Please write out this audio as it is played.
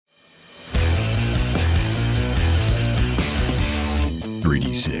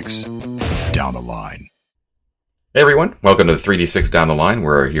3D6 Down the Line. Hey everyone, welcome to 3D6 Down the Line.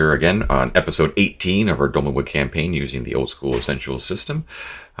 We're here again on episode 18 of our Dolmenwood campaign using the old school Essentials system.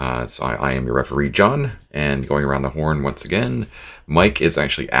 I am your referee, John, and going around the horn once again. Mike is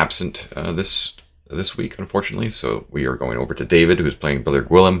actually absent this week, unfortunately, so we are going over to David, who is playing Brother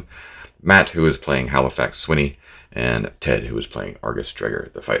Gwillem, Matt, who is playing Halifax Swinney, and Ted, who is playing Argus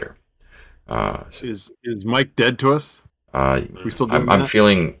Dreger, the fighter. Is Mike dead to us? We still doing I'm that?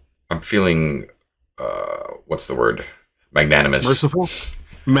 feeling. What's the word? Magnanimous. Merciful?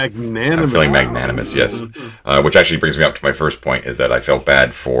 Magnanimous. I'm feeling magnanimous, yes. Which actually brings me up to my first point, is that I felt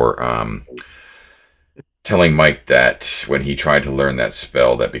bad for telling Mike that when he tried to learn that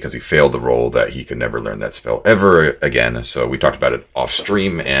spell, that because he failed the roll, that he could never learn that spell ever again. So we talked about it off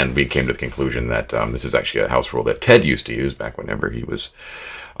stream, and we came to the conclusion that this is actually a house rule that Ted used to use back whenever he was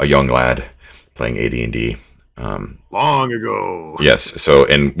a young lad playing AD&D. Long ago. Yes, so,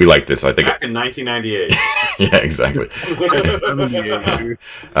 and we like this. I think back in 1998. Yeah, exactly.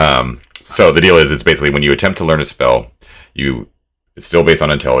 So the deal is, it's basically when you attempt to learn a spell, it's still based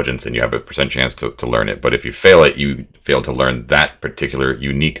on intelligence, and you have a % chance to learn it. But if you fail it, you fail to learn that particular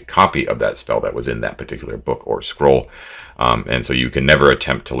unique copy of that spell that was in that particular book or scroll. And so you can never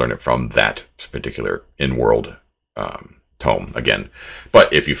attempt to learn it from that particular in-world tome again.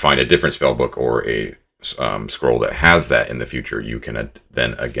 But if you find a different spell book or a scroll that has that in the future, you can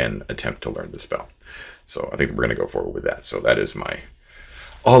then again attempt to learn the spell. So I think we're going to go forward with that. So that is my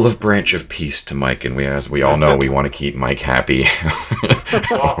olive branch of peace to Mike, and as we all know, we want to keep Mike happy,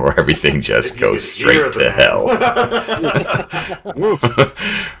 or everything just goes straight to hell.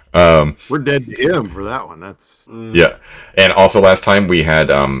 We're dead to him for that one. That's yeah. And also last time we had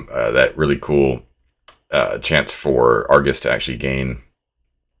that really cool chance for Argus to actually gain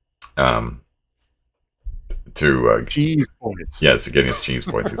cheese points. Yes, getting his cheese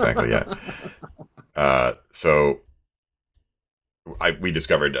points, exactly, yeah. So we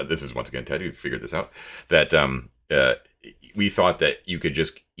discovered, this is once again Ted who figured this out, that we thought that you could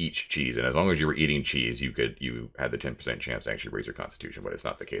just eat cheese, and as long as you were eating cheese, you had the 10% chance to actually raise your constitution, but it's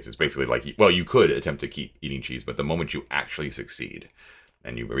not the case. It's basically like, well, you could attempt to keep eating cheese, but the moment you actually succeed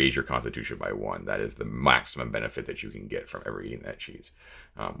and you raise your constitution by 1, that is the maximum benefit that you can get from ever eating that cheese,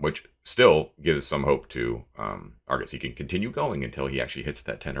 which still gives some hope to Argus. He can continue going until he actually hits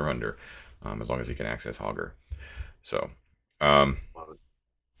that 10 or under, as long as he can access Augur. So, but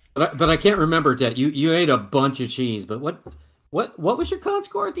I can't remember, Ted. You ate a bunch of cheese, but what was your con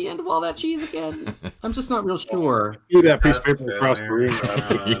score at the end of all that cheese again? I'm just not real sure. You that piece of paper across the room.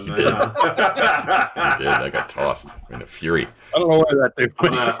 You did. I got tossed in a fury. I don't know why that thing.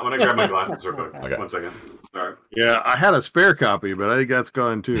 I'm gonna grab my glasses real quick. Okay. 1 second. Sorry. Yeah, I had a spare copy, but I think that's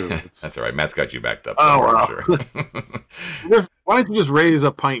gone too. That's all right. Matt's got you backed up. Oh, wow. Sure. Why don't you just raise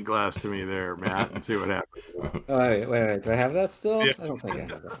a pint glass to me there, Matt, and see what happens? Wait. Do I have that still? Yeah. I don't think I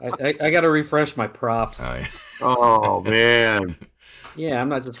have that. I got to refresh my props. Oh, yeah. Oh man. Yeah, I'm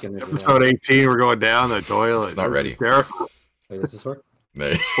not just going to do Episode 18, we're going down the toilet. It's not ready. that. Wait, does this work?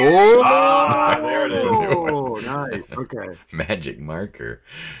 There There it is. Oh, nice. Okay. Magic marker.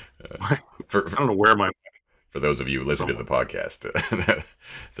 I don't know where my. For those of you listening to the podcast,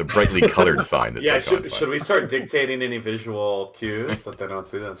 it's a brightly colored sign. That's Yeah, like should we start dictating any visual cues that they don't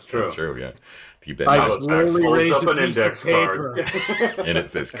see? That's true. That's true, yeah. To keep that I knowledge. slowly Holds raise up a an piece of index paper. card. And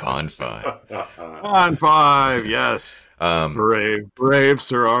it says Con 5. On 5, yes. Brave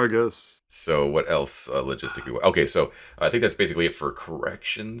Sir Argus. So what else logistically? Okay, so I think that's basically it for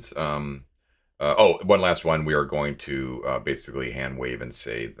corrections. One last one. We are going to basically hand wave and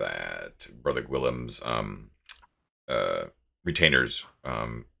say that Brother Gwillem's retainers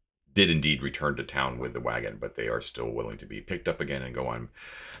did indeed return to town with the wagon, but they are still willing to be picked up again and go on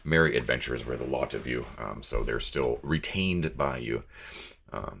merry adventures with a lot of you. So they're still retained by you.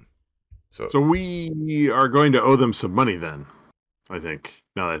 So we are going to owe them some money then, I think,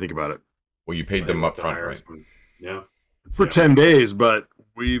 now that I think about it. Well, you paid them up front, right? Yeah. For 10 days, but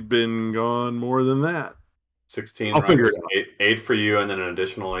we've been gone more than that. 16. I'll figure it out. 8 for you, and then an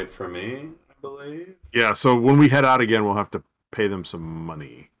additional 8 for me, I believe. Yeah, so when we head out again, we'll have to pay them some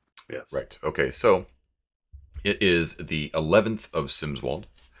money. Yes. Right. Okay, so it is the 11th of Simswald,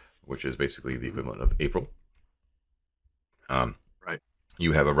 which is basically the equivalent of April. Right.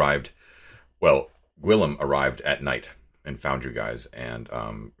 You have arrived. Well, Gwillem arrived at night and found you guys and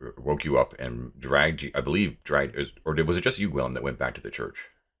woke you up and dragged you. I believe or was it just you, Gwillem, that went back to the church?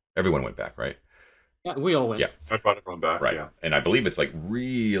 Everyone went back, right? Yeah, we all went. Yeah. I brought everyone back. Right. Yeah. And I believe it's like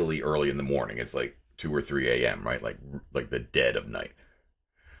really early in the morning. It's like 2 or 3 a.m., right? Like the dead of night.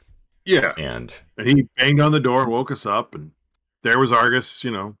 Yeah. And he banged on the door, woke us up, and there was Argus,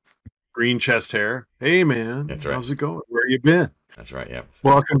 green chest hair. Hey, man. That's right. How's it going? Where you been? That's right. Yeah.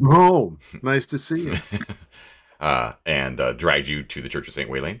 Welcome home. Nice to see you. And dragged you to the Church of St.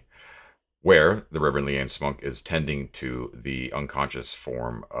 Wayland, where the Reverend Leanne Smunk is tending to the unconscious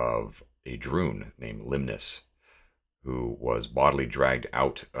form of a droon named Limnus, who was bodily dragged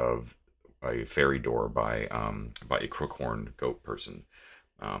out of a ferry door by a crookhorn goat person.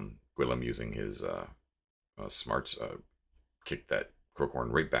 Gwillem, using his smarts, kicked that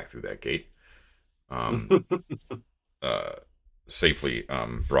crookhorn right back through that gate. Safely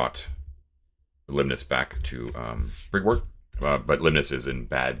brought Limnus back to Brigwort, but Limnus is in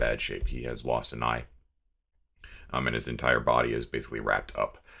bad shape. He has lost an eye, and his entire body is basically wrapped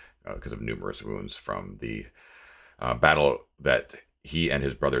up because of numerous wounds from the battle that he and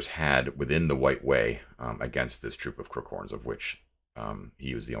his brothers had within the White Way against this troop of crookhorns, of which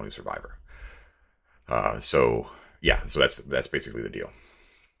he was the only survivor. So that's basically the deal.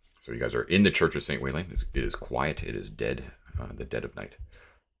 So you guys are in the Church of St. Wayland. It is quiet. It is dead. The dead of night.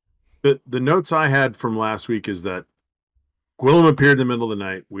 The notes I had from last week is that Gwillem appeared in the middle of the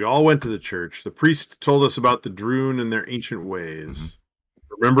night. We all went to the church. The priest told us about the Droon and their ancient ways,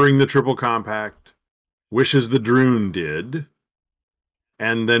 remembering the Triple Compact, wishes the Droon did,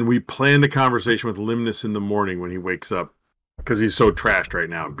 and then we planned a conversation with Limnus in the morning when he wakes up, because he's so trashed right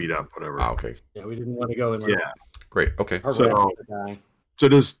now and beat up, whatever. Okay. Yeah, we didn't want to go in. Great. Okay. So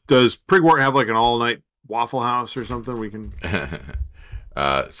does Prigwort have like an all-night Waffle House or something? We can.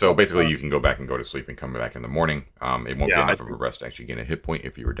 So basically, you can go back and go to sleep and come back in the morning. It won't be enough of a rest to actually gain a hit point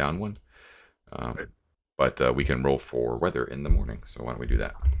if you were down one. Right. But we can roll for weather in the morning. So why don't we do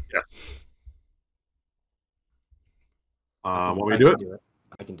that? Yes. Want me to do it?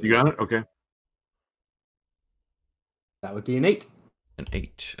 I can do it. You got it? Okay. That would be an 8. An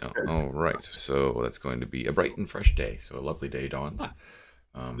 8. All right. So that's going to be a bright and fresh day. So a lovely day dawns.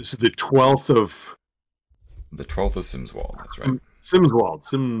 This is the 12th of... The 12th of Simswald. That's right. Simswald.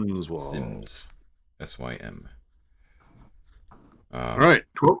 Sims. S-Y-M. All right.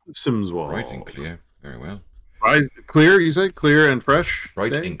 12th of Simswald. Bright and clear. Very well. Clear, you said? Clear and fresh?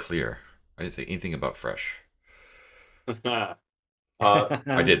 Bright and clear. I didn't say anything about fresh. I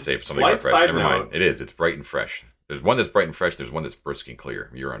did say something about fresh. Never mind. It is. It's bright and fresh. There's one that's bright and fresh. There's one that's brisk and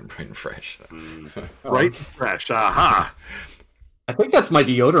clear. You're on bright and fresh. So. Bright and fresh. Aha. I think that's my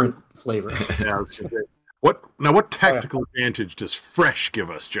deodorant flavor. Yeah, what tactical advantage does fresh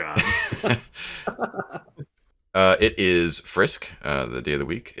give us, John? It is Frisk, the day of the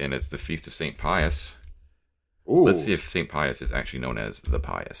week, and it's the Feast of St. Pius. Ooh. Let's see if St. Pius is actually known as the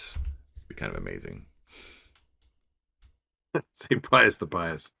Pius. It'd be kind of amazing. St. Pius the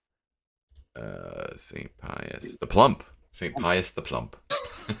Pius. St. Pius the Plump. St. Pius the Plump.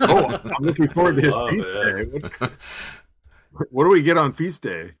 Oh, I'm looking forward to his feast day. What do we get on feast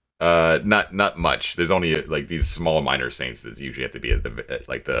day? Not much. There's only like these small minor saints that usually have to be at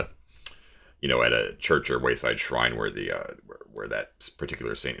a church or wayside shrine where the where that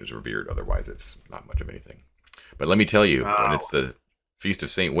particular saint is revered. Otherwise, it's not much of anything. But let me tell you, when it's the Feast of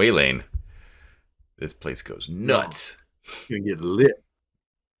St. Wayland, this place goes nuts. You're gonna get lit.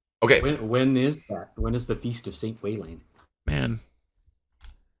 Okay. When is that? When is the Feast of St. Wayland? Man.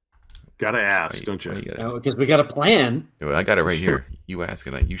 Gotta ask, don't you? Because we got a plan. I got it right here. You ask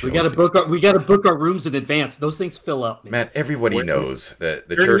and you should. We got to book our rooms in advance. Those things fill up. Man. Matt, everybody knows that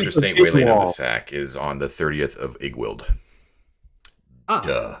the Church of St. Wayland of the Sack is on the 30th of Igwild.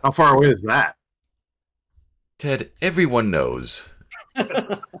 Duh. How far away is that? Ted, everyone knows.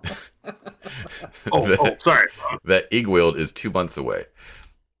 Sorry. That Igwild is 2 months away.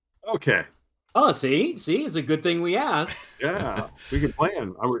 Okay. Oh, see, it's a good thing we asked. Yeah, we can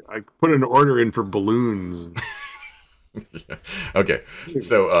plan. I put an order in for balloons. Okay,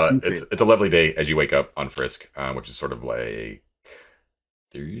 so it's a lovely day as you wake up on Frisk, which is sort of like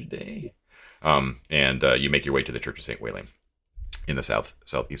Thursday, and you make your way to the Church of St. Wayland in the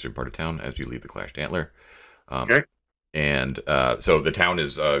southeastern part of town as you leave the Clashed Antler. Okay, and so the town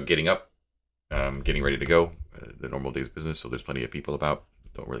is getting up, getting ready to go. The normal day's business, so there's plenty of people about.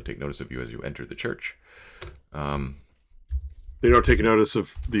 Don't really take notice of you as you enter the church. They don't take notice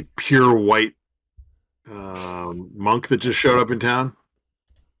of the pure white monk that just showed up in town.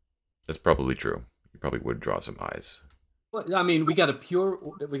 That's probably true. You probably would draw some eyes. Well, I mean, we got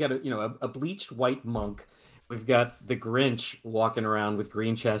a bleached white monk. We've got the Grinch walking around with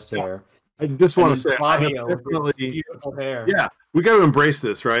green chest hair. I just want to say, Fabio with beautiful hair. Yeah, we got to embrace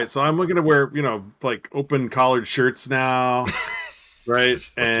this, right? So I'm looking to wear, like open collared shirts now. Right,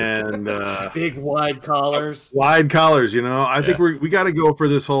 and big wide collars. I think we got to go for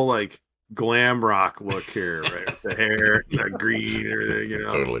this whole like glam rock look here, right? With the hair, the green, everything, you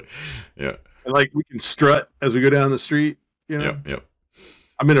know. Totally. Yeah. And like we can strut as we go down the street, you know. Yep.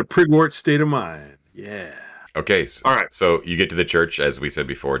 I'm in a prigwort state of mind. Yeah. Okay. So, All right. So you get to the church, as we said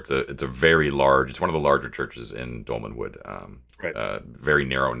before. It's a very large. It's one of the larger churches in Dolmenwood. Right. Very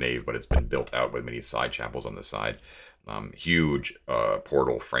narrow nave, but it's been built out with many side chapels on the side. Huge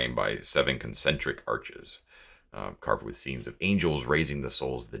portal framed by 7 concentric arches, carved with scenes of angels raising the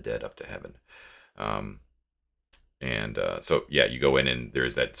souls of the dead up to heaven. So you go in, and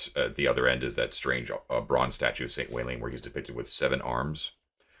there's that at the other end is that strange bronze statue of Saint Wayland, where he's depicted with 7 arms,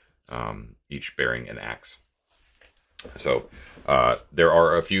 each bearing an axe. So there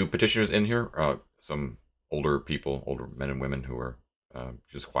are a few petitioners in here, some older people, older men and women who are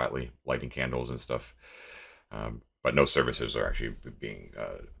just quietly lighting candles and stuff. But no services are actually being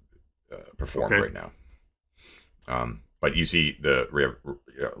performed right now. But you see the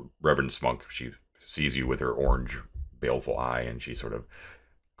Reverend Smunk. She sees you with her orange, baleful eye, and she sort of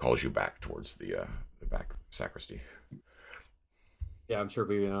calls you back towards the back sacristy. Yeah, I'm sure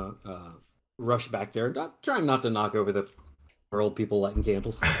we rush back there, trying not to knock over the old people lighting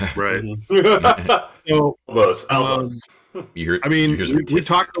candles. Right. So, elbows. You hear, I mean, you hear some we tiss.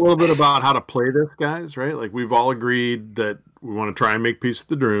 talked a little bit about how to play this, guys, right? Like we've all agreed that we want to try and make peace with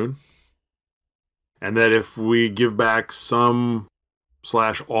the Droon. And that if we give back some /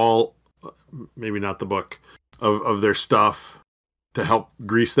 all, maybe not the book, of their stuff to help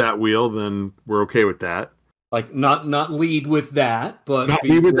grease that wheel, then we're okay with that. Like not lead with that, but Not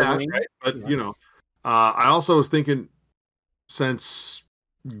be lead with that, willing. right? But, Yeah. you know, I also was thinking, since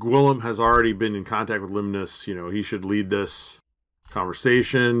Gwillem has already been in contact with Limnus, you know, he should lead this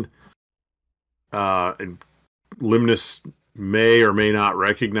conversation. And Limnus may or may not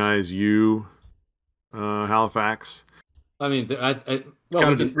recognize you, Halifax. I mean, we kind of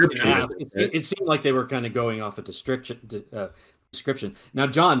can description, ask. I think, It seemed like they were kind of going off a description. Now,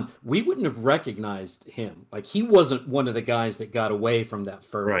 John, we wouldn't have recognized him. Like he wasn't one of the guys that got away from that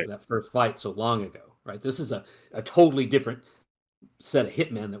first fight so long ago, right? This is a totally different set of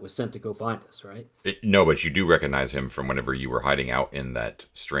hitmen that was sent to go find us, right? No, but you do recognize him from whenever you were hiding out in that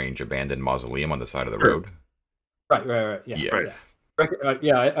strange abandoned mausoleum on the side of the road. Right. Yeah.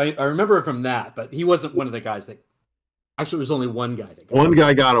 I remember it from that, but he wasn't one of the guys that. Actually, there was only one guy that. One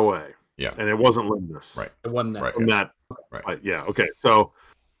guy got away. Yeah. And it wasn't Limnus. Right. It wasn't that. Right. From that. Right. Yeah. Okay. So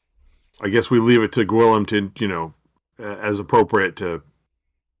I guess we leave it to Gwillem to, you know, as appropriate to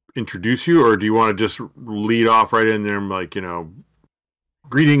introduce you, or do you want to just lead off right in there and like, you know,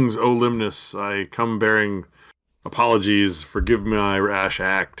 greetings, O Limnus, I come bearing apologies, forgive my rash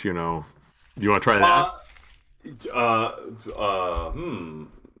act, you know. Do you want to try that?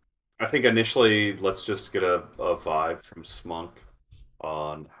 I think initially let's just get a vibe from Smunk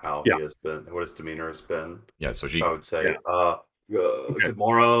on how he has been, what his demeanor has been. Yeah, so I would say, good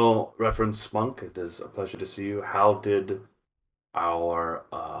morrow, Reverend Smunk. It is a pleasure to see you. How did our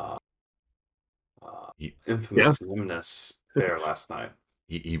infamous Limnus fare last night?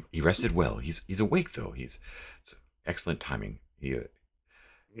 He rested well. He's awake though. It's excellent timing.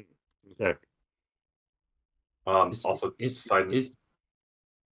 Okay. Also, is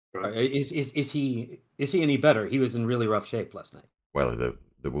he any better? He was in really rough shape last night. Well,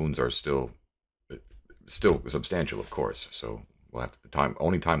 the wounds are still substantial, of course. So we'll have to,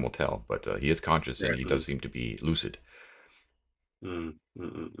 only time will tell. But he is conscious, and he does seem to be lucid.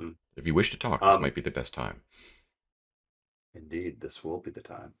 If you wish to talk, this might be the best time. Indeed, this will be the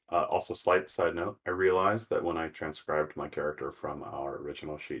time. Also, slight side note, I realized that when I transcribed my character from our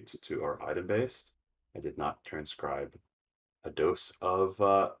original sheets to our item-based, I did not transcribe a dose of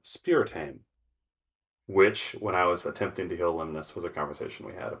Spiritame, which, when I was attempting to heal Limnus, was a conversation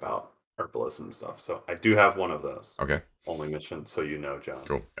we had about herbalism and stuff. So I do have one of those. Okay. Only mentioned, so you know, John.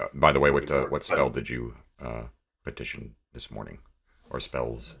 Cool. By the way, what spell did you petition this morning, or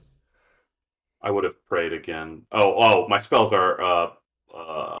spells? I would have prayed again. Oh, my spells are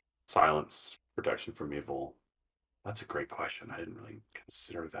silence, protection from evil. That's a great question. I didn't really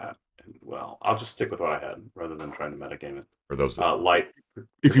consider that. Well, I'll just stick with what I had rather than trying to metagame it. For those light.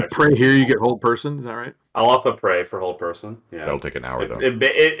 If you pray here, you get hold person. Is that right? I'll also pray for hold person. Yeah, that'll take an hour though.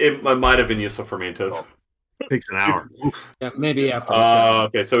 It might have been useful for me to. It takes an hour. Yeah, maybe after.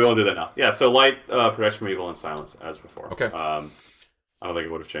 Okay, so we won't do that now. Yeah, so light, protection from evil, and silence as before. Okay. I don't think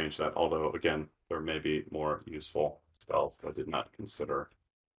it would have changed that. Although, again, there may be more useful spells that I did not consider.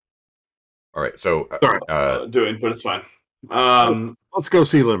 All right, so doing, but it's fine. Let's go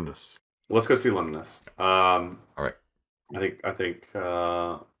see Limnus. Let's go see Limnus. All right. I think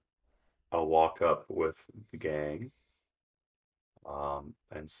I'll walk up with the gang.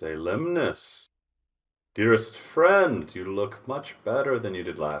 and say, Limnus, dearest friend, you look much better than you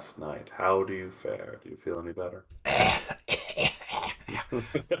did last night. How do you fare? Do you feel any better?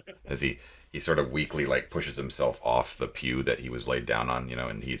 As he sort of weakly like pushes himself off the pew that he was laid down on,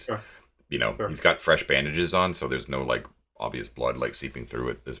 and he's Sure. He's got fresh bandages on, so there's no like obvious blood like seeping through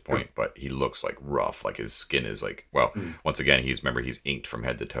at this point, but he looks like rough, like his skin is like, well, once again, he's inked from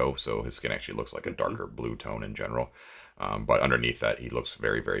head to toe, so his skin actually looks like a darker blue tone in general. But underneath that, he looks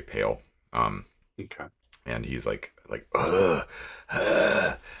very, very pale. Okay. And he's like,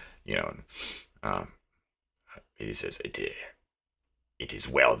 he says, it is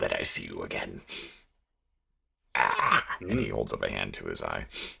well that I see you again. And he holds up a hand to his eye.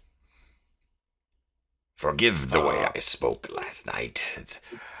 Forgive the way I spoke last night.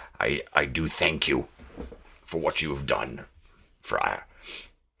 I do thank you for what you have done, Friar.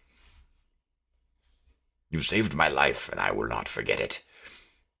 You saved my life, and I will not forget it.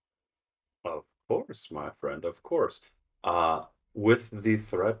 Of course, my friend, of course. With the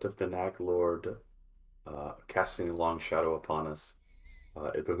threat of the Nag Lord casting a long shadow upon us,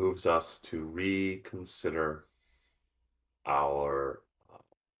 it behooves us to reconsider our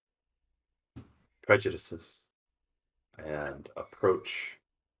prejudices and approach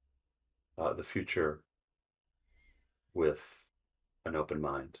the future with an open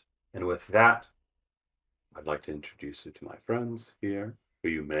mind. And with that, I'd like to introduce you to my friends here, who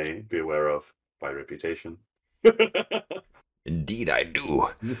you may be aware of by reputation. Indeed, I do.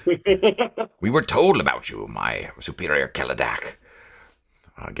 We were told about you. My superior Keladak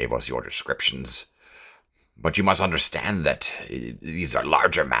gave us your descriptions. But you must understand that these are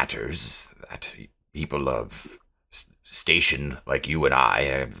larger matters that people of station like you and I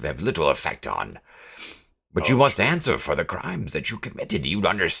have little effect on. But you must answer for the crimes that you committed. You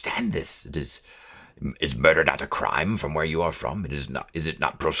understand this. Is murder not a crime from where you are from? Is it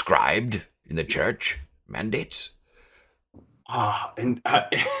not proscribed in the church mandates?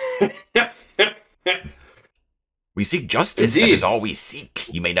 We seek justice. Indeed. That is all we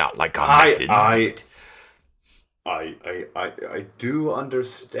seek. You may not like our methods. I do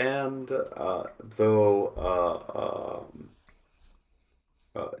understand, though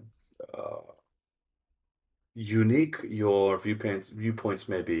unique your viewpoints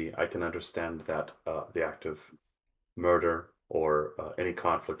may be. I can understand that the act of murder or any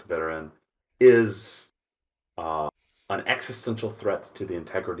conflict therein is an existential threat to the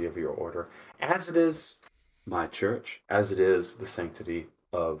integrity of your order, as it is my church, as it is the sanctity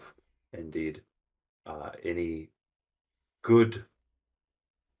of, indeed, any good,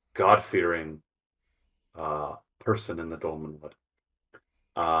 God-fearing person in the Dolmenwood.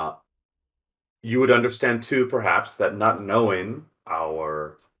 You would understand, too, perhaps, that not knowing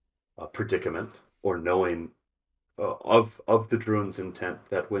our predicament or knowing of the Druin's intent,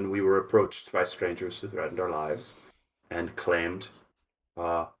 that when we were approached by strangers who threatened our lives and claimed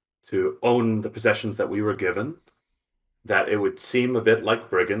to own the possessions that we were given, that it would seem a bit like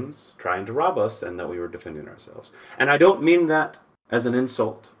brigands trying to rob us and that we were defending ourselves. And I don't mean that as an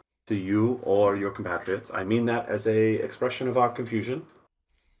insult to you or your compatriots. I mean that as a expression of our confusion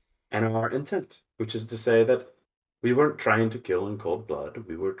and our intent, which is to say that we weren't trying to kill in cold blood.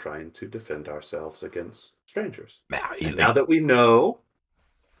 We were trying to defend ourselves against strangers. And now that we know...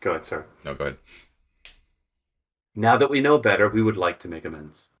 Go ahead, sir. No, go ahead. Now that we know better, we would like to make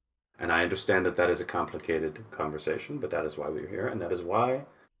amends. And I understand that that is a complicated conversation, but that is why we're here, and that is why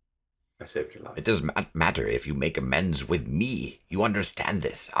I saved your life. It doesn't matter if you make amends with me. You understand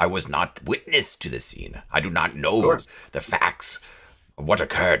this. I was not witness to the scene. I do not know the facts of what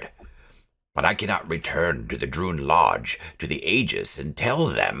occurred. But I cannot return to the Druin Lodge, to the Aegis, and tell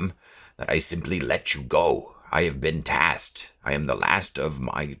them that I simply let you go. I have been tasked. I am the last of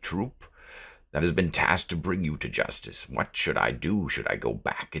my troop that has been tasked to bring you to justice. What should I do? Should I go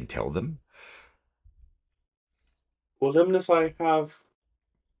back and tell them? Well, Limnus, I have...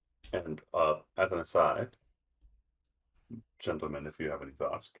 And as an aside, gentlemen, if you have any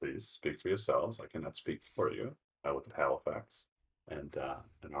thoughts, please speak for yourselves. I cannot speak for you. I look at Halifax and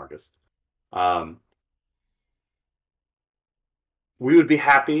Argus. We would be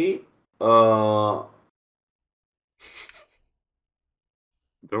happy.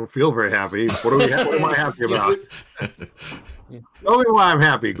 Don't feel very happy. What am I happy about? Tell me why I'm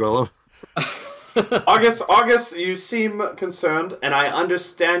happy, Gwilla. August, you seem concerned, and I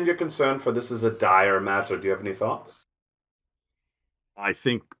understand your concern, for this is a dire matter. Do you have any thoughts? I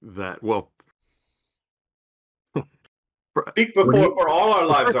think that, well... Speak before all our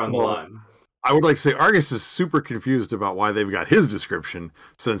lives are on the line. I would like to say Argus is super confused about why they've got his description,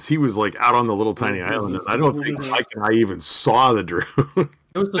 since he was like out on the little tiny island. And I don't think Mike and I even saw the drone.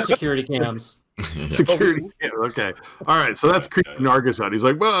 It was the security cams. Security. Yeah, okay. All right. So that's creeping Argus out. He's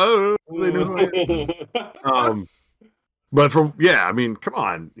like, well, they know who I am. But I mean, come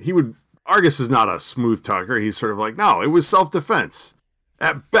on. Argus is not a smooth talker. He's sort of like, no, it was self-defense.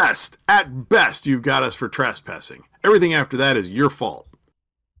 At best, you've got us for trespassing. Everything after that is your fault.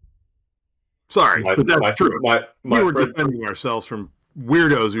 Sorry, but that's true. We were defending ourselves from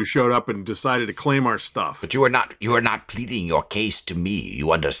weirdos who showed up and decided to claim our stuff. But you are not pleading your case to me.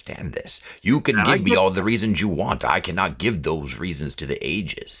 You understand this. You can give me all the reasons you want. I cannot give those reasons to the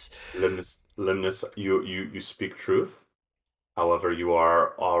Aegis. Limnus, you speak truth. However, you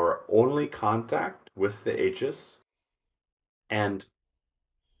are our only contact with the Aegis, and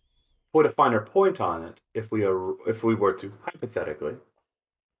put a finer point on it, if we were to hypothetically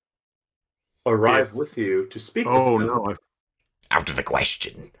arrive with you to speak with them. No. Out of the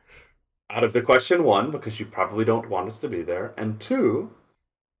question. Out of the question, one, because you probably don't want us to be there, and two,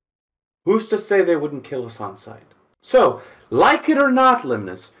 who's to say they wouldn't kill us on sight? So, like it or not,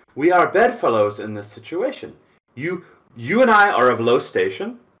 Limnus, we are bedfellows in this situation. You and I are of low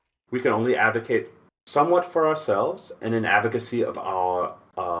station. We can only advocate somewhat for ourselves and in advocacy of our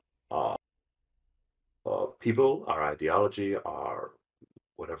people, our ideology, our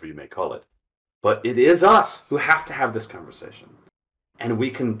whatever you may call it. But it is us who have to have this conversation. And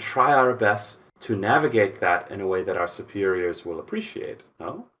we can try our best to navigate that in a way that our superiors will appreciate,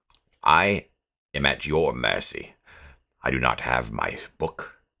 no? I am at your mercy. I do not have my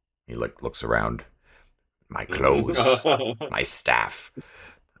book. He looks around. My clothes. My staff.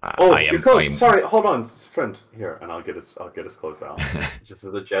 Your clothes. Sorry, hold on, friend. Here, and I'll get his clothes out, just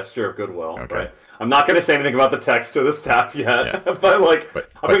as a gesture of goodwill. Okay. Right? I'm not going to say anything about the text or the staff yet, but I'll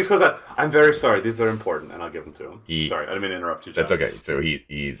bring his clothes out. I'm very sorry. These are important, and I'll give them to him. Sorry, I didn't mean to interrupt you, John. That's okay. So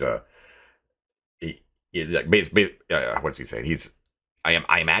he's basically, what's he saying? I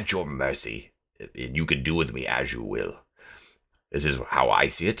am at your mercy. You can do with me as you will. This is how I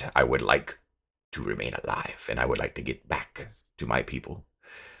see it. I would like to remain alive, and I would like to get back to my people.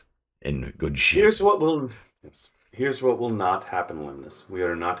 In good shape. Here's what will not happen, Limnus. We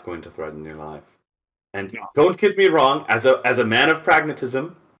are not going to threaten your life. And don't get me wrong, as a man of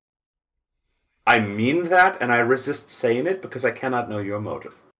pragmatism, I mean that, and I resist saying it because I cannot know your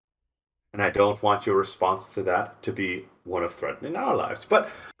motive. And I don't want your response to that to be one of threatening our lives. But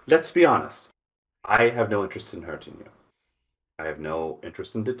let's be honest. I have no interest in hurting you. I have no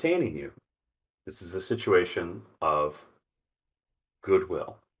interest in detaining you. This is a situation of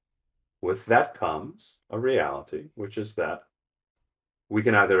goodwill. With that comes a reality, which is that we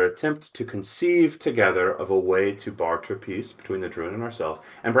can either attempt to conceive together of a way to barter peace between the Druid and ourselves,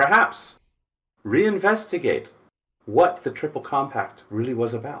 and perhaps reinvestigate what the Triple Compact really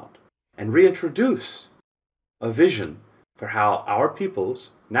was about, and reintroduce a vision for how our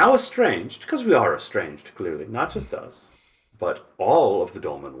peoples, now estranged, because we are estranged, clearly, not just us, but all of the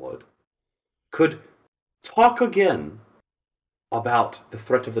Dolmenwood, could talk again about the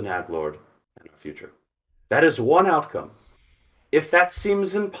threat of the Naglord and our future. That is one outcome. If that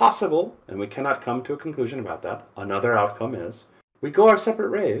seems impossible, and we cannot come to a conclusion about that, another outcome is we go our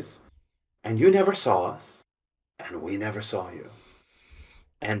separate ways, and you never saw us, and we never saw you.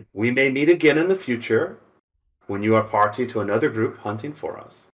 And we may meet again in the future when you are party to another group hunting for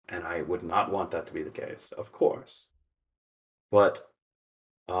us. And I would not want that to be the case, of course. But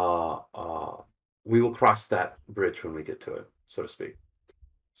we will cross that bridge when we get to it, so to speak.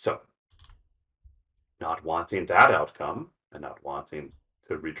 So, not wanting that outcome, and not wanting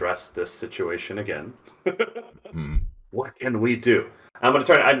to redress this situation again, what can we do? I'm not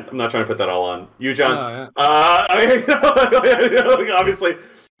trying to put that all on you, John. Obviously,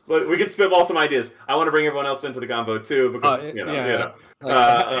 we can spitball some ideas. I want to bring everyone else into the convo too, because the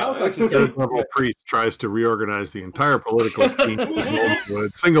priest tries to reorganize the entire political scheme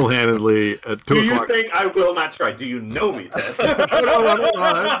single-handedly at 2 o'clock. Do you think I will not try? Do you know me, Ted?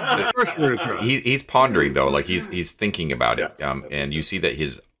 He's pondering though, like he's thinking about it, and you see that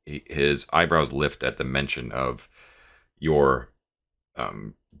his eyebrows lift at the mention of your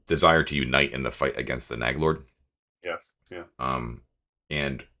desire to unite in the fight against the Naglord. Yes. Yeah.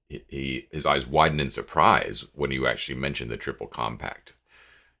 And his eyes widen in surprise when you actually mention the Triple Compact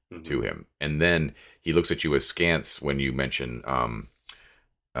to him, and then he looks at you askance when you mention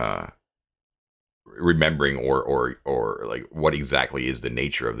remembering or like what exactly is the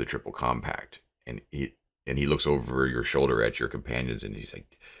nature of the Triple Compact, and he looks over your shoulder at your companions and he's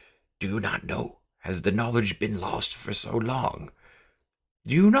like, "Do you not know? Has the knowledge been lost for so long?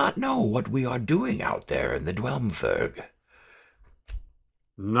 Do you not know what we are doing out there in the Dwelmberg?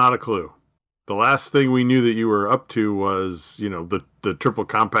 Not a clue. The last thing we knew that you were up to was, the Triple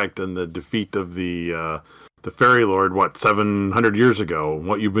Compact and the defeat of the Fairy Lord, 700 years ago. And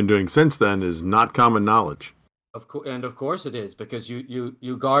what you've been doing since then is not common knowledge. Of course it is, because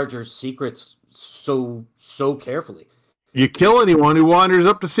you guard your secrets so carefully. You kill anyone who wanders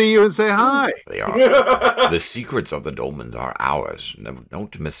up to see you and say hi. They are. The secrets of the Dolmens are ours. No,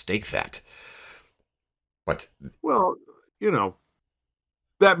 don't mistake that. But well,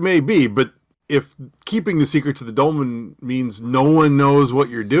 that may be, but if keeping the secrets of the Dolmen means no one knows what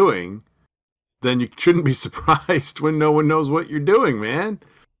you're doing, then you shouldn't be surprised when no one knows what you're doing, man.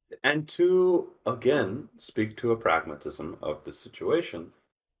 And to, again, speak to a pragmatism of the situation,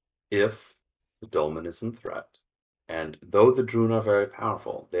 if the Dolmen is in threat, and though the Droon are very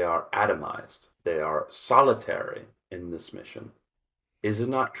powerful, they are atomized, they are solitary in this mission, is it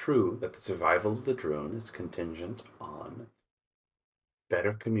not true that the survival of the Droon is contingent on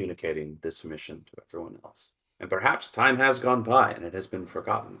better communicating this mission to everyone else? And perhaps time has gone by and it has been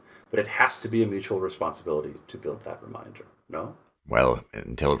forgotten, but it has to be a mutual responsibility to build that reminder, no? Well,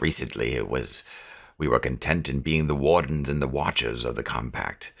 until recently we were content in being the wardens and the watchers of the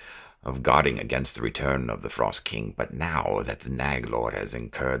compact, of guarding against the return of the Frost King. But now that the Nag Lord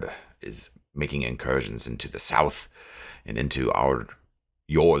is making incursions into the south and into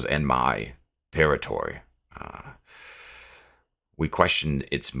yours and my territory, we question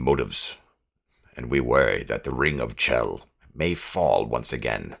its motives, and we worry that the Ring of Chell may fall once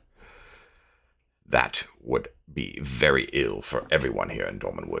again. That would be very ill for everyone here in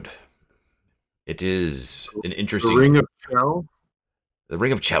Dolmenwood. It is an interesting... The Ring of Chell? The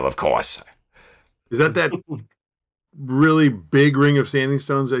Ring of Chell, of course. Is that really big ring of standing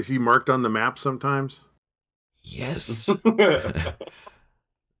stones I see marked on the map sometimes? Yes. The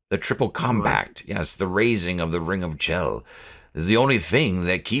Triple Compact. Yes, the raising of the Ring of Chell is the only thing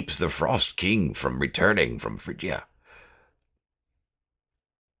that keeps the Frost King from returning from Phrygia.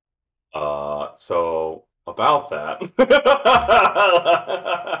 So about that.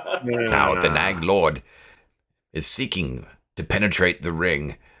 Now, the Nag Lord is seeking to penetrate the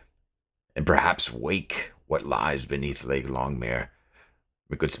ring and perhaps wake what lies beneath Lake Longmere.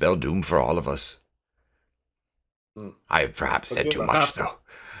 It could spell doom for all of us. I have perhaps said too much,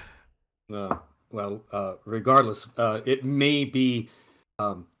 though. Regardless, it may be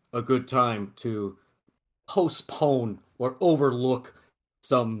a good time to postpone or overlook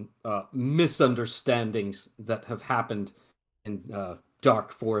some misunderstandings that have happened in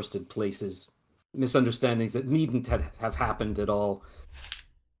dark forested places. Misunderstandings that needn't have happened at all.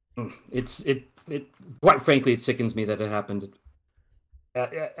 It quite frankly, it sickens me that it happened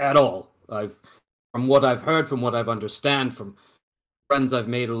at all. From what I've heard, from what I've understand, from friends I've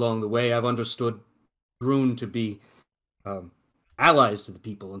made along the way, I've understood Droon to be allies to the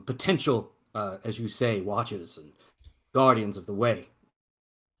people and potential, as you say, watchers and guardians of the way.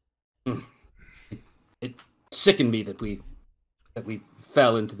 It sickened me that we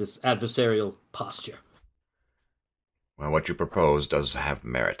fell into this adversarial posture. Well, what you propose does have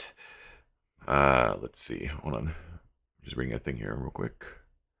merit. Let's see. Hold on. Just reading a thing here real quick.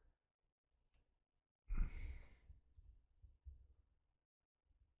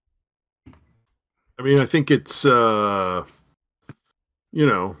 I mean, I think it's,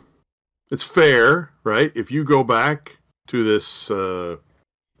 it's fair, right? If you go back to this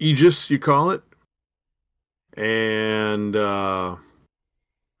Aegis, you call it, and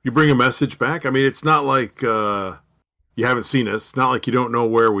you bring a message back. I mean, it's not like you haven't seen us. It's not like you don't know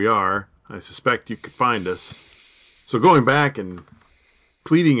where we are. I suspect you could find us. So going back and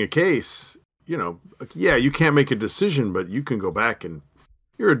pleading a case, yeah, you can't make a decision, but you can go back and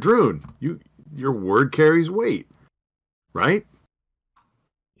you're a Droon. Your word carries weight, right?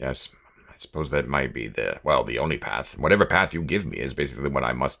 Yes, I suppose that might be the only path. Whatever path you give me is basically what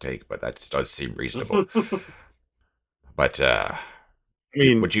I must take, but that does seem reasonable. But, I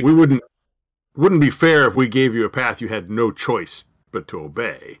mean, we wouldn't be fair if we gave you a path you had no choice but to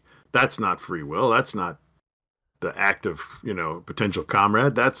obey. That's not free will. That's not the act of, potential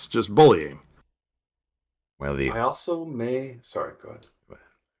comrade. That's just bullying. Well, I also may... Sorry, go ahead.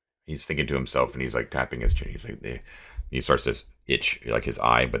 He's thinking to himself, and he's like tapping his chin. He's like, he starts to itch, like his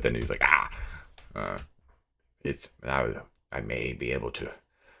eye, but then he's like, I may be able to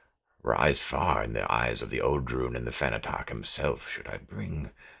rise far in the eyes of the Odrun and the Fanatok himself, should I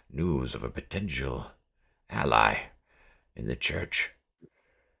bring news of a potential ally in the church.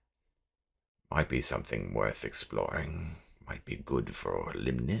 Might be something worth exploring. Might be good for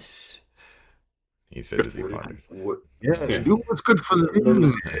Limnis. He said as he pondered. Yes, do what's good for the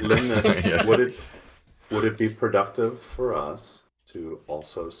Limnus, Yes. would it be productive for us to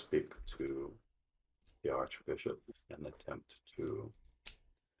also speak to the Archbishop and attempt to?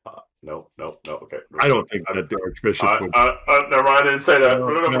 No. Okay. I don't think that the Archbishop would. Never mind. I didn't say that.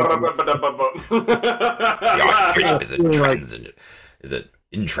 The Archbishop is Like- an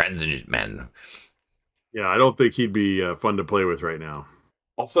intransigent man. Yeah, I don't think he'd be fun to play with right now.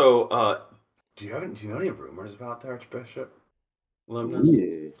 Also, do you know any rumors about the Archbishop?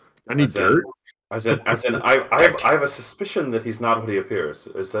 Limnus? I need dirt. As in, I have a suspicion that he's not what he appears.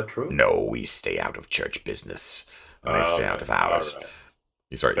 Is that true? No, we stay out of church business. And they stay out of ours. All right.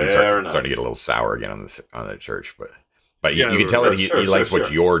 He's starting to get a little sour again on the church, but Yeah, you can tell that he likes sure.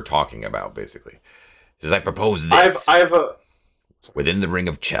 what you're talking about, basically. He says, I propose this. I have a. Within the ring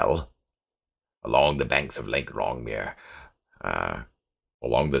of Chell, along the banks of Lake Longmere,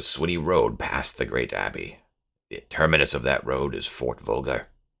 along the Swinney Road past the Great Abbey. The terminus of that road is Fort Vulgar.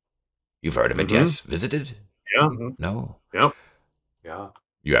 You've heard of it, yes? Visited? Yeah. No? Yep. Yeah.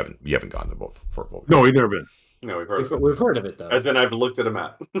 You haven't gone to Fort Vulgar. No, we've never been. No, we've heard of it. We've heard of it though. As in, I've looked at a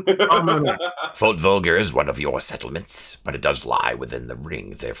map. no. Fort Vulgar is one of your settlements, but it does lie within the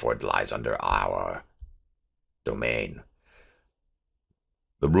ring, therefore it lies under our domain.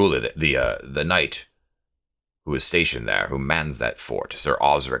 The ruler, the knight who is stationed there, who mans that fort, Sir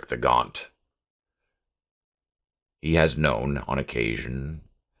Osric the Gaunt, he has known, on occasion,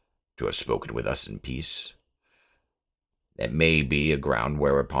 to have spoken with us in peace. That may be a ground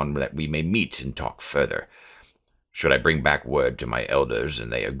whereupon that we may meet and talk further. Should I bring back word to my elders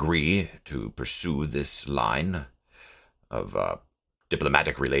and they agree to pursue this line of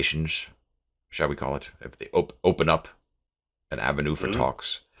diplomatic relations, shall we call it, if they open up an avenue for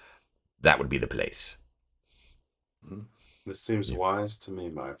talks, that would be the place. This seems wise to me,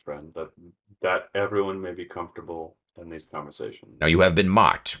 my friend, that everyone may be comfortable in these conversations. Now you have been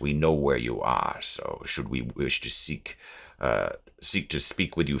marked. We know where you are, so should we wish to seek to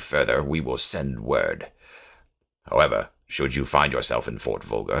speak with you further, we will send word. However, should you find yourself in Fort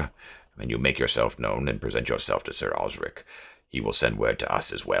Vulgar, and you make yourself known and present yourself to Sir Osric, he will send word to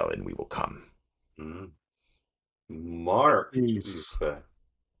us as well, and we will come. Mark.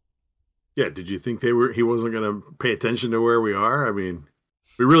 Yeah, did you think he wasn't going to pay attention to where we are? I mean,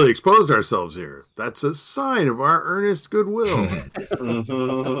 we really exposed ourselves here. That's a sign of our earnest goodwill.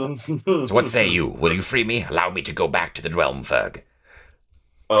 So what say you? Will you free me? Allow me to go back to the Dolmenwood?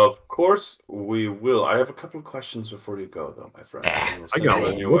 Of course we will. I have a couple of questions before you go, though, my friend. I got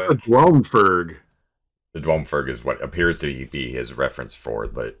one. What's a Dolmenwood? The Dolmenwood is what appears to be his reference for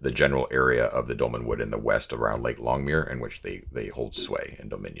the general area of the Dolmenwood in the west around Lake Longmere, in which they hold sway and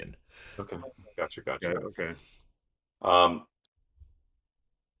dominion. Okay, gotcha. Okay.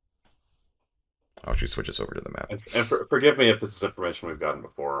 She switches over to the map. And forgive me if this is information we've gotten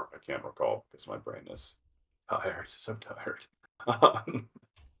before. I can't recall because my brain is tired. So tired.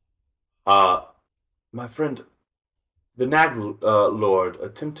 My friend, the Nag Lord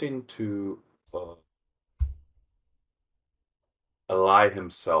attempting to ally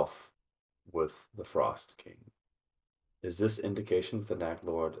himself with the Frost King. Is this indication that the Nag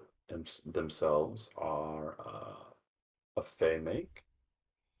Lord themselves are a Fey make?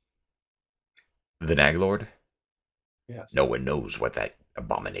 The Nag Lord? Yes. No one knows what that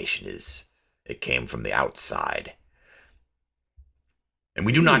abomination is. It came from the outside. And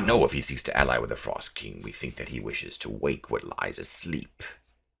we do not know if he seeks to ally with the Frost King. We think that he wishes to wake what lies asleep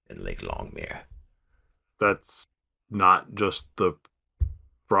in Lake Longmere. That's not just the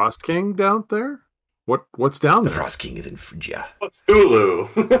Frost King down there? What's down The there? Frost King is in Phrygia. Cthulhu.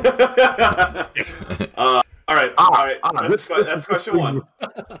 All right. That's question one.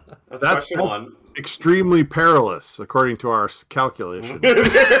 That's question one. Extremely perilous, according to our calculation.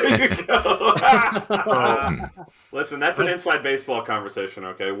 There you go. Listen, that's an inside baseball conversation.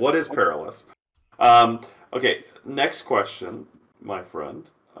 Okay, what is perilous? Okay, next question, my friend.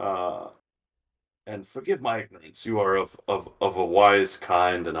 And forgive my ignorance. You are of a wise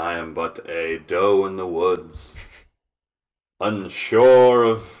kind, and I am but a doe in the woods, unsure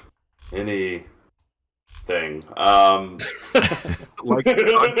of anything. Like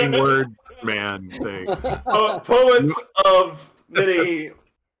the hunting word man thing. Poets of many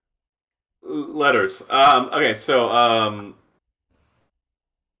letters. Okay, so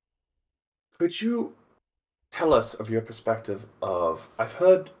could you tell us of your perspective of? I've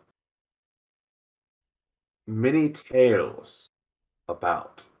heard many tales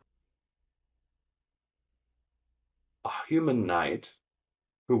about a human knight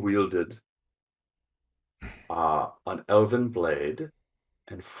who wielded an elven blade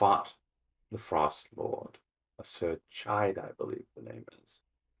and fought the Frost Lord, a Sir Chide, I believe the name is.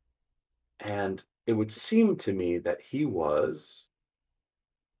 And it would seem to me that he was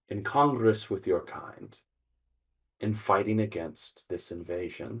incongruous with your kind in fighting against this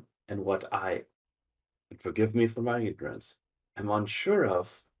invasion. And what I, and forgive me for my ignorance, am unsure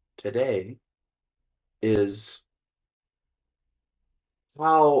of today is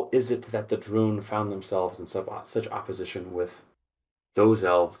how is it that the Droon found themselves in such opposition with those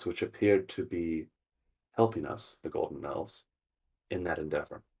elves which appeared to be helping us, the Golden Elves, in that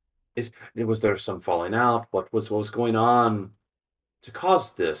endeavor? Was there some falling out? What was going on to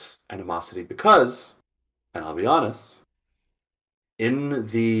cause this animosity? Because, and I'll be honest, in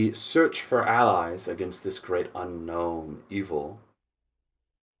the search for allies against this great unknown evil,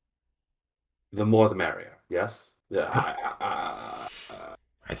 the more the merrier. Yes? I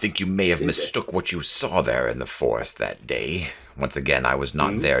think you may have mistook what you saw there in the forest that day. Once again, I was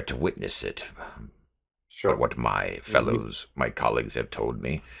not there to witness it. Sure. But what my fellows, my colleagues have told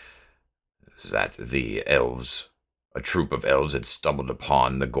me is that the elves, a troop of elves, had stumbled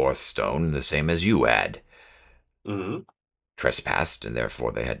upon the Gorthstone, the same as you had. Trespassed, and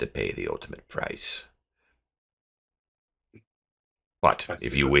therefore they had to pay the ultimate price. But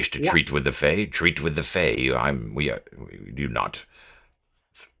if you wish to treat with the Fae, treat with the Fae. We do not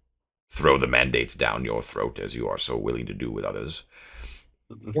throw the mandates down your throat as you are so willing to do with others.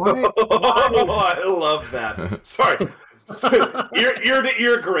 Why? I love that. Sorry. Ear to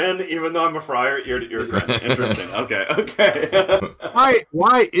ear grin, even though I'm a friar, ear to ear grin. Interesting. Okay.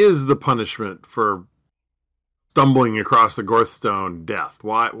 Why is the punishment for stumbling across the Gorthstone death?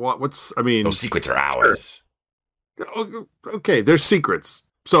 What's I mean, those secrets are ours. Okay, there's secrets.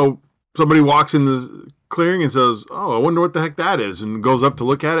 So somebody walks in the clearing and says, "Oh, I wonder what the heck that is," and goes up to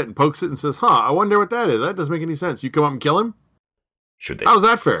look at it and pokes it and says, "Huh, I wonder what that is. That doesn't make any sense." You come up and kill him? Should they? How's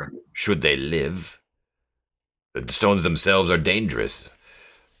that fair? Should they live? The stones themselves are dangerous.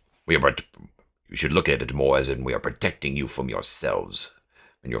 You should look at it more as in we are protecting you from yourselves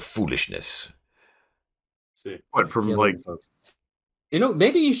and your foolishness. See, what from folks?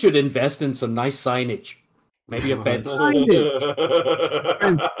 Maybe you should invest in some nice signage. Maybe a fence. There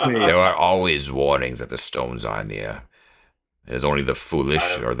are always warnings that the stones are near. It is only the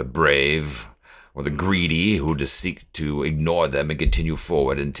foolish or the brave or the greedy who just seek to ignore them and continue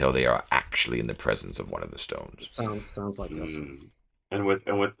forward until they are actually in the presence of one of the stones. Sounds like us. And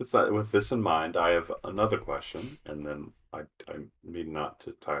with this in mind, I have another question, and then I mean not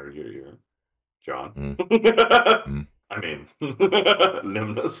to tire your ear, John. I mean,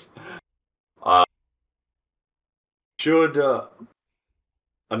 Nimnus. Should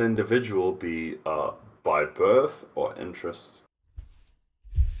an individual be by birth or interest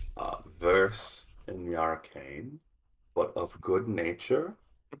versed in the arcane, but of good nature,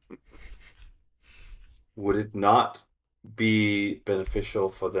 would it not be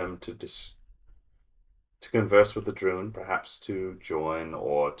beneficial for them to converse with the Droon, perhaps to join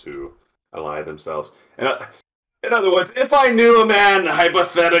or to ally themselves? In other words, if I knew a man,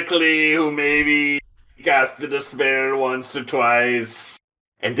 hypothetically, who maybe casted a spell once or twice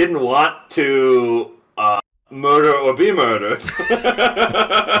and didn't want to murder or be murdered,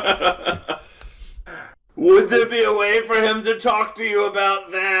 would there be a way for him to talk to you about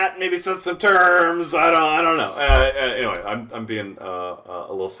that? Maybe set some terms. I don't know. Anyway, I'm being a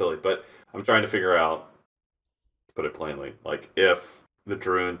little silly, but I'm trying to figure out, to put it plainly, like if the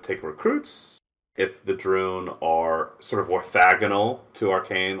Droon take recruits, if the Droon are sort of orthogonal to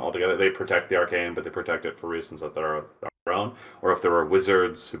Arcane altogether, they protect the Arcane, but they protect it for reasons that are their own, or if there are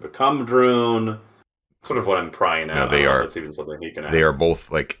wizards who become Droon. Sort of what I'm prying at. No, they are. That's even something he can ask. They are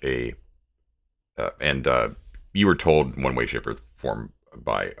both like a, and you were told in one way, shape, or form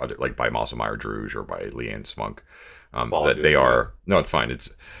by other, like by Malsamire Druge or by Leanne Smunk, that they are. No, it's fine.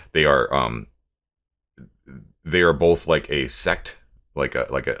 They are both like a sect, like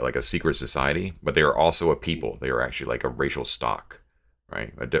a secret society, but they are also a people. They are actually like a racial stock,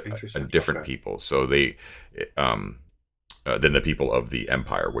 right? A different people. So they, than the people of the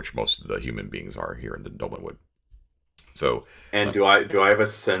Empire, which most of the human beings are here in the Dolmenwood. So, and do I have a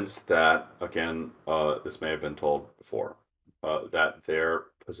sense that, again, this may have been told before, that their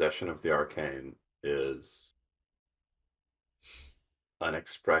possession of the arcane is an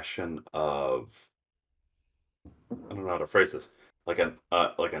expression of, I don't know how to phrase this, like a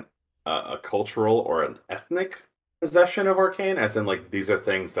cultural or an ethnic possession of arcane, as in like these are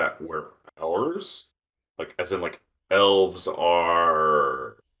things that were ours, like as in like elves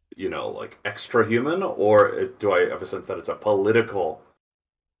are, like extra human, or do I have a sense that it's a political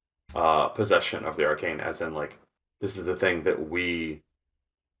possession of the arcane, as in like this is the thing that we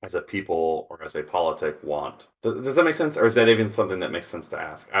as a people or as a politic want? Does that make sense, or is that even something that makes sense to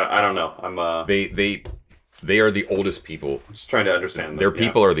ask? I don't know. They are the oldest people. Just trying to understand. Their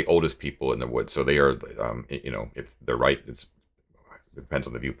people are the oldest people in the woods, so they are. If they're right, it depends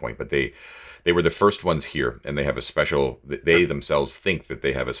on the viewpoint, but they were the first ones here, and they have a special. They themselves think that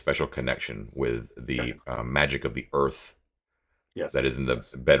they have a special connection with the magic of the earth. Yes, that is in the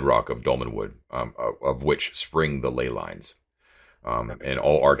bedrock of Dolmenwood, of which spring the ley lines. And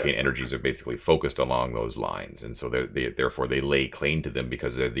all arcane energies are basically focused along those lines, and so therefore they lay claim to them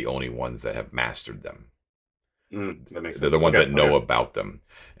because they're the only ones that have mastered them. That makes sense. They're the ones that know about them,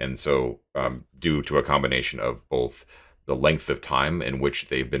 and so due to a combination of both the length of time in which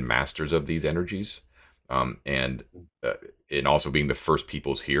they've been masters of these energies, and also being the first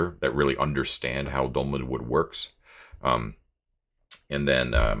peoples here that really understand how Dolmenwood works, and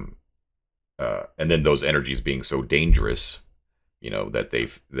then those energies being so dangerous. That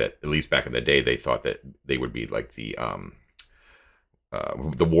at least back in the day they thought that they would be like the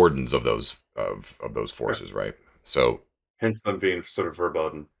wardens of those forces, right? So hence them being sort of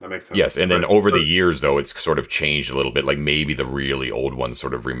verboten. That makes sense. Yes, and then over the years though it's sort of changed a little bit. Like maybe the really old ones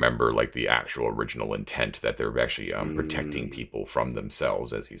sort of remember like the actual original intent that they're actually protecting people from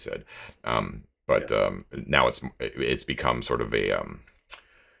themselves, as he said. But yes. Now it's become sort of a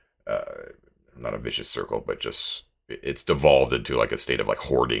not a vicious circle, but just it's devolved into like a state of like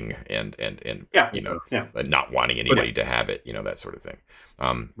hoarding and not wanting anybody to have it, that sort of thing.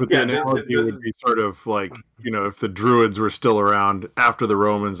 But the analogy would be sort of like, if the Druids were still around after the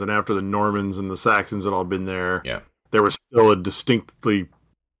Romans and after the Normans and the Saxons had all been there, there was still a distinctly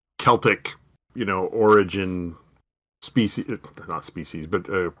Celtic, origin species, not species, but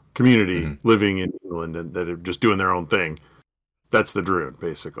a community living in England and that are just doing their own thing. That's the Druid,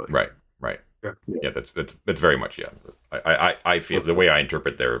 basically. Right. Yeah, that's very much I feel the way I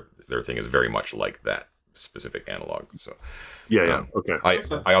interpret their thing is very much like that specific analog. So okay.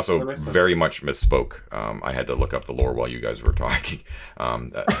 I also very much misspoke. I had to look up the lore while you guys were talking.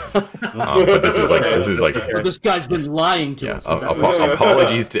 But this is like well, this guy's been lying to us.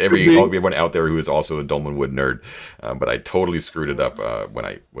 Apologies to everyone out there who is also a Dolmenwood nerd, but I totally screwed it up when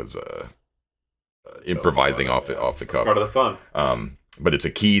I was improvising off the cuff. It's part of the fun. But it's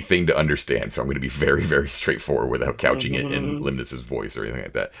a key thing to understand, so I'm going to be very, very straightforward without couching it in Limnus's voice or anything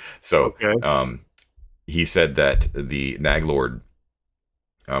like that. So, he said that the Naglord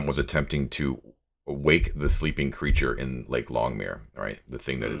was attempting to wake the sleeping creature in Lake Longmere. Right, the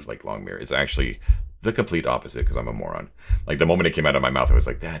thing that is Lake Longmere is actually the complete opposite, because I'm a moron. Like the moment it came out of my mouth, I was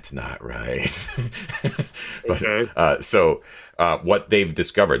like, "That's not right." But what they've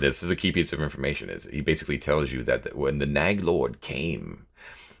discovered, this is a key piece of information, is he basically tells you that when the Naglord came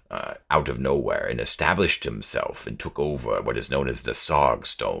out of nowhere and established himself and took over what is known as the Sog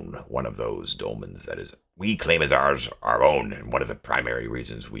Stone, one of those dolmens that is we claim as our own, and one of the primary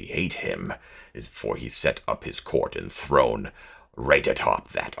reasons we hate him is for he set up his court and throne right atop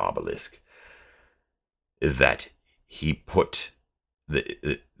that obelisk, is that he put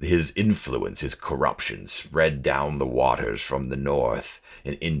his influence, his corruption, spread down the waters from the north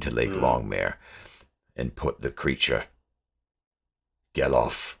and into Lake Longmere, and put the creature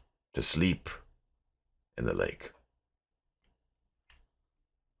Geloff to sleep in the lake.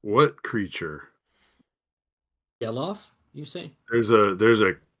 What creature? Geloff, you say? There's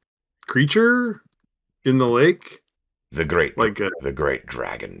a creature in the lake? The great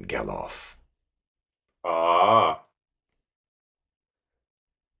dragon Geloff.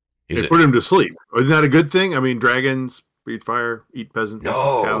 They put him to sleep. Isn't that a good thing? I mean, dragons breathe fire, eat peasants,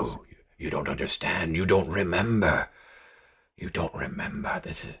 cows. You don't understand. You don't remember. It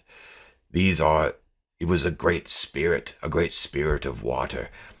was a great spirit of water.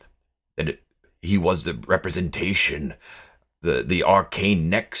 And he was the representation, the arcane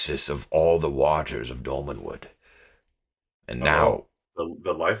nexus of all the waters of Dolmenwood. And now...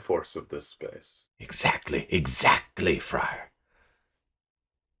 The life force of this space. Exactly, Friar.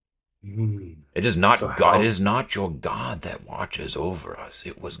 It is not God. It is not your God that watches over us.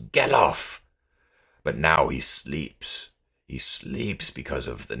 It was Geloff. But now he sleeps. He sleeps because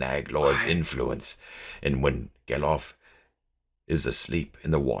of the Naglord's influence. And when Geloff is asleep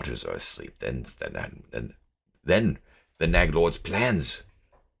and the waters are asleep, then the Naglord's plans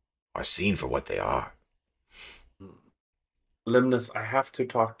are seen for what they are. Limnus, I have to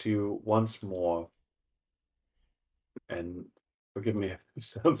talk to you once more. And forgive me if it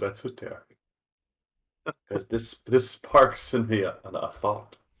sounds esoteric. Because this sparks in me a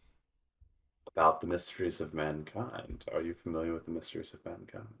thought about the mysteries of mankind. Are you familiar with the mysteries of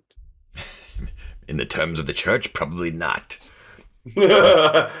mankind? In the terms of the church, probably not. True.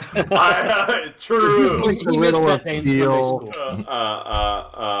 The riddle of steel.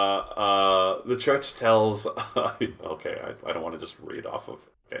 The church tells. Okay, I don't want to just read off of.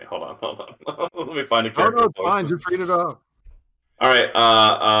 Okay, hold on. Let me find a Oh character. no, it's fine. Just read it off. All right.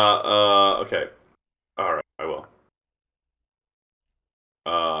 Okay. All right. I will.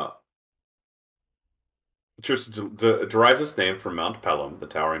 The church derives its name from Mount Pelham, the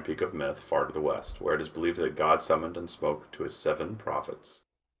towering peak of myth, far to the west, where it is believed that God summoned and spoke to his 7 prophets.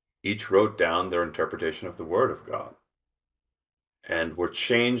 Each wrote down their interpretation of the word of God, and were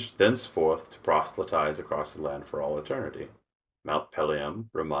changed thenceforth to proselytize across the land for all eternity. Mount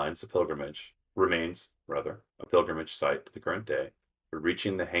Pelion remains a pilgrimage site to the current day, but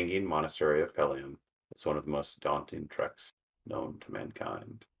reaching the hanging monastery of Pelion is one of the most daunting treks known to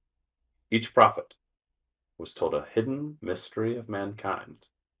mankind. Each prophet was told a hidden mystery of mankind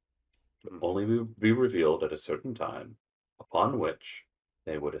that only be revealed at a certain time, upon which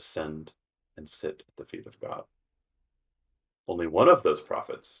they would ascend and sit at the feet of God. Only one of those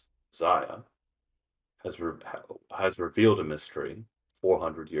prophets, Isaiah, has revealed a mystery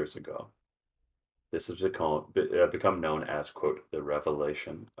 400 years ago. This has become known as, quote, the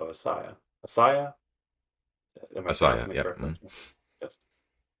revelation of Isaiah. Isaiah? Am I pronouncing it correctly? Yes.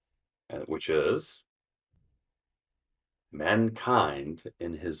 Which is, mankind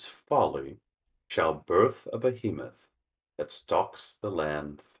in his folly shall birth a behemoth that stalks the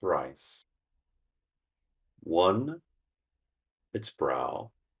land thrice. On its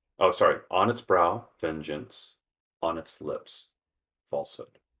brow, vengeance, on its lips,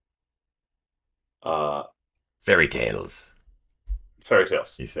 falsehood. Fairy tales. Fairy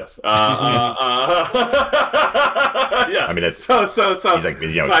tales. He says. Yes. Yeah. I mean, it's so. He's like,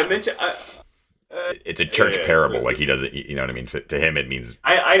 you know, So I mentioned. it's a church parable. Like he doesn't, you know what I mean? To him, it means.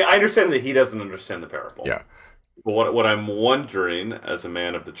 I understand that he doesn't understand the parable. Yeah. But what I'm wondering, as a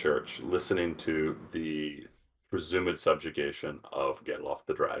man of the church, listening to the presumed subjugation of Gedloff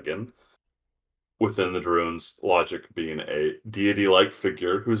the dragon, within the Druun's logic being a deity-like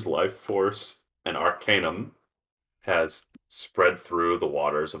figure whose life force and arcanum has spread through the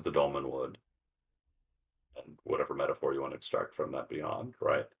waters of the Dolmenwood, and whatever metaphor you want to extract from that beyond,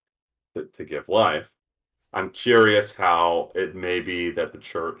 right? To give life. I'm curious how it may be that the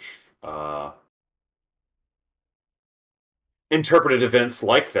church interpreted events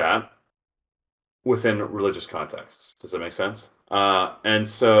like that within religious contexts. Does that make sense? And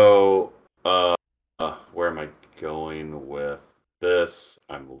so, where am I going with this?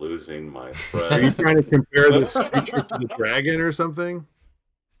 I'm losing my thread. Are you trying to compare this creature to the dragon or something?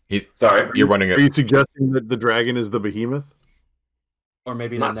 Sorry, You're wondering. Are you suggesting that the dragon is the behemoth? Or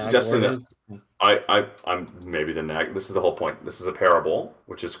maybe not the suggesting that. Naglor I'm maybe the nag. This is the whole point. This is a parable,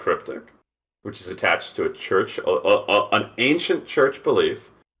 which is cryptic, which is attached to a church, an ancient church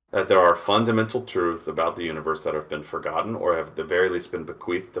belief that there are fundamental truths about the universe that have been forgotten, or have at the very least been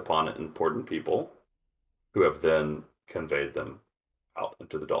bequeathed upon important people, who have then conveyed them out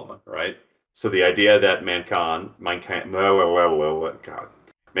into the dolmen. Right. So the idea that mankind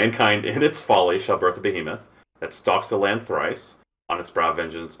in its folly shall birth a behemoth that stalks the land thrice. On its brow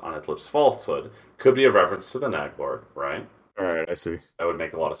vengeance, on its lips falsehood, could be a reference to the Naglord, right? All right, I see. That would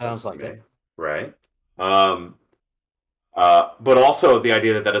make a lot of sense Sounds to like me, right? But also the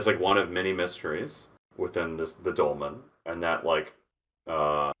idea that is like one of many mysteries within the dolmen, and that like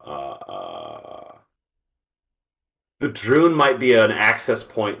the Druun might be an access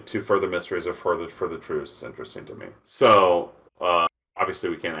point to further mysteries or further truths. Is interesting to me. So obviously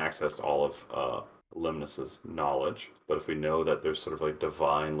we can't access all of Limnus's knowledge, but if we know that there's sort of like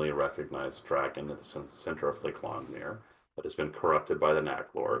divinely recognized dragon at the center of Lake Longmere that has been corrupted by the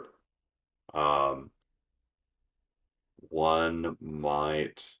Naglord, one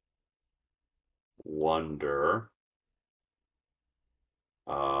might wonder.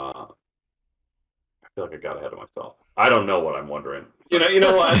 I feel like I got ahead of myself. I don't know what I'm wondering. You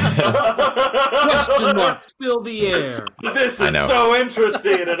know what? Question mark, fill the air. This is so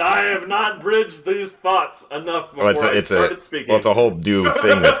interesting, and I have not bridged these thoughts enough before I started speaking. Well, it's a whole new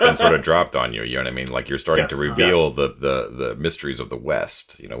thing that's been sort of dropped on you. You know what I mean? Like you're starting to reveal the mysteries of the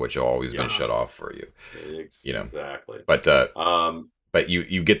West. You know, which have always been shut off for you. You know exactly. But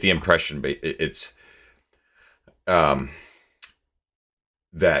you get the impression it's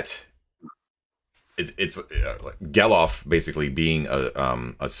that. It's Geloff basically being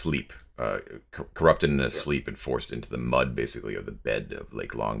asleep, corrupted and asleep, and forced into the mud, basically, of the bed of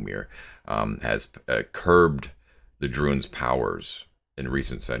Lake Longmere, has curbed the Druun's powers in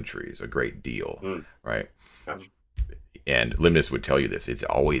recent centuries a great deal, right? Gotcha. And Limnus would tell you this. It's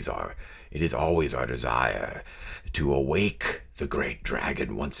always It is always our desire to awake the great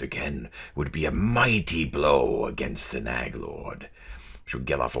dragon once again. Would be a mighty blow against the Nag Lord. Should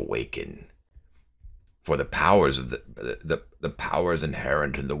Gelaf awaken. For the powers of the powers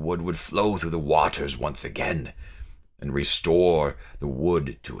inherent in the wood would flow through the waters once again, and restore the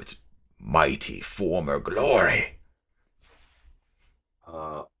wood to its mighty former glory.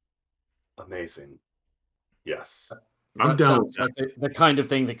 Amazing. Yes. I'm That down sounds like the kind of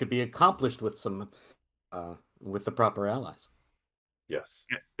thing that could be accomplished with with the proper allies. Yes.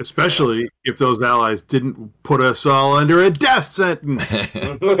 Especially if those allies didn't put us all under a death sentence.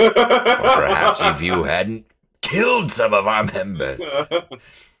 Or perhaps if you hadn't killed some of our members.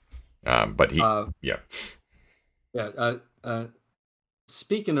 But he, yeah.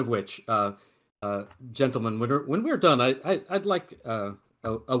 Speaking of which, gentlemen, when we're done, I'd like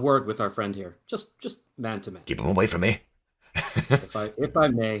a word with our friend here, just man to man. Keep him away from me. if I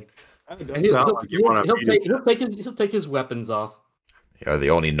may. And he'll take his weapons off. You're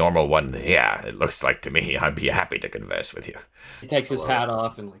the only normal one here, it looks like to me. I'd be happy to converse with you. He takes his hat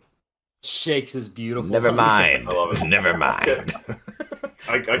off and like shakes his beautiful. Never mind. I love it. Never mind.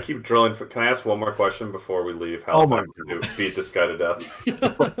 I keep drilling. Can I ask one more question before we leave? How my to beat this guy to death? You're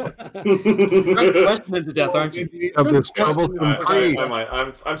questioning to death, aren't you? Of this troublesome priest.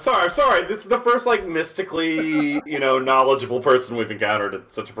 I'm sorry. This is the first like mystically, knowledgeable person we've encountered in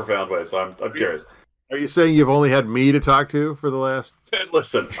such a profound way. So I'm curious. Are you saying you've only had me to talk to for the last?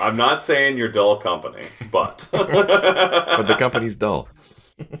 Listen, I'm not saying you're dull company, but But the company's dull.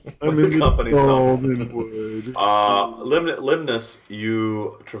 I'm in the company's Dolmenwood. Limnus,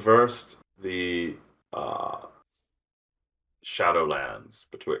 you traversed the Shadowlands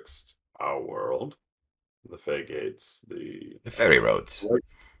betwixt our world, the Fey Gates, the Fairy roads.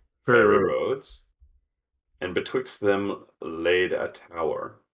 Fairy Roads, and betwixt them laid a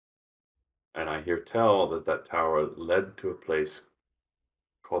tower. And I hear tell that tower led to a place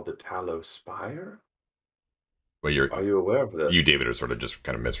called the Tallow Spire. Well, Are you aware of this? You, David, are sort of just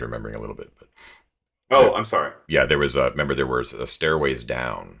kind of misremembering a little bit. But I'm sorry. yeah, there was remember there was stairways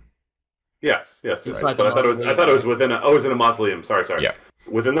down. Yes. Right. But I thought it was within it was in a mausoleum. Sorry. Yeah.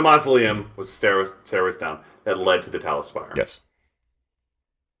 Within the mausoleum was stairways down that led to the Tallow Spire. Yes.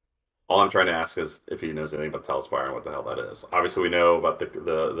 All I'm trying to ask is if he knows anything about the Tallow Spire and what the hell that is. Obviously, we know about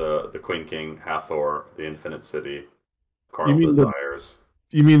the Queen King, Hathor, the Infinite City, carnal desires.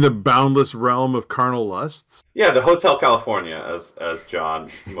 You mean the boundless realm of carnal lusts? Yeah, the Hotel California, as John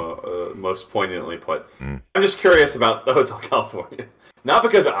most poignantly put. Mm. I'm just curious about the Hotel California. Not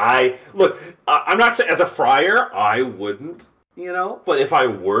because I'm not saying as a friar I wouldn't, but if I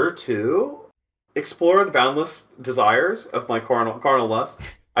were to explore the boundless desires of my carnal lust,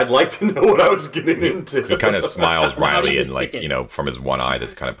 I'd like to know what I was getting into. He kind of smiles wryly and from his one eye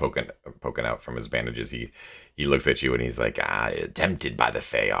that's kind of poking out from his bandages, he looks at you and he's like, tempted by the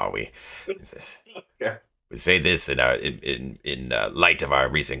Fae, are we? Yeah. We say this in light of our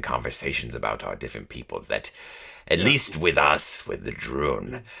recent conversations about our different peoples, that at least with us, with the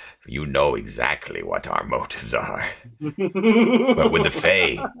Droon, you know exactly what our motives are. But with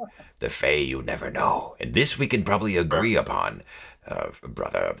the Fae you never know. And this we can probably agree upon,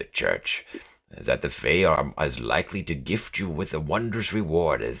 brother of the church, is that the Fae are as likely to gift you with a wondrous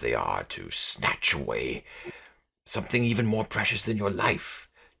reward as they are to snatch away something even more precious than your life,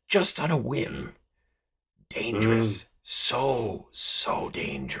 just on a whim. Dangerous. So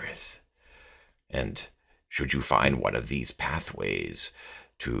dangerous. And should you find one of these pathways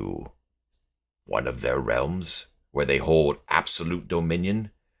to one of their realms where they hold absolute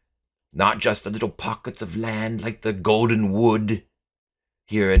dominion, not just the little pockets of land like the Golden Wood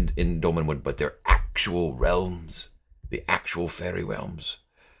here in Dolmenwood, but their actual realms, the actual fairy realms.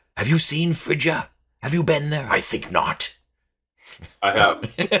 Have you seen Phrygia? Have you been there? I think not. I have.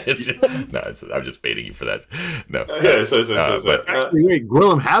 I'm just baiting you for that. No. But Actually, wait,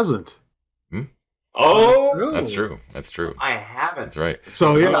 Gwillem hasn't. oh, That's true. I haven't. That's right.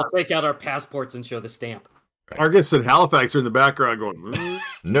 So yeah, I'll take out our passports and show the stamp. Argus and Halifax are in the background going.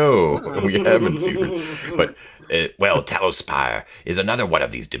 No, we haven't seen her. But, Tallow Spire is another one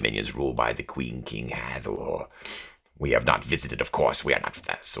of these dominions ruled by the Queen King Hathor. We have not visited, of course. We are not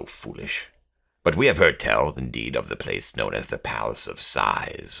so foolish. But we have heard tell, indeed, of the place known as the Palace of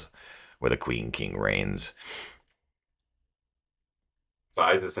Sighs, where the Queen King reigns.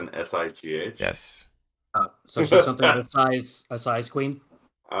 Size is an SIGH. Yes. So she's something of a size queen.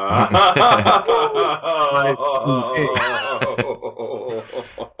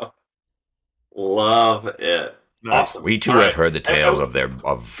 Love it. Nice. We too have heard the tales of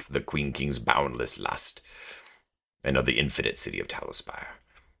the Queen King's boundless lust, and of the infinite city of Tallow Spire.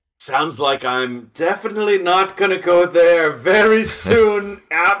 Sounds like I'm definitely not gonna go there very soon.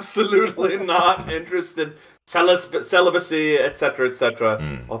 Absolutely not interested. Celibacy, etc.,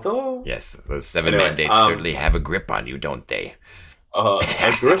 etc. Although, Yes, those 7 Anyway, mandates certainly have a grip on you, don't they?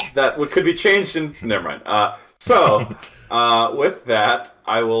 a grip that could be changed in. Never mind. So, with that,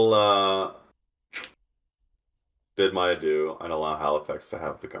 I will bid my adieu and allow Halifax to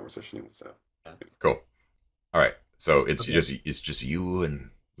have the conversation he wants to have. Cool. All right. So it's Okay. just you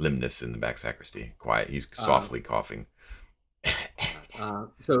and Limnus in the back sacristy. Quiet. He's softly coughing.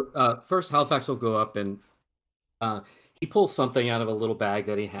 First, Halifax will go up and he pulls something out of a little bag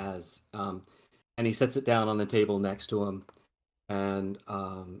that he has, and he sets it down on the table next to him. And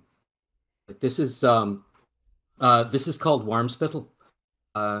this is called Warmspittle.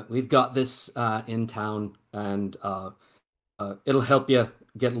 We've got this in town, and it'll help you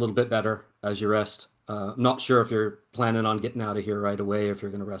get a little bit better as you rest. Not sure if you're planning on getting out of here right away, or if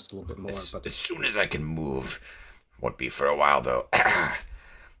you're going to rest a little bit more. But As soon as I can move. Won't be for a while, though.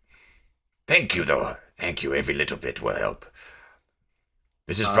 Thank you, though. Thank you. Every little bit will help.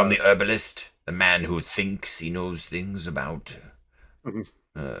 This is from the herbalist, the man who thinks he knows things about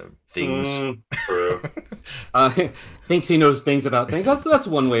things. True. Thinks he knows things about things. That's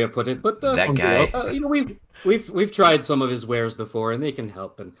one way of putting it. But That guy. we've tried some of his wares before, and they can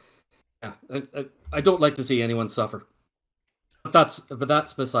help. And yeah, I don't like to see anyone suffer. But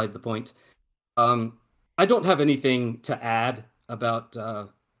that's beside the point. I don't have anything to add about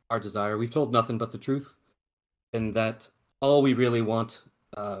our desire. We've told nothing but the truth, and that all we really want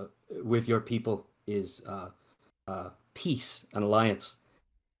with your people is peace and alliance.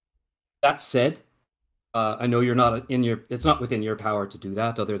 That said, I know you're not it's not within your power to do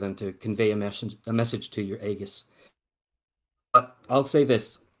that, other than to convey a message to your Aegis. But I'll say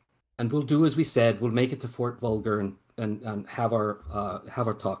this, and we'll do as we said. We'll make it to Fort Vulgar and have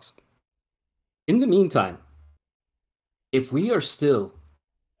our talks. In the meantime, if we are still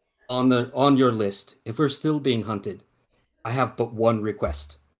on your list, if we're still being hunted, I have but one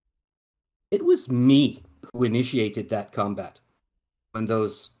request. It was me who initiated that combat when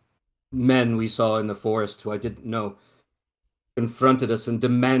those men we saw in the forest, who I didn't know, confronted us and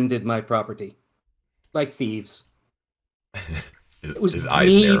demanded my property like thieves. His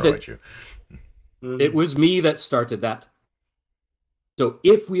eyes narrow at you. It was me that started that. So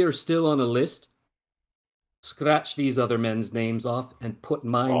if we are still on a list, scratch these other men's names off and put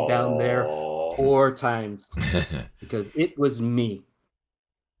mine down there 4 times, because it was me.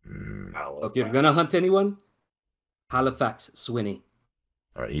 So if you're gonna hunt anyone, Halifax Swinney.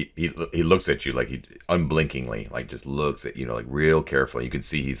 All right. He looks at you like he unblinkingly, like just looks at you, like real carefully. You can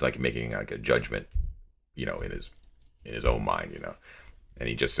see he's like making like a judgment, in his own mind, and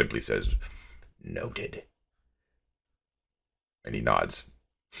he just simply says, "Noted," and he nods.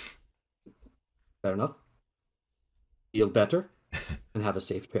 Fair enough. Feel better and have a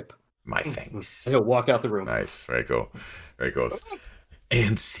safe trip. My thanks. And he'll walk out the room. Nice. Very cool. Very cool.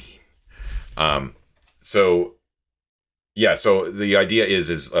 And scene. So the idea is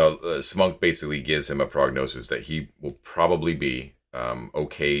Smunk basically gives him a prognosis that he will probably be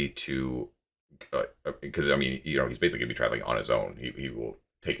okay to, because he's basically gonna be traveling on his own. He will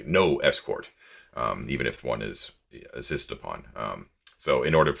take no escort, even if one is assisted upon. So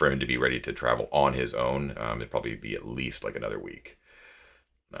in order for him to be ready to travel on his own, it'd probably be at least like another week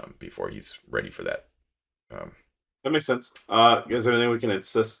before he's ready for that. That makes sense. Is there anything we can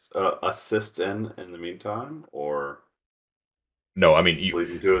assist in the meantime, or no? I mean, just leave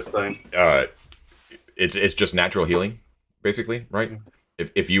him to his thing. It's just natural healing, basically, right?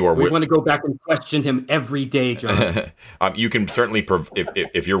 If you are, we want to go back and question him every day, John. You can certainly,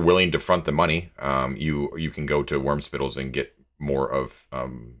 if you're willing to front the money, you can go to Wormspittles and get more of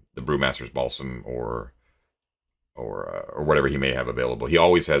the Brewmaster's Balsam or whatever he may have available. He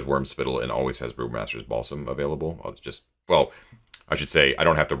always has Wormspittle and always has Brewmaster's Balsam available. I should say I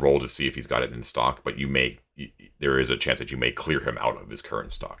don't have to roll to see if he's got it in stock, but there is a chance that you may clear him out of his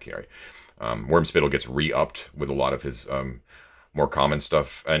current stock here. Wormspittle gets re-upped with a lot of his more common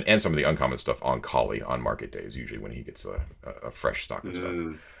stuff and some of the uncommon stuff on Collie on market days, usually when he gets a fresh stock of stuff.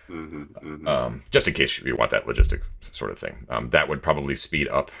 Just in case you want that logistic sort of thing. That would probably speed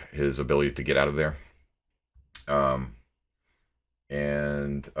up his ability to get out of there.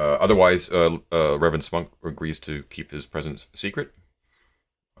 Otherwise, Reverend Smunk agrees to keep his presence secret.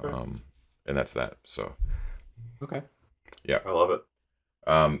 And that's that. So, okay. Yeah, I love it.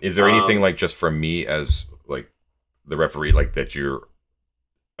 Is there anything like just from me as like the referee, like that you're?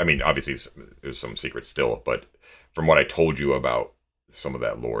 I mean, obviously there's some secrets still, but from what I told you about some of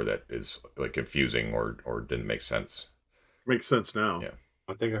that lore that is like confusing or didn't make sense. Makes sense now. Yeah.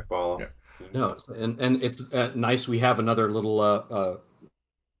 I think I follow. Yeah. No, and it's nice. We have another little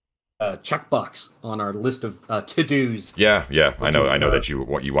checkbox on our list of to-dos. Yeah. I know that you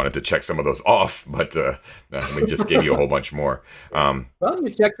wanted to check some of those off, but we just gave you a whole bunch more. Well, you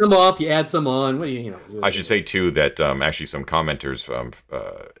check them off, you add some on. What do you know? I should say too that actually some commenters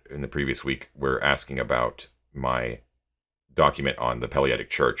in the previous week were asking about my document on the Peleatic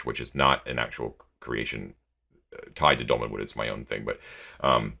Church, which is not an actual creation tied to Dolmenwood. It's my own thing, but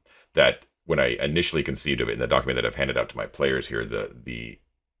that when I initially conceived of it in the document that I've handed out to my players here, the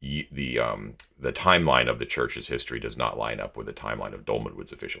timeline of the church's history does not line up with the timeline of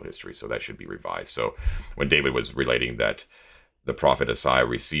Dolmenwood's official history, so that should be revised. So when David was relating that the prophet Isaiah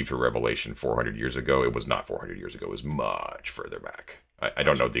received her revelation 400 years ago, it was not 400 years ago. It was much further back. I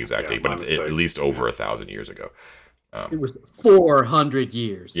don't know the exact date, but it's at least over 1,000 years ago. It was 400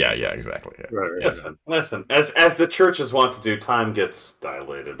 years. Yeah, exactly. Yeah. Right. Listen. As the churches want to do, time gets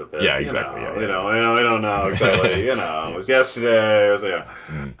dilated a bit. Yeah, exactly. We don't know exactly. It was yesterday. It was,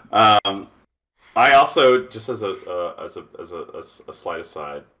 I also, just as a slight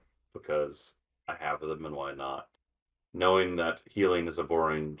aside, because I have them and why not, knowing that healing is a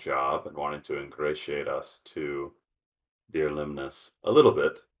boring job and wanting to ingratiate us to Dear Limnus a little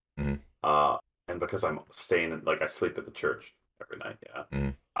bit, and because I'm staying, I sleep at the church every night,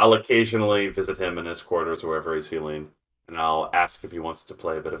 I'll occasionally visit him in his quarters, wherever he's healing, and I'll ask if he wants to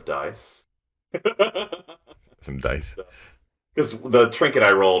play a bit of dice. Some dice. Because the trinket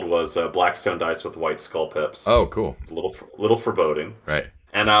I rolled was blackstone dice with white skull pips. Oh, cool. It's a little foreboding. Right.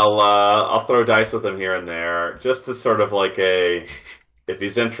 And I'll throw dice with him here and there, just as sort of like a, if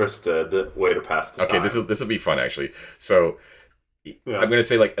he's interested, way to pass the time. Okay, this will be fun actually. So I'm going to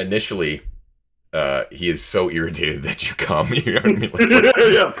say initially, he is so irritated that you come. You know what I mean?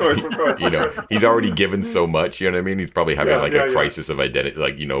 Yeah, of course. He's already given so much. You know what I mean? He's probably having a crisis of identity.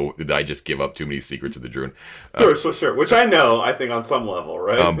 Did I just give up too many secrets of the Druin? Sure. Which I think on some level,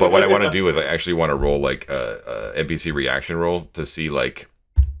 right? But what I want to do is I actually want to roll a NPC reaction roll to see we'll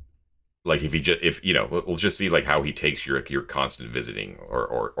just see how he takes your constant visiting,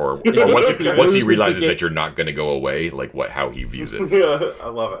 or once he realizes that you're not going to go away, how he views it. Yeah, I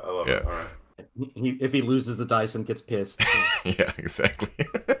love it. All right. If he loses the dice and gets pissed. Yeah, exactly.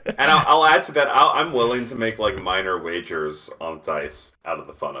 And I'll add to that. I'm willing to make minor wagers on dice out of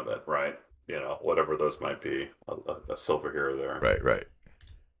the fun of it, right? Whatever those might be, a silver here or there. Right.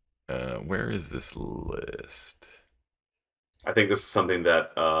 Where is this list? I think this is something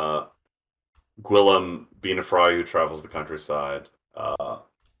that Gwillem, being a fry who travels the countryside,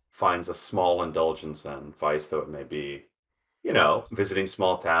 finds a small indulgence in, vice though it may be. Visiting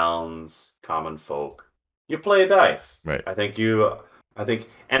small towns, common folk. You play dice. Right. I think,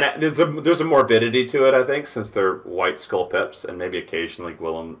 and there's a morbidity to it. I think, since they're white skull pips, and maybe occasionally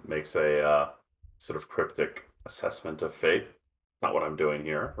Gwillem makes a sort of cryptic assessment of fate. Not what I'm doing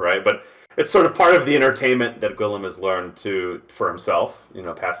here, right? But it's sort of part of the entertainment that Gwillem has learned for himself.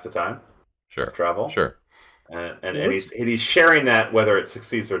 Pass the time. Sure. Travel. Sure. And he's sharing that, whether it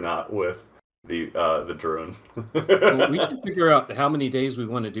succeeds or not, with the Druin. Well, we should figure out how many days we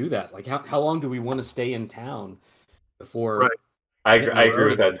want to do that. How long do we want to stay in town before? Right. I agree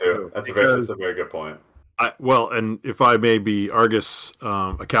with that too. That's a very good point. And if I may be Argus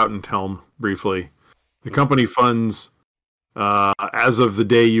accountant helm briefly, the company funds as of the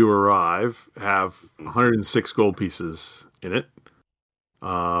day you arrive have 106 gold pieces in it.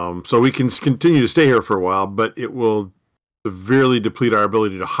 So we can continue to stay here for a while, but it will severely deplete our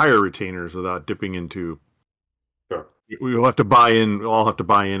ability to hire retainers without dipping into. Sure. We will have to buy in. We'll all have to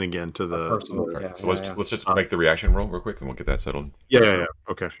buy in again to the. Right. So let's just make the reaction roll real quick, and we'll get that settled. Yeah.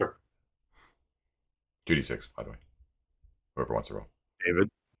 Okay. Sure. 2d6, by the way. Whoever wants to roll. David.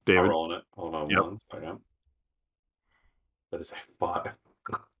 I'm rolling it. Hold on one second. That is a 5.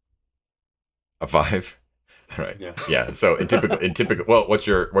 A 5. All right. Yeah. So in typical. Well, what's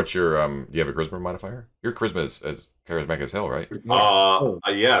your? Do you have a charisma modifier? Your charisma is as charismatic as hell, right?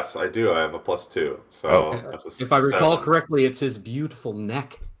 Yes, I do. I have a +2. So if I recall correctly, it's his beautiful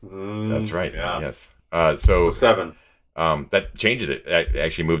neck. That's right. Yes. So it's a 7. That changes it. I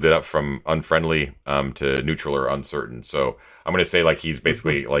actually moved it up from unfriendly to neutral or uncertain. So I'm going to say he's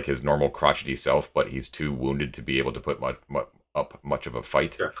basically like his normal crotchety self, but he's too wounded to be able to put up much of a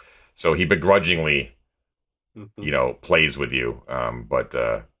fight. Sure. So he begrudgingly, plays with you. But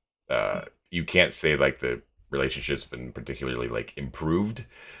you can't say the relationship's been particularly improved.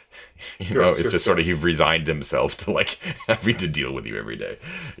 It's just sort of he's resigned himself to having to deal with you every day.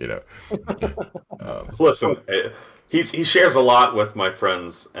 Listen, he shares a lot with my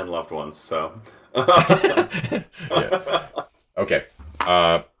friends and loved ones. So yeah. Okay.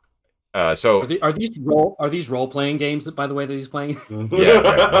 So are these role playing games that, by the way, that he's playing? yeah,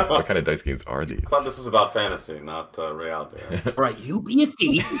 right. What kind of dice games are these? Glad this is about fantasy, not reality. All right, you be a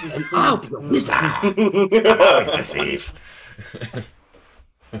thief, and I'll be a wizard. I'm always the thief.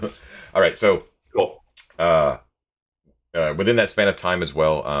 All right, so Cool. within that span of time as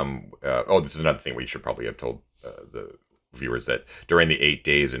well. This is another thing we should probably have told the viewers, that during the 8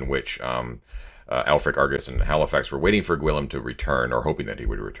 days in which Alfric, Argus, and Halifax were waiting for Gwillem to return, or hoping that he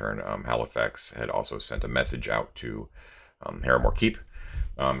would return, Halifax had also sent a message out to Harrimore Keep,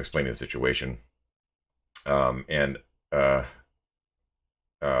 explaining the situation. And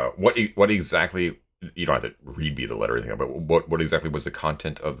what exactly, you don't have to read me the letter or anything, but what exactly was the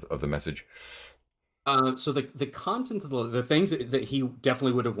content of the message? So the content of the things that he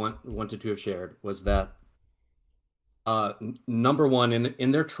definitely would have wanted to have shared was that number one,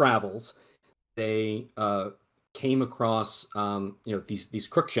 in their travels, they came across these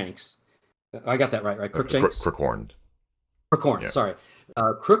crookshanks. I got that right? Crookshanks? Crookhorns. Crookhorns, Yeah. sorry.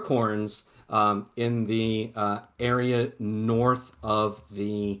 Crookhorns in the area north of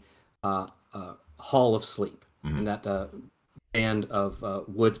the Hall of Sleep, in that band of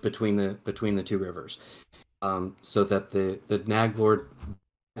woods between the two rivers, so that the Naglord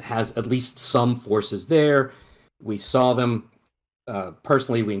has at least some forces there. We saw them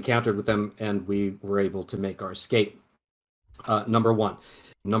personally. We encountered with them, and we were able to make our escape. Number one.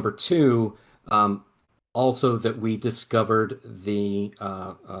 Number two, also that we discovered the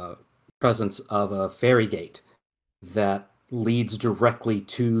presence of a ferry gate that leads directly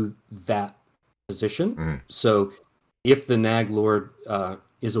to that position. So if the Naglord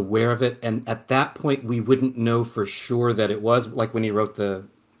is aware of it, and at that point we wouldn't know for sure that it was, like when he wrote the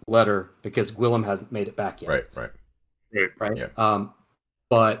letter, because Gwillem hadn't made it back yet. Right. Yeah.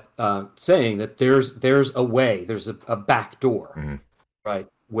 But saying that there's a way, there's a back door, right,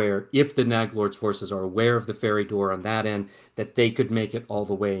 where if the Naglord's forces are aware of the ferry door on that end, that they could make it all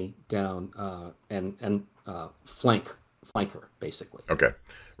the way down and flank her, basically. Okay.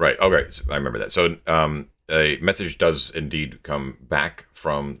 Right. Okay. So I remember that. So a message does indeed come back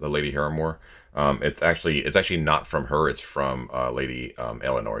from the Lady Harrimore. It's actually not from her. It's from Lady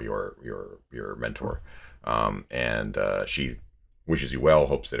Eleanor, your mentor, and she wishes you well,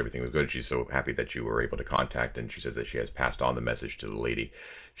 hopes that everything was good. She's so happy that you were able to contact, and she says that she has passed on the message to the lady.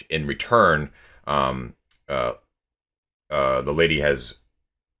 In return, the lady is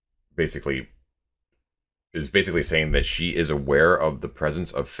basically saying that she is aware of the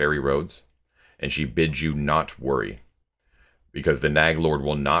presence of fairy roads, and she bids you not worry, because the Naglord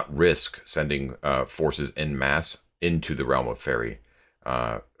will not risk sending forces en masse into the realm of fairy,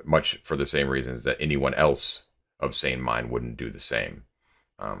 much for the same reasons that anyone else of sane mind wouldn't do the same.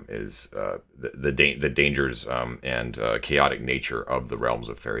 The dangers and chaotic nature of the realms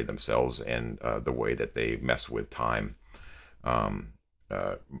of fairy themselves, and the way that they mess with time,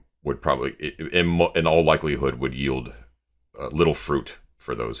 would probably, in all likelihood, would yield little fruit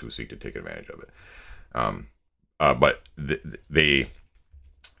for those who seek to take advantage of it. But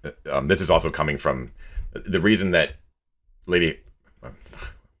this is also coming from the reason that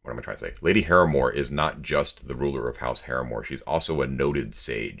what am I trying to say? Lady Harrimore is not just the ruler of House Harrimore. She's also a noted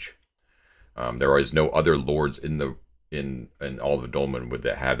sage. There is no other lords in all of Dolmenwood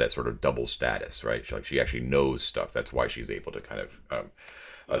that have that sort of double status, right? She actually knows stuff. That's why she's able to kind of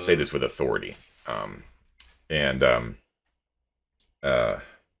say this with authority.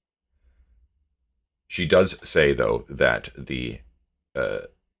 She does say, though, that the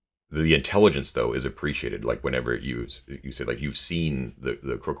intelligence, though, is appreciated. Like whenever you say, like, you've seen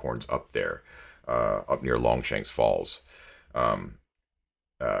the Crookhorns up there, up near Longshanks Falls, and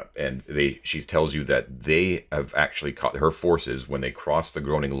she tells you that they have actually caught her forces when they crossed the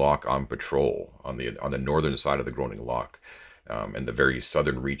Groaning Loch on patrol on the northern side of the Groaning Loch, and the very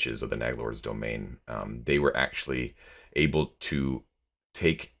southern reaches of the Naglord's domain. They were actually able to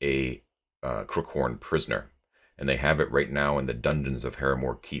take a Crookhorn prisoner, and they have it right now in the dungeons of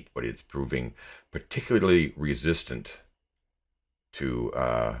Harrimore Keep, but it's proving particularly resistant to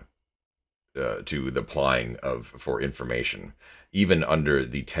the plying for information, even under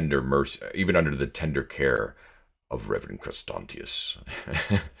the tender care of Reverend Crestontius.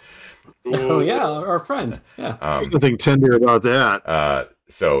 Oh yeah, our friend. Yeah. There's nothing tender about that.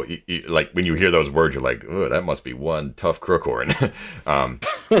 So, like, when you hear those words, you're like, "Oh, that must be one tough Crookhorn."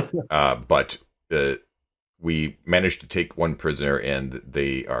 But we managed to take one prisoner, and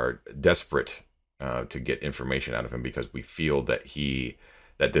they are desperate to get information out of him, because we feel that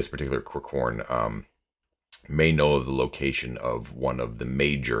this particular Crookhorn may know of the location of one of the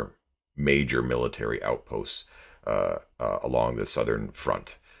major military outposts along the southern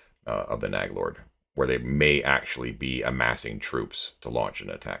front of the Naglord, where they may actually be amassing troops to launch an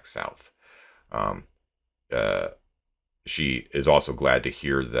attack south. She is also glad to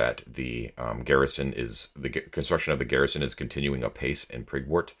hear that the construction of the garrison is continuing apace in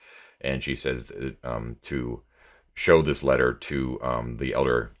Prigwort, and she says to show this letter to the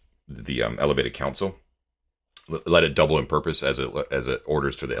elevated council. Let it double in purpose as it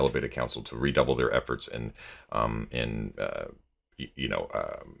orders to the elevated council to redouble their efforts in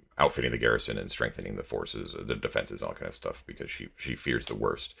outfitting the garrison and strengthening the forces, the defenses, all kind of stuff, because she fears the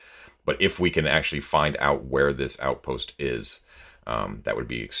worst. But if we can actually find out where this outpost is, that would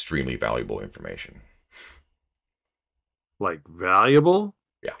be extremely valuable information. Like valuable?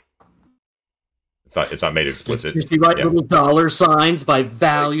 Yeah. It's not made explicit. Does she write little dollar signs by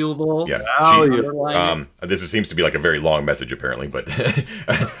valuable? Yeah. This seems to be like a very long message, apparently, but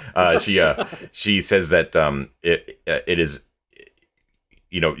she says that it is.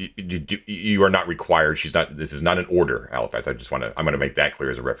 You are not required. This is not an order, Halifax. I'm going to make that clear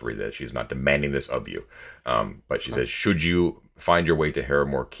as a referee that she's not demanding this of you. But she says, should you find your way to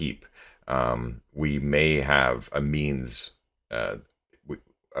Harrimore Keep, we may have a means.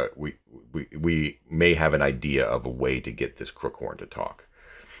 We may have an idea of a way to get this Crookhorn to talk.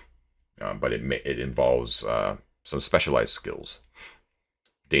 But it involves some specialized skills.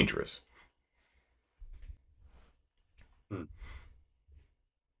 Dangerous.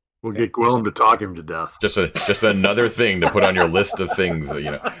 We'll get Gwillem to talk him to death. Just another thing to put on your list of things,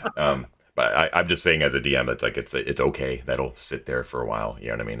 But I'm just saying, as a DM, it's like it's okay. That'll sit there for a while. You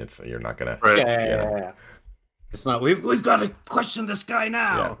know what I mean? You're not gonna. Right. Yeah. It's not. We've got to question this guy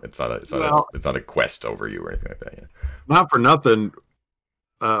now. Yeah, it's not a quest over you or anything like that. Yeah. Not for nothing.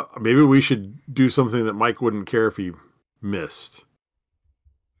 Maybe we should do something that Mike wouldn't care if he missed.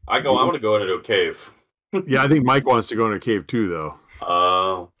 I want to go into a cave. Yeah, I think Mike wants to go into a cave too, though.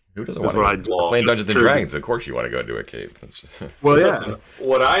 Who doesn't want to play Dungeons and Dragons? Of course, you want to go into a cave. That's just well, yeah. Listen,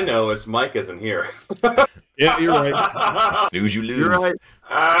 what I know is Mike isn't here. Yeah, you're right. Snooze, you lose. You're right.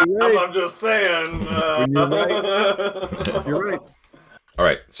 I'm just saying. You're right. You're right. All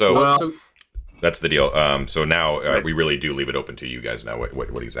right, so that's the deal. So now we really do leave it open to you guys. Now,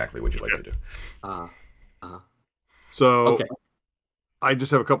 what exactly would you like to do? So, okay. I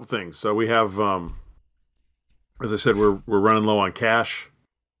just have a couple things. So we have, as I said, we're running low on cash.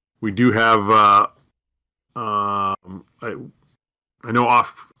 We do have, I know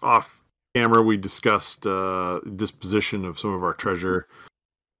off camera we discussed disposition of some of our treasure.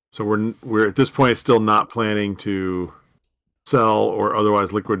 So we're at this point still not planning to sell or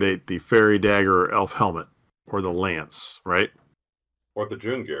otherwise liquidate the fairy dagger or elf helmet or the lance, right? Or the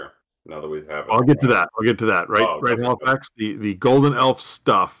June gear. Now that we have it. I'll get to that. Right, right, Halifax. The golden elf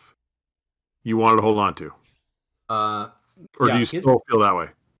stuff you wanted to hold on to, or do you still feel that way?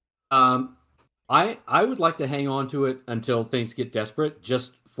 I would like to hang on to it until things get desperate.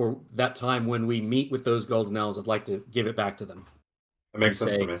 Just for that time when we meet with those golden elves, I'd like to give it back to them. It makes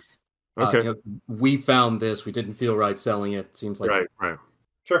sense to me. Okay, we found this. We didn't feel right selling it. Seems like right.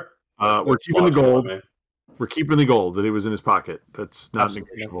 Sure. We're keeping the gold. We're keeping the gold that it was in his pocket. That's not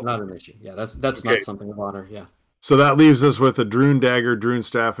negotiable. Not an issue. Yeah, that's Okay. not something of honor. Yeah. So that leaves us with a Droon dagger, Droon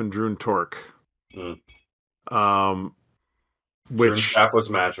staff, and Droon torque. Which Droon staff was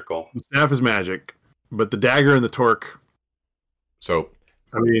magical. The staff is magic, but the dagger and the torque. So,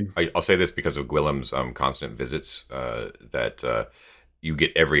 I mean, I'll say this because of Gwillem's constant visits, that you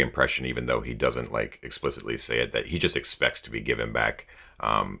get every impression, even though he doesn't like explicitly say it, that he just expects to be given back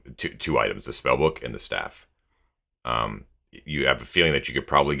two items: the spellbook and the staff. You have a feeling that you could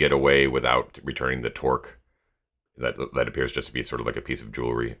probably get away without returning the torque. That appears just to be sort of like a piece of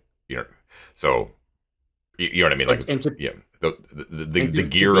jewelry, So, you know what I mean? Like, the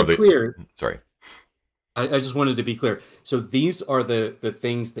gear of the. Clear, sorry. I just wanted to be clear. So these are the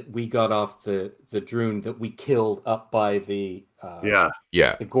things that we got off the Droon that we killed up by the the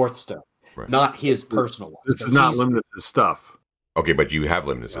Gorth stuff, right. Not his personal one. This is not Limnus' stuff. Okay, but you have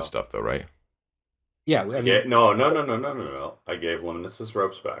Limnus' stuff though, right? Yeah, I mean, No. I gave Limnus'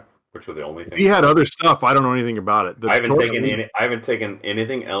 ropes back, which were the only thing. If he had other stuff, I don't know anything about it. I haven't taken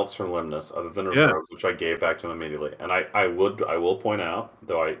anything else from Limnus other than her robes, which I gave back to him immediately. And I will point out,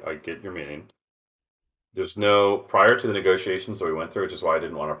 though I get your meaning. There's no prior to the negotiations that we went through, which is why I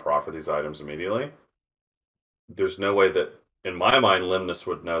didn't want to proffer these items immediately. There's no way that, in my mind, Limnus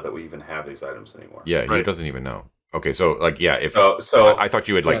would know that we even have these items anymore. Yeah, he doesn't even know. Okay, so if I thought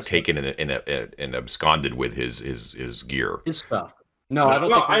you had taken and absconded with his gear, his stuff. No, I don't.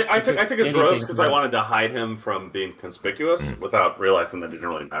 Well, I took his robes because I wanted to hide him from being conspicuous without realizing that it didn't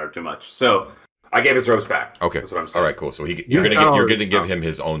really matter too much. So I gave his robes back. Okay. That's what I'm saying. All right, cool. So you're gonna give him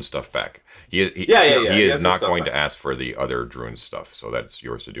his own stuff back. He is not going to ask for the other Drune's stuff, so that's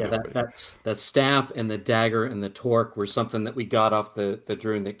yours to do. Yeah, that's the staff and the dagger and the torque were something that we got off the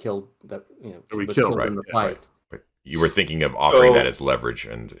Drune that killed we killed right, in the fight. Right. But you were thinking of offering that as leverage,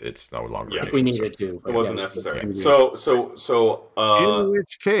 and it's no longer. If we needed to, it wasn't necessary. Yeah. So in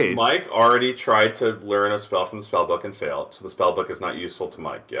which case, Mike already tried to learn a spell from the spellbook and failed. So the spellbook is not useful to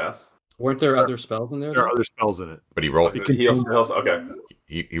Mike. Yes. Weren't there other spells in there? There are other spells in it, but he rolled. He also okay.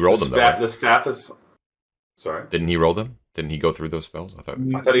 He rolled them. The staff is. Sorry. Didn't he roll them? Didn't he go through those spells? I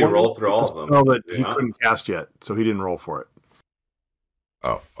thought he rolled through all of them. No, that he couldn't cast yet, so he didn't roll for it.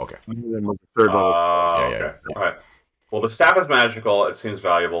 Oh, okay. Then was the third level. Okay. All right. Well, the staff is magical. It seems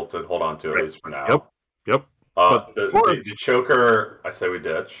valuable to hold on to at least for now. Yep. The choker, I say we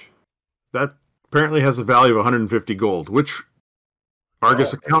ditch. That apparently has a value of 150 gold, which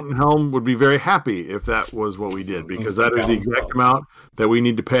Argus Accountant Helm would be very happy if that was what we did, because that is the exact amount that we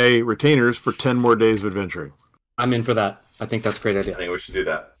need to pay retainers for 10 more days of adventuring. I'm in for that. I think that's a great idea. I think we should do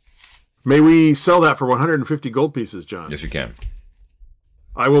that. May we sell that for 150 gold pieces, John? Yes, you can.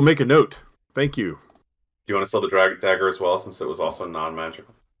 I will make a note. Thank you. Do you want to sell the dagger as well, since it was also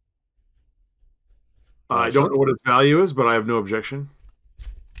non-magical? I don't know what its value is, but I have no objection.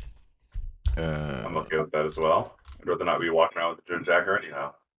 I'm okay with that as well. I'd rather not be walking around with the dagger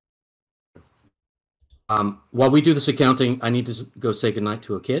anyhow. While we do this accounting, I need to go say goodnight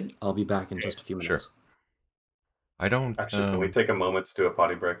to a kid. I'll be back in just a few minutes. Sure. I don't... Actually, can we take a moment to do a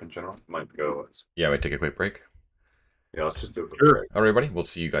potty break in general? Might go... Yeah, we take a quick break. Yeah, let's just do a quick break. All right, everybody. We'll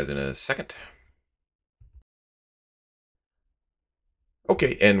see you guys in a second.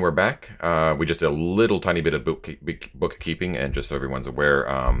 Okay, and we're back. We just did a little tiny bit of bookkeeping, and just so everyone's aware,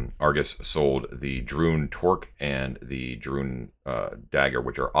 Argus sold the Drune Torque and the Drune Dagger,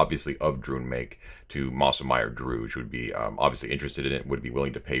 which are obviously of Drune make, to Mosselmeyer Druge, who would be obviously interested in it, would be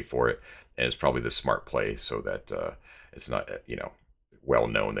willing to pay for it, and it's probably the smart play, so that it's not, well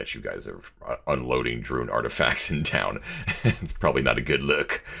known that you guys are unloading Drune artifacts in town. It's probably not a good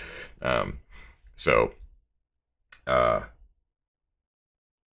look.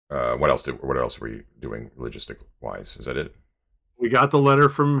 What else were you doing logistic wise? Is that it? We got the letter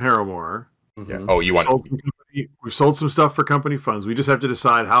from Harrowmore. Yeah. Oh, you want? We've sold some stuff for company funds. We just have to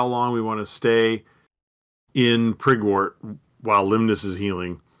decide how long we want to stay in Prigwort while Limnus is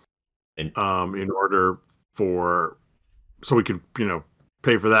healing, in order so we can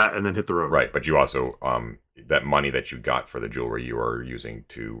pay for that and then hit the road. Right, but you also that money that you got for the jewelry you are using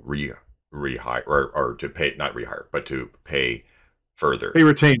to rehire or to pay, not rehire, but to pay further. Pay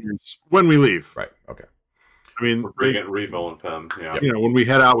retainers when we leave. Right. Okay. I mean, we're getting Revo and Pem. Yeah. When we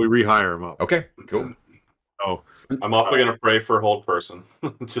head out, we rehire them up. Okay. Cool. Oh, I'm awfully going to pray for a hold person,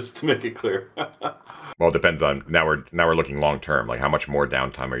 just to make it clear. Well, it depends on now we're looking long term. Like, how much more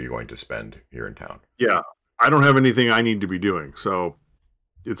downtime are you going to spend here in town? Yeah, I don't have anything I need to be doing, so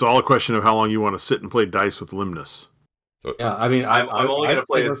it's all a question of how long you want to sit and play dice with Limnus. So yeah, I mean, I'm only going to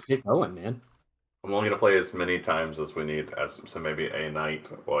play man. I'm only going to play as many times as we need, so maybe a night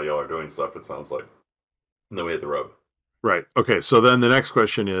while y'all are doing stuff, it sounds like. And then we hit the road. Right. Okay, so then the next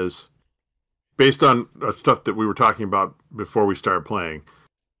question is, based on stuff that we were talking about before we started playing,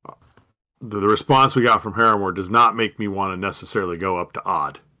 the response we got from Harrowmore does not make me want to necessarily go up to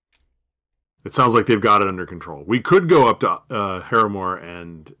Odd. It sounds like they've got it under control. We could go up to Harrowmore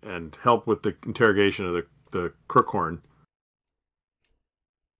and help with the interrogation of the Crookhorn.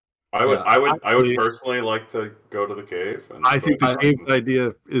 I would personally like to go to the cave. I think the cave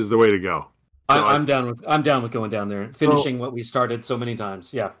idea is the way to go. So I'm down with going down there and finishing what we started so many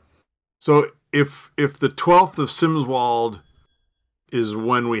times. Yeah. So if the 12th of Simswald is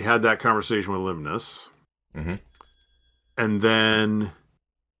when we had that conversation with Limnus, and then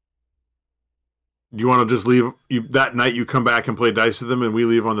do you want to just leave that night? You come back and play dice with them, and we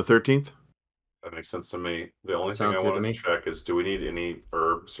leave on the 13th. That makes sense to me. The only thing I want to check is, do we need any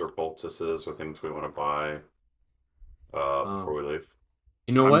herbs or poultices or things we want to buy before we leave?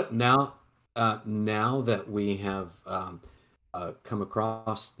 You know what? Now that we have come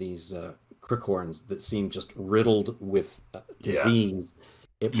across these crickhorns that seem just riddled with disease,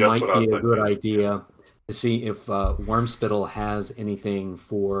 it might be a good idea to see if Wormspittle has anything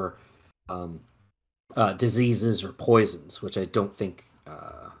for diseases or poisons, which I don't think...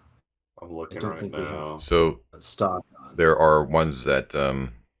 I'm looking right now. So stock. There are ones that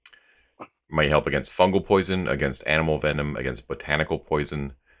might help against fungal poison, against animal venom, against botanical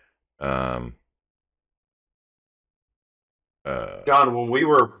poison. John, when we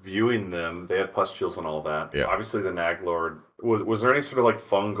were viewing them, they had pustules and all that. Yeah. Obviously, the Naglord was there any sort of like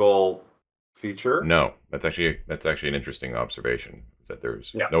fungal feature? No, that's actually an interesting observation. That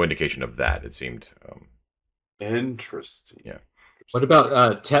there's no indication of that. It seemed interesting. Yeah. What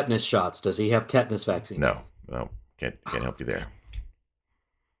about tetanus shots? Does he have tetanus vaccine? No, can't help you there.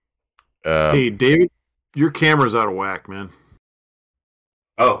 Hey, David, your camera's out of whack, man.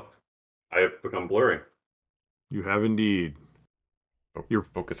 Oh, I have become blurry. You have indeed. You're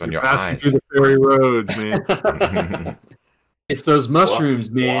focus on you're your passing eyes. through the fairy roads, man. It's those mushrooms,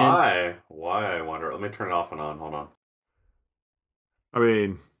 man. Why? I wonder. Let me turn it off and on. Hold on. I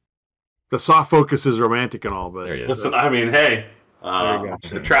mean, the soft focus is romantic and all, but there he is. Listen, I mean, hey, I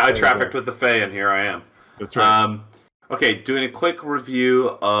trafficked with the Fae, and here I am. That's right. Okay, doing a quick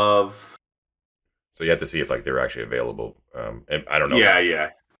review of. So you have to see if they're actually available. And I don't know.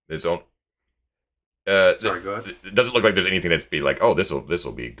 Yeah. There's only. Sorry, go ahead. It doesn't look like there's anything that's be like, oh, this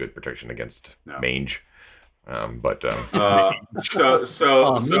will be good protection against mange. So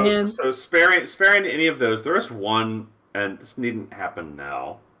sparing any of those. There is one, and this needn't happen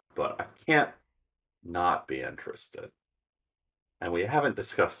now, but I can't not be interested. And we haven't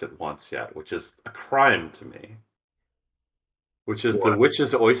discussed it once yet, which is a crime to me. Which is the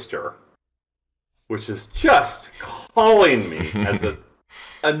Witch's Oyster, which is just calling me as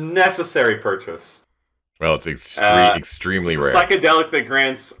a necessary purchase. Well, it's extremely rare. Psychedelic that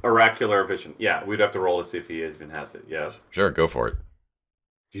grants oracular vision. Yeah, we'd have to roll to see if he even has it. Yes. Sure, go for it.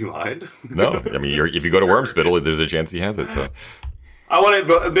 Do you mind? No, I mean, if you go to Wormspittle, there's a chance he has it. So I want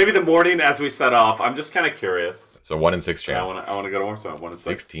to, maybe the morning as we set off. I'm just kind of curious. So 1 in 6 chance. I want to go to Wormspittle. 1 in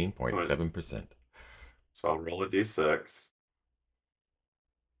 6. 16.7%. So I'll roll a d6.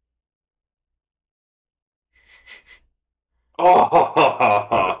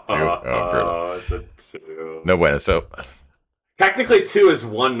 Oh, it's a 2. No bueno. So technically 2 is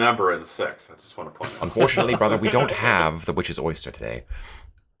one number in 6. I just want to point out. Unfortunately, brother, we don't have the Witch's Oyster today.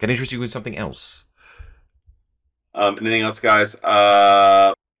 Can I interest you in something else? Anything else, guys?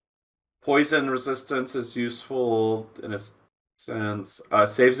 Poison resistance is useful in a sense.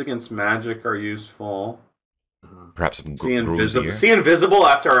 Saves against magic are useful. Perhaps some See invisible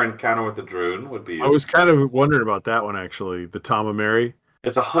after our encounter with the Druid would be useful. I was kind of wondering about that one, actually. The Tamameri.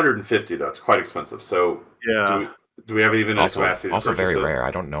 It's 150, though. It's quite expensive. So yeah. Do we have even a capacity to also very it? rare.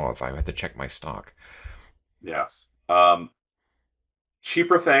 I don't know if I have to check my stock. Yes.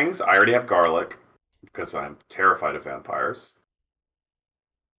 Cheaper things. I already have garlic because I'm terrified of vampires.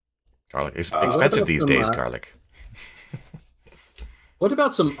 Garlic is expensive these days. Garlic. What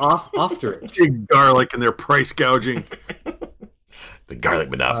about some off-drink? Big garlic and their price gouging. The garlic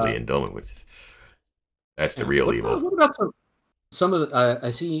monopoly in Dolmenwood. That's the real evil. What about some of the?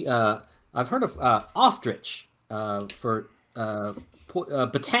 I see. I've heard of off-drich for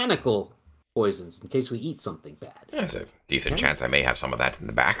botanical poisons in case we eat something bad. There's a decent chance I may have some of that in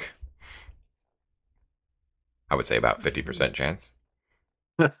the back. I would say about 50% chance.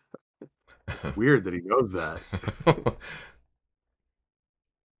 Weird that he knows that.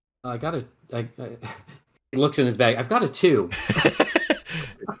 I got a. He looks in his bag. I've got a 2.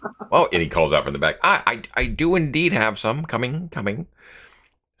 Well, and he calls out from the back. I do indeed have some coming.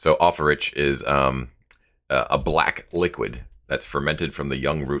 So offerich is a black liquid that's fermented from the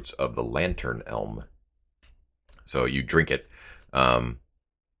young roots of the lantern elm. So you drink it, and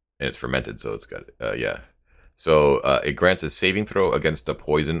it's fermented. So it's got So it grants a saving throw against a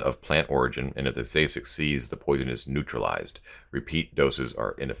poison of plant origin, and if the save succeeds, the poison is neutralized. Repeat doses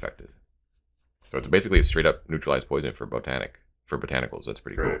are ineffective. So it's basically a straight up neutralized poison for botanicals. That's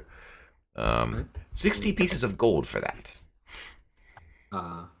pretty cool. 60 pieces of gold for that.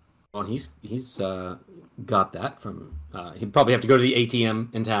 Well, he's got that from. He'd probably have to go to the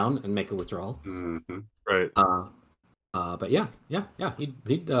ATM in town and make a withdrawal. Mm-hmm. Right. But yeah. He'd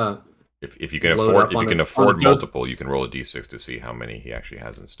If you can afford multiple, you can roll a d6 to see how many he actually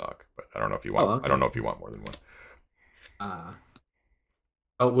has in stock. But I don't know if you want. Okay. I don't know if you want more than one.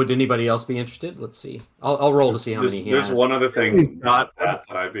 Would anybody else be interested? Let's see. I'll roll to see how many he has. There's one other thing that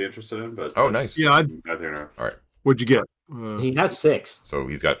I'd be interested in, but nice. Yeah, All right. What'd you get? He has 6. So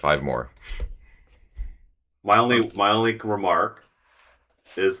he's got 5 more. My only remark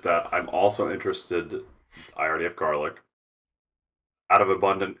is that I'm also interested. I already have garlic. Out of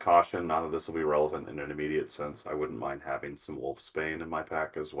abundant caution, not that this will be relevant in an immediate sense, I wouldn't mind having some wolfsbane in my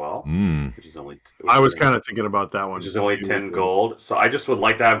pack as well. Which is only. I was kind of thinking about that one. Which is only 10 gold. So I just would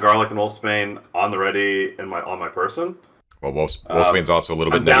like to have garlic and wolfsbane on the ready on my person. Well, wolfsbane's also a little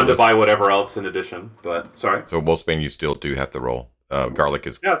bit. I'm down to buy whatever else in addition, but sorry. So wolfsbane, you still do have to roll. Garlic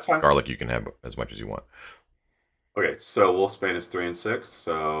is that's fine. Garlic, you can have as much as you want. Okay, so wolfsbane is 3 and 6,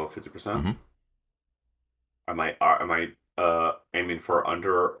 so 50%. Mm-hmm. Am I Aiming for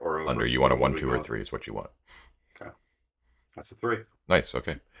under or over. Under. You want a 1, 2, or 3 is what you want. Okay. That's a 3. Nice.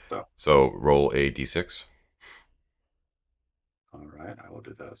 Okay. So roll a d6. All right, I will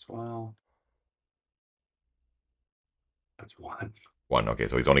do that as well. That's 1. 1. Okay,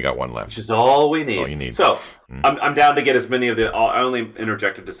 so he's only got 1 left. Which is all we need. That's all you need. So I'm down to get as many of the. I only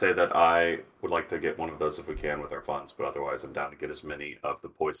interjected to say that I would like to get one of those if we can with our funds, but otherwise I'm down to get as many of the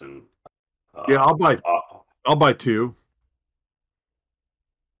poison. Yeah, I'll buy 2.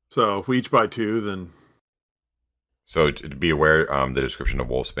 So if we each buy 2, then. So to be aware, the description of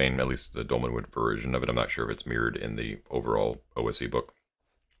Wolfsbane, at least the Dolmenwood version of it, I'm not sure if it's mirrored in the overall OSE book,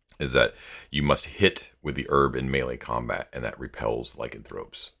 is that you must hit with the herb in melee combat, and that repels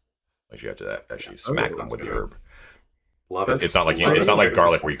lycanthropes. Like you have to actually smack them with the herb. Love it. It's not like it's not like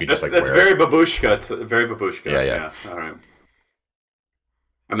garlic where you can just like. That's wear very babushka. It's very babushka. Yeah. All right.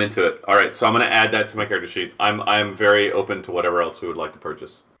 I'm into it. All right, so I'm going to add that to my character sheet. I'm very open to whatever else we would like to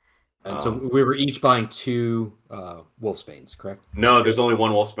purchase. And so we were each buying 2 Wolfsbanes, correct? No, there's only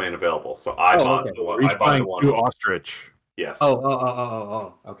 1 Wolfsbane available, so I bought the one. Each buying 2 ostrich. Yes.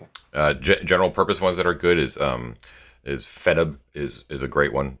 Oh, okay. General purpose ones that are good is Fenib is a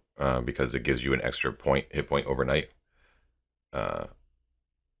great one because it gives you an extra hit point overnight.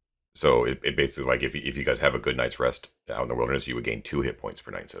 So it basically, like if you guys have a good night's rest out in the wilderness, you would gain 2 hit points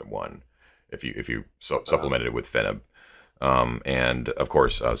per night instead of 1 if you supplemented it with Fenib. And of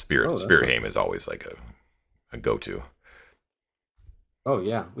course, Spirit Haim is always like a go-to. Oh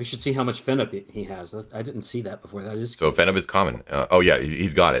yeah, we should see how much Fenib he has. I didn't see that before. That is so Fenib is common.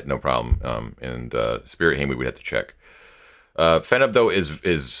 He's got it, no problem. And Spirit Haim we would have to check. Fenib though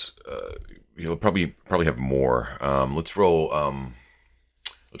is you'll probably have more. Let's roll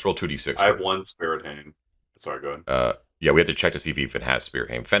 2d6. I have 1 Spirit Haim. Sorry, go ahead. Yeah, we have to check to see if it has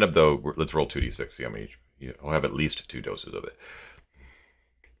Spirit Haim. Fenib though, let's roll 2d6. See how many. I'll have at least 2 doses of it.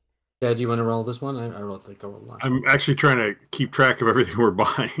 Yeah, do you want to roll this one? I think I'll roll last. I'm actually trying to keep track of everything we're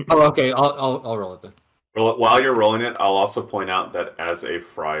buying. Oh, okay. I'll roll it then. While you're rolling it, I'll also point out that as a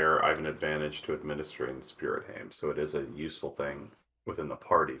friar, I have an advantage to administering Spirit Haim, so it is a useful thing within the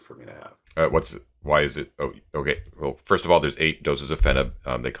party for me to have. Why is it? Oh, okay. Well, first of all, there's 8 doses of Fenib.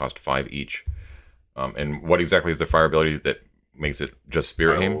 They cost 5 each. And what exactly is the friar ability that makes it just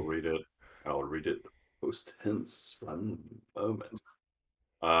Spirit Haim? I'll read it. Post hints 1 moment.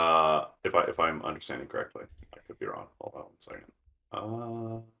 If I'm understanding correctly, I could be wrong. Hold on 1 second.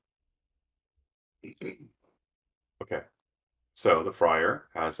 Okay, so the friar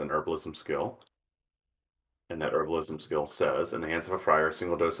has an herbalism skill, and that herbalism skill says, in the hands of a friar, a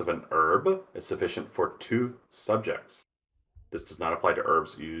single dose of an herb is sufficient for 2 subjects. This does not apply to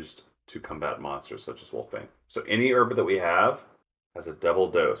herbs used to combat monsters such as Wolfbane. So any herb that we have has a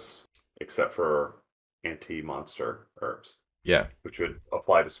double dose, except for anti-monster herbs. Yeah, which would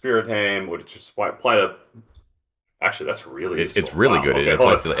apply to Spirit Haim, would just apply to. Actually, that's really. It's really good. Okay, it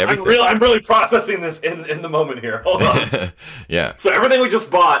applies to everything. I'm really processing this in the moment here. Hold on. Yeah. So everything we just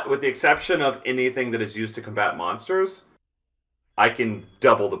bought, with the exception of anything that is used to combat monsters, I can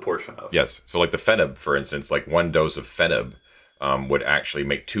double the portion of. Yes. So like the Fenib, for instance, like 1 dose of Fenib would actually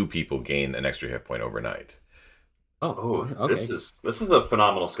make 2 people gain an extra hit point overnight. Oh, okay. This is a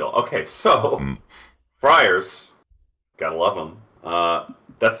phenomenal skill. Okay, so friars, gotta love them.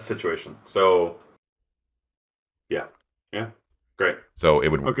 That's the situation. So, yeah, great. So it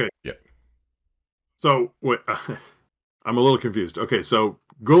would. Okay. Yeah. So wait, I'm a little confused. Okay, so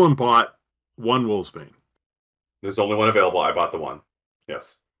Gulam bought 1 Wolfsbane. There's only 1 available. I bought the 1.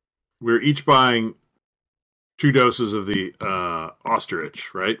 Yes. We're each buying 2 doses of the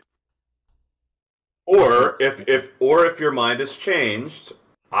ostrich, right? Or if your mind has changed,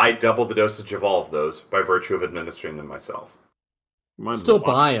 I double the dosage of all of those by virtue of administering them myself. Still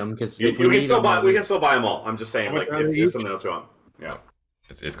buy them because we can still buy them all. I'm just saying, like if there's something else you want. Yeah.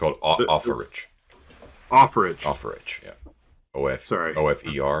 It's called Offerich. Offerich. Yeah.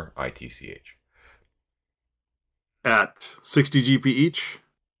 Oferitch. At 60 GP each.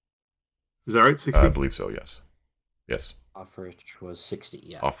 Is that right? 60? I believe so. Yes. Offerich was 60.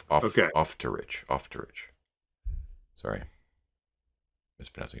 Yeah. Okay. Offerich. Sorry,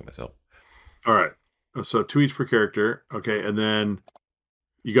 mispronouncing it myself. All right. So 2 each per character. Okay, and then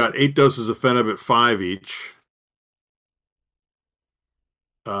you got 8 doses of Fenib at 5 each.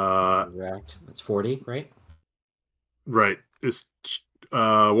 Correct. That's 40, right? Right. It's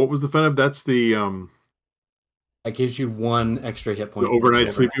what was the Fenib? That's the that gives you 1 extra hit point. The overnight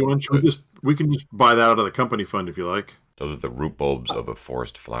sleepy one. We can just buy that out of the company fund if you like. Those are the root bulbs of a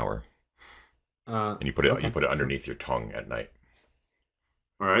forest flower. And you put it underneath your tongue at night.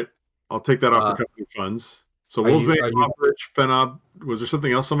 All right. I'll take that off the company funds. So Wolfbane, Operich, Fenob. Was there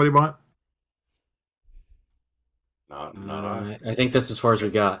something else somebody bought? Not I. I think that's as far as we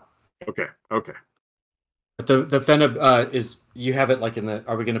got. Okay. But the Fenob is, you have it like in the,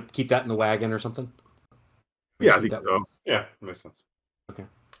 are we going to keep that in the wagon or something? Yeah, I think so. Yeah, that makes sense. Okay.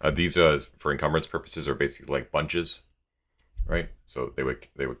 These for encumbrance purposes are basically like bunches, right? So they would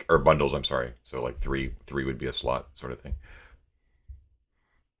or bundles. I'm sorry. So like three would be a slot sort of thing.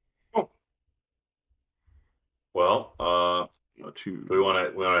 Oh. Well, do we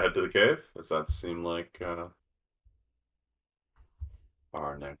want to head to the cave? Does that seem like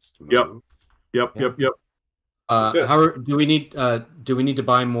our next move? Yep. Do we need to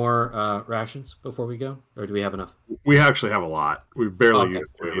buy more rations before we go, or do we have enough? We actually have a lot. We've barely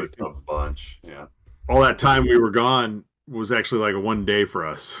used it. A bunch. Yeah. All that time we were gone was actually like a 1 day for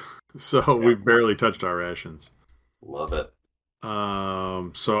us, so we've barely touched our rations. Love it.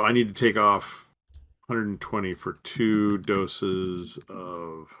 So I need to take off 120 for 2 doses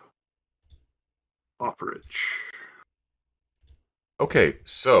of Operich. Okay,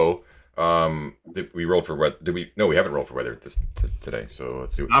 so we rolled for weather. Did we? No, we haven't rolled for weather today. So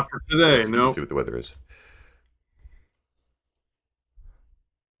let's see. Not for today. Let's see what the weather is.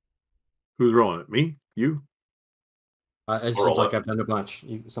 Who's rolling it? Me? You? It seems like I've done a bunch.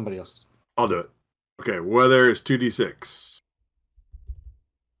 Somebody else. I'll do it. Okay, weather is 2d6.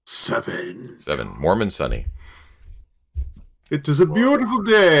 7. 7. Warm and sunny. It is a beautiful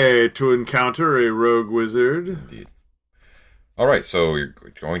day to encounter a rogue wizard. Indeed. All right, so we're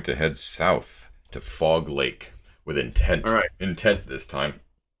going to head south to Fog Lake with intent. All right. Intent this time.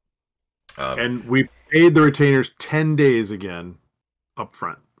 And we paid the retainers 10 days again up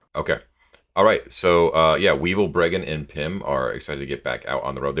front. Okay. All right. So, Weevil, Bregan, and Pim are excited to get back out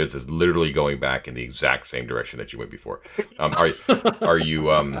on the road. This is literally going back in the exact same direction that you went before. Are you?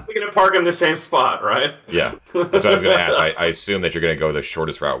 We're going to park in the same spot, right? Yeah. That's what I was going to ask. I assume that you're going to go the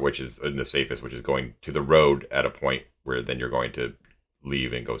shortest route, which is the safest, which is going to the road at a point where then you're going to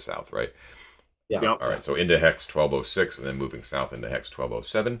leave and go south, right? Yeah. Yep. All right. So into Hex 1206 and then moving south into Hex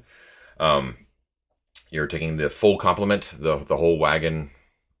 1207. You're taking the full complement, the whole wagon,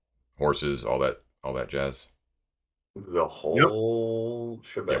 horses, all that jazz. The whole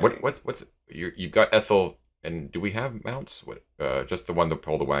shebang. Yeah. What's you've got Ethel, and do we have mounts? What? Just the one that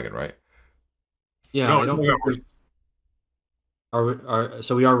pulled the wagon, right? Yeah. No, I don't.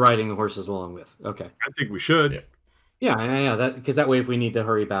 So we are riding the horses along with. Okay. I think we should. Yeah. Yeah. That because that way, if we need to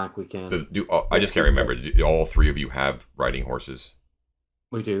hurry back, we can. I just can't remember. Do all 3 of you have riding horses?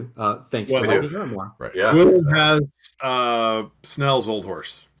 We do. Thanks Well, to we Toby more. Right. Yeah. Will has Snell's old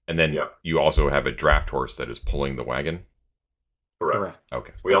horse. And then you also have a draft horse that is pulling the wagon. Correct.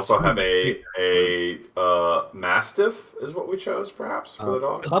 Okay. We also have a mastiff, is what we chose, perhaps for the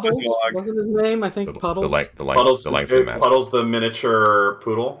dog. Puddles wasn't his name? I think Puddles. The Langston Mastiff. Puddles, the miniature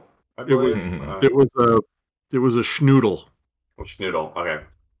poodle. I believe. It was a schnoodle. Schnoodle. Okay.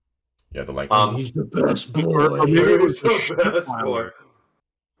 Yeah, the Langston. He's the best boy. Or maybe it was the best boy.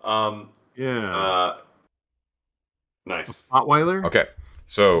 Yeah. Nice. Potweiler? Okay.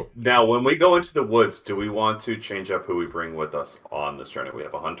 So now, when we go into the woods, do we want to change up who we bring with us on this journey? We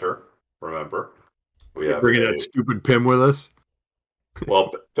have a hunter, remember. We have bringing that stupid Pim with us.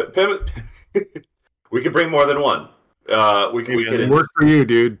 Well, Pim, we could bring more than one. We could work for you,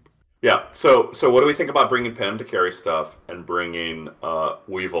 dude. Yeah. So what do we think about bringing Pim to carry stuff and bringing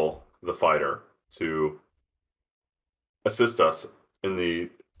Weevil, the fighter, to assist us in the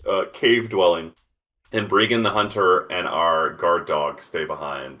cave dwelling? And Bregan the hunter and our guard dog stay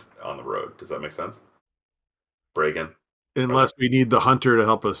behind on the road. Does that make sense? Bregan. Unless we need the hunter to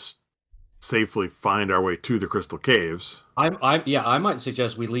help us safely find our way to the crystal caves. I might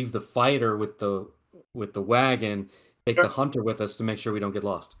suggest we leave the fighter with the wagon, take the hunter with us to make sure we don't get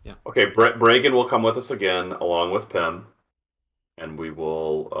lost. Yeah. Okay, Bregan will come with us again along with Pim, and we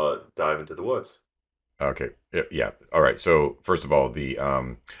will dive into the woods. Okay. Yeah. All right. So first of all, the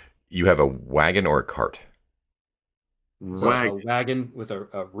you have a wagon or a cart? So a wagon with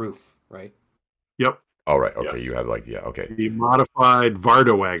a roof, right? Yep. All right. Okay. Yes. You have okay. The modified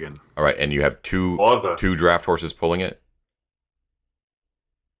Varda wagon. All right, and you have two draft horses pulling it?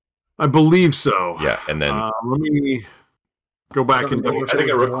 I believe so. Yeah, and then let me go back and double I think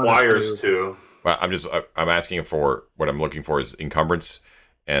it requires two. Well, I'm asking for what I'm looking for is encumbrance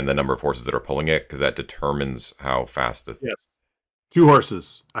and the number of horses that are pulling it, because that determines how fast the Yes. 2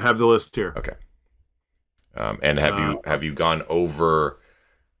 horses. I have the list here. Okay. And have you gone over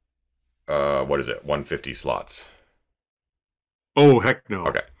what is it? 150 slots. Oh, heck no.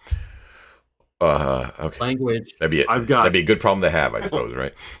 Okay. Okay. Language. That'd be a good problem to have, I suppose,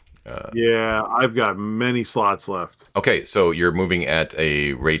 right? Yeah, I've got many slots left. Okay, so you're moving at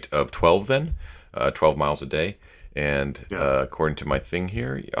a rate of 12 then, 12 miles a day. And according to my thing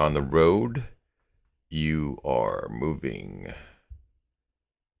here, on the road, you are moving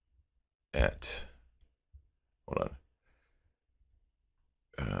at... Hold on.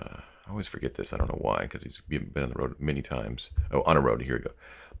 I always forget this. I don't know why, because he's been on the road many times. Oh, on a road. Here we go.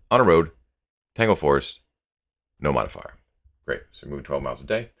 On a road, Tangle Forest, no modifier. Great. So you're moving 12 miles a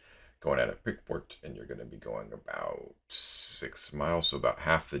day, going out of Pickport, and you're going to be going about 6 miles. So about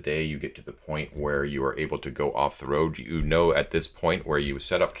half the day, you get to the point where you are able to go off the road. You know at this point where you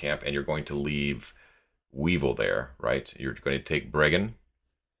set up camp, and you're going to leave Weevil there, right? You're going to take Bregan.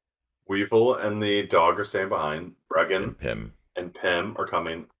 Weevil and the dog are staying behind. Bregan and Pim are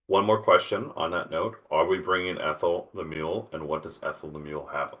coming. One more question on that note. Are we bringing Ethel the mule, and what does Ethel the mule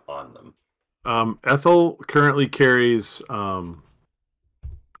have on them? Ethel currently carries a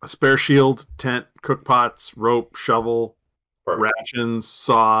spare shield, tent, cook pots, rope, shovel, rations,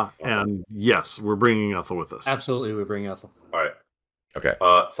 saw, and yes, we're bringing Ethel with us. Absolutely, we bring Ethel. All right. Okay.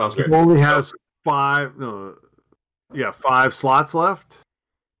 Sounds great. It only has 5 slots left,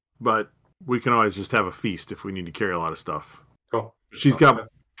 but we can always just have a feast if we need to carry a lot of stuff. Cool. She's got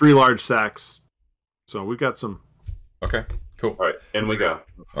 3 large sacks, so we got some. Okay, cool. All right, in we go.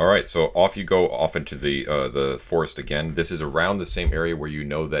 All right, so off you go, off into the forest again. This is around the same area where you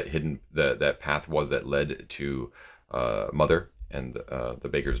know that that path was that led to Mother and the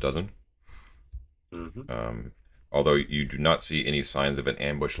Baker's Dozen. Mm-hmm. Although you do not see any signs of an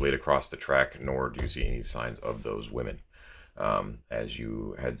ambush laid across the track, nor do you see any signs of those women as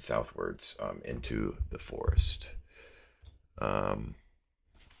you head southwards into the forest.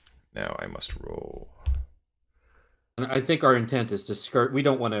 Now I must roll. And I think our intent is to skirt. We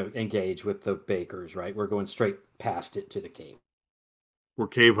don't want to engage with the Bakers, right? We're going straight past it to the cave. We're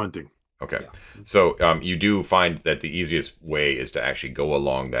cave hunting. Okay. Yeah. So you do find that the easiest way is to actually go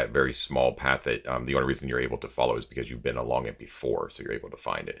along that very small path that the only reason you're able to follow is because you've been along it before, so you're able to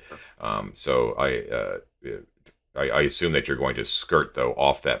find it. So I assume that you're going to skirt, though,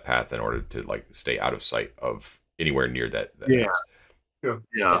 off that path in order to stay out of sight of anywhere near that. Yeah.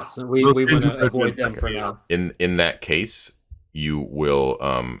 Yeah, so we want to avoid them for now. In that case, you will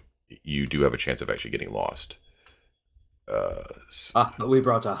you do have a chance of actually getting lost. But we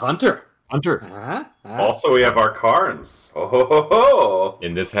brought a hunter. Also, we have our Carns. Oh, ho, ho, ho.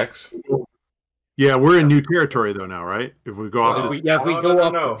 In this hex? Yeah, we're in new territory though now, right? If we go off, If we go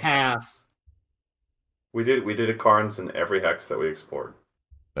off the path, we did a Carns in every hex that we explored.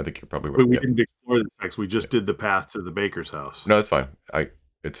 I think you're probably right. We didn't explore this hex. We just did the path to the Baker's house. No, it's fine.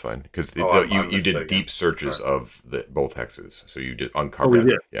 It's fine because you did deep searches of both hexes, so you did uncover. We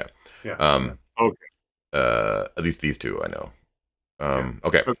did. Yeah. Okay. At least these two, I know.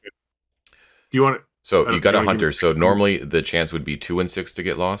 Okay. Do you want to? So you got a hunter. So normally the chance would be 2 and 6 to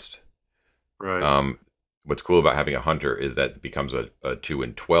get lost. Right. What's cool about having a hunter is that it becomes a 2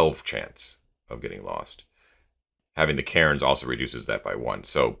 and 12 chance of getting lost. Having the cairns also reduces that by 1.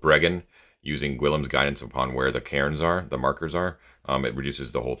 So Bregan, using Gwillem's guidance upon where the cairns are, the markers are, it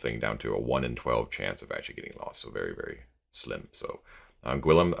reduces the whole thing down to a 1 in 12 chance of actually getting lost. So very, very slim. So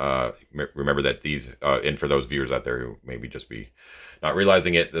Gwillem, remember that these, and for those viewers out there who maybe just be not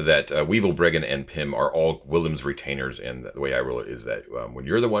realizing it, that Weevil, Bregan, and Pim are all Gwillem's retainers. And the way I roll it is that when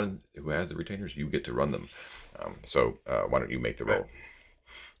you're the one who has the retainers, you get to run them. So why don't you make the roll?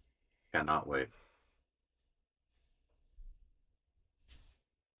 Cannot wait.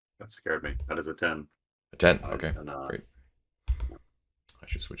 That scared me. That is a 10. A 10. Okay, great. I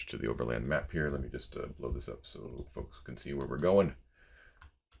should switch to the overland map here. Let me just blow this up so folks can see where we're going.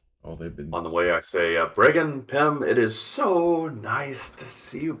 Oh, they've been on the way. I say, Bregan, Pim, it is so nice to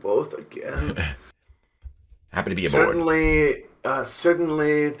see you both again. Happy to be aboard.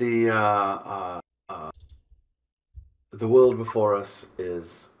 Certainly, the world before us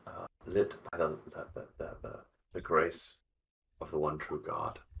is lit by the grace of the one true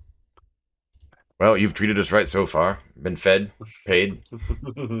God. Well, you've treated us right so far. Been fed, paid.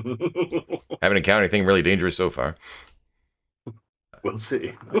 Haven't encountered anything really dangerous so far. We'll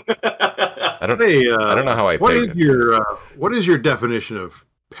see. I don't know how I. What is your definition of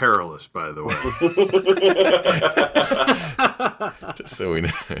perilous? By the way, just so we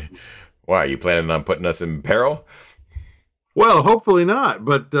know. Why are you planning on putting us in peril? Well, hopefully not.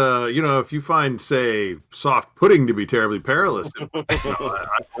 But if you find, say, soft pudding to be terribly perilous, I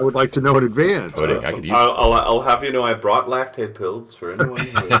would like to know in advance. I'll have you know I brought lactate pills for anyone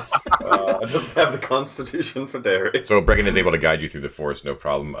who doesn't have the constitution for dairy. So Bregan is able to guide you through the forest, no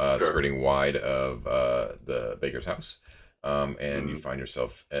problem, skirting wide of the Baker's house. and you find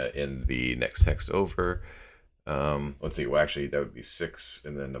yourself in the next text over. Let's see. Well, actually, that would be 6,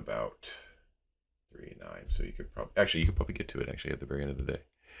 and then about 3, 9. So you could probably get to it actually at the very end of the day.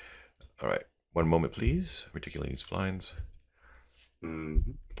 All right, one moment, please. Reticulating splines.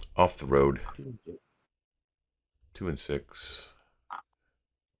 Off the road. 2 and 6.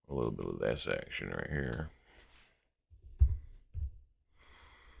 A little bit of this action right here.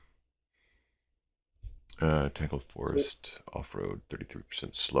 Tangled Forest, off-road,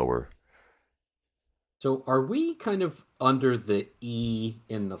 33% slower. So are we kind of under the E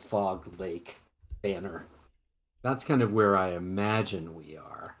in the Fog Lake banner? That's kind of where I imagine we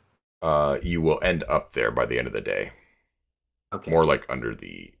are. You will end up there by the end of the day. Okay. More like under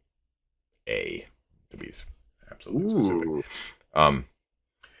the A, to be absolutely specific.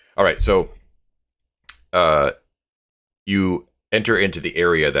 All right, so you enter into the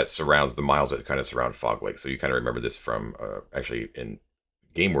area that surrounds the miles that kind of surround Fog Lake. So you kind of remember this from actually in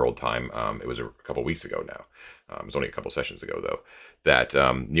Game World time. It was a couple weeks ago now. It was only a couple sessions ago, though, that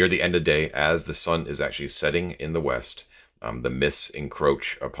near the end of the day, as the sun is actually setting in the west, the mists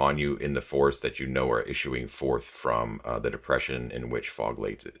encroach upon you in the forest that you know are issuing forth from the depression in which Fog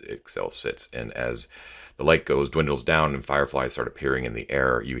Lake itself sits. And as the lake dwindles down and fireflies start appearing in the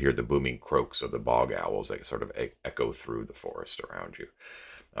air, you hear the booming croaks of the bog owls that sort of echo through the forest around you.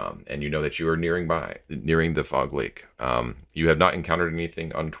 And you know that you are nearing the Fog Lake. You have not encountered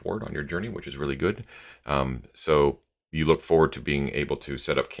anything untoward on your journey, which is really good. So you look forward to being able to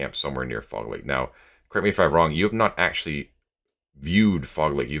set up camp somewhere near Fog Lake. Now, correct me if I'm wrong, you have not actually viewed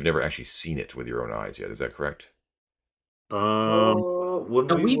Fog Lake. You've never actually seen it with your own eyes yet. Is that correct?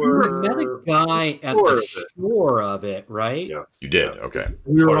 When we met a guy at the shore of it, right? Yes. You did? Yes. Okay.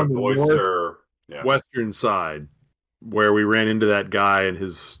 We were on the oyster western side where we ran into that guy and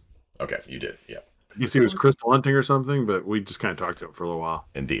his... Okay, you did, yeah. You see, he was crystal hunting or something, but we just kind of talked to him for a little while.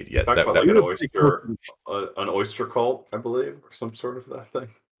 Indeed, yes. Like an oyster cult, I believe, or some sort of that thing.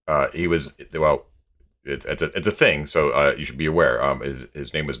 He was, well, it's a thing, so you should be aware.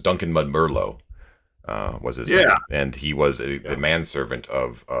 His name was Duncan Mudmerlo. Was his name. And he was the manservant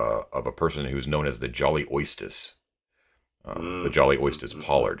of a person who's known as the Jolly Oistus. The Jolly Oistus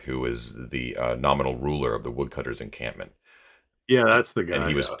Pollard, who is the nominal ruler of the woodcutters' encampment. Yeah, that's the guy. And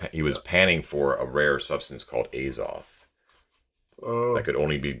he was panning for a rare substance called azoth that could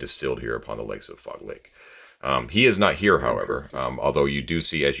only be distilled here upon the lakes of Fog Lake. He is not here, however, although you do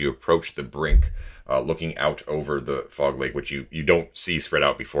see as you approach the brink, looking out over the Fog Lake, which you don't see spread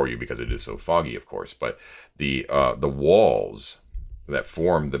out before you because it is so foggy, of course, but the walls that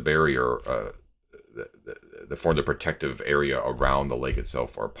form the barrier, that form the protective area around the lake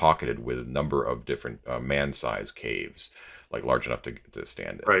itself are pocketed with a number of different man-sized caves, like large enough to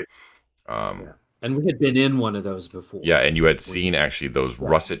stand in. Right. And we had been in one of those before. Yeah, and you had seen actually those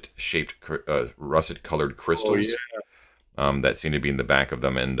russet-shaped, russet-colored crystals that seem to be in the back of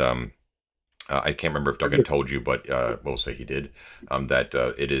them. And I can't remember if Duncan told you, but we'll say he did, that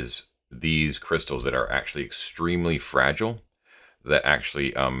it is these crystals that are actually extremely fragile, that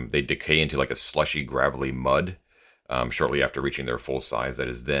actually they decay into like a slushy, gravelly mud shortly after reaching their full size, that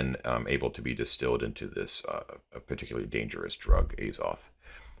is then able to be distilled into this a particularly dangerous drug, azoth,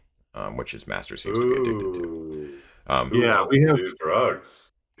 which his master seems to be addicted to. We have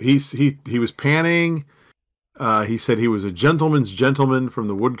drugs. He was panning. He said he was a gentleman's gentleman from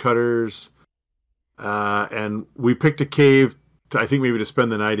the woodcutters, and we picked a cave I think maybe to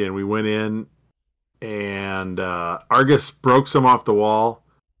spend the night in. We went in, and Argus broke some off the wall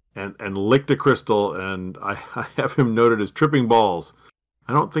and licked a crystal, and I have him noted as tripping balls.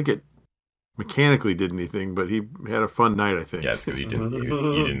 I don't think it mechanically did anything, but he had a fun night, I think. Yeah, it's because you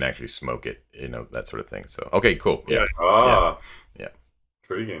didn't actually smoke it, that sort of thing. So okay, cool. Yeah. Yeah.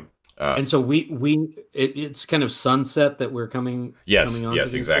 Intriguing. And so it's kind of sunset that we're coming. Yes, on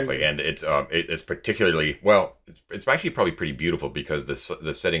yes, exactly. Days. And it's particularly it's actually probably pretty beautiful because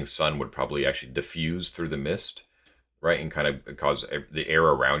the setting sun would probably actually diffuse through the mist, right, and kind of cause the air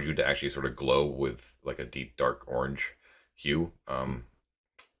around you to actually sort of glow with like a deep dark orange hue.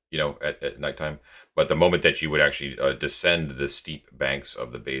 At nighttime. But the moment that you would actually descend the steep banks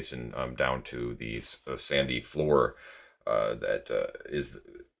of the basin down to the sandy floor that is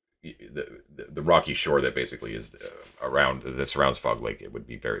the rocky shore that basically is that surrounds Fog Lake, it would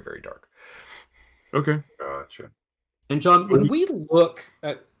be very, very dark. Okay. Gotcha. And John, when we look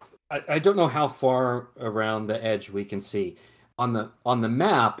at, I don't know how far around the edge we can see. On the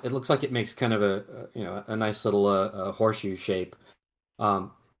map, it looks like it makes kind of a nice little horseshoe shape.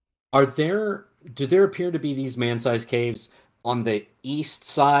 Do there appear to be these man-sized caves on the east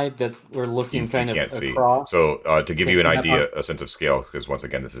side that we're looking kind of across? See. So to give you an see that idea, part? a sense of scale, because once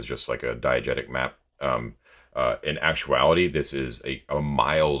again, this is just like a diegetic map. In actuality, this is a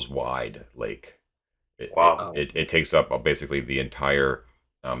miles wide lake. Wow. It takes up basically the entire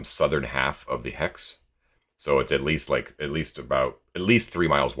southern half of the hex. So it's at least 3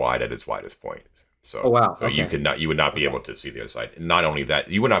 miles wide at its widest point. So, Oh, wow. So Okay. you would not be able to see the other side. And not only that,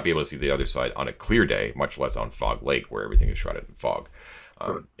 you would not be able to see the other side on a clear day, much less on Fog Lake, where everything is shrouded in fog.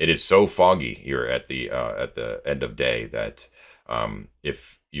 It is so foggy here at the end of day that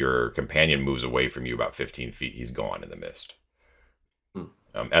if your companion moves away from you about 15 feet, he's gone in the mist.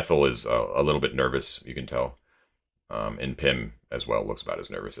 Ethel is a little bit nervous, you can tell. And Pym as well looks about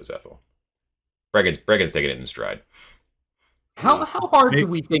as nervous as Ethel. Bregan's taking it in stride. How hard do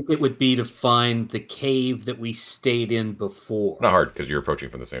we think it would be to find the cave that we stayed in before? Not hard, because you're approaching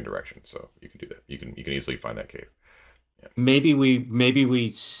from the same direction, so you can do that. You can easily find that cave. Yeah. Maybe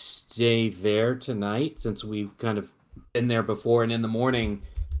we stay there tonight, since we've kind of been there before, and in the morning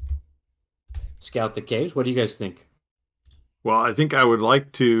scout the caves. What do you guys think? Well, I think I would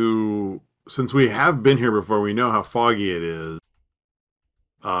like to, since we have been here before, we know how foggy it is.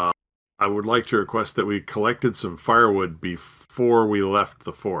 I would like to request that we collected some firewood before we left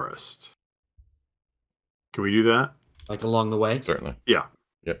the forest. Can we do that? Like along the way? Certainly. Yeah.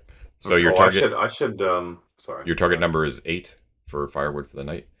 Yep. So your target. I should. Sorry. Your target number is 8 for firewood for the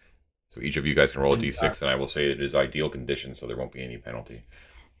night. So each of you guys can roll a d6, and I will say it is ideal condition, so there won't be any penalty.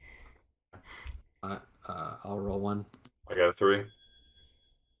 I'll roll one. I got a 3.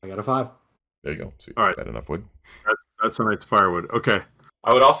 I got a 5. There you go. So All right. got enough wood. That's a nice firewood. Okay.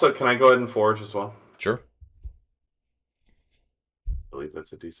 I would also. Can I go ahead and forge as well? Sure. I believe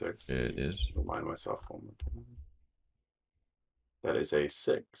that's a D6. It is. Remind myself one more time. That is a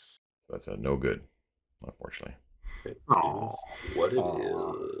 6. That's a no good, unfortunately. It Aw. is what it is.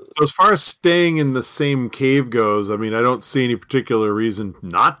 So as far as staying in the same cave goes, I mean, I don't see any particular reason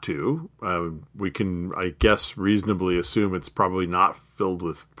not to. We can, I guess, reasonably assume it's probably not filled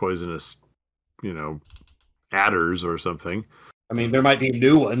with poisonous, adders or something. I mean, there might be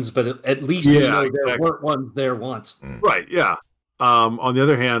new ones, but at least we know there exactly. weren't ones there once. Right, yeah. On the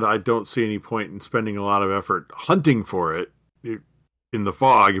other hand, I don't see any point in spending a lot of effort hunting for it in the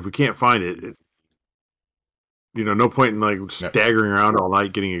fog. If we can't find it, no point in staggering around all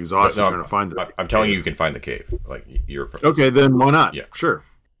night getting exhausted trying to find it. I'm telling you can find the cave. Like you're Okay, then why not? Yeah. Sure.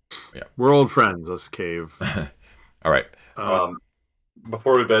 Yeah. We're old friends, us cave. All right.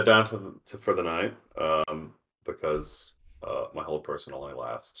 Before we bed down for the night, because my whole person only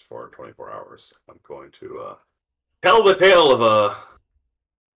lasts for 24 hours, I'm going to tell the tale of a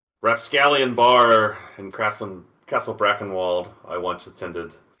rapscallion bar in Castle Brackenwald I once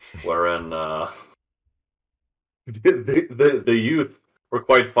attended, wherein the youth were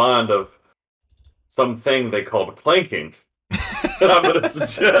quite fond of something they called planking. And I'm going to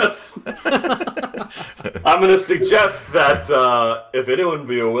suggest that if anyone would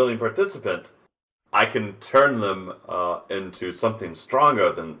be a willing participant, I can turn them into something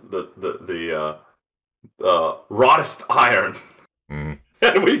stronger than the rawest iron, and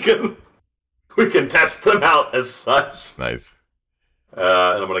we can test them out as such. Nice. And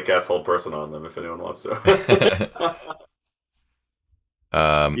I'm going to cast Hold Person on them if anyone wants to.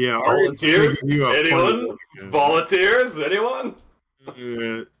 Volunteers? Anyone? Volunteers? Anyone?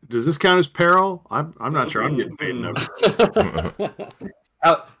 Does this count as peril? I'm not sure. I'm getting paid enough.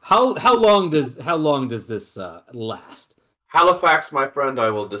 How long does this last? Halifax, my friend, I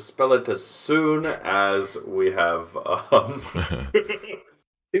will dispel it as soon as we have.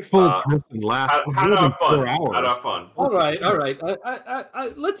 This whole person lasts for more than 4 hours. Have fun. All right.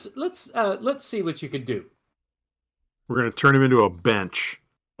 Let's see what you can do. We're gonna turn him into a bench.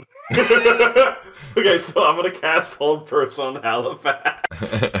 Okay, so I'm gonna cast Hold Person on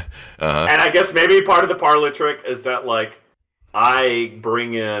Halifax, and I guess maybe part of the parlor trick is that I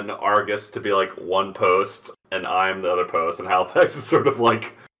bring in Argus to be one post, and I'm the other post, and Halifax is sort of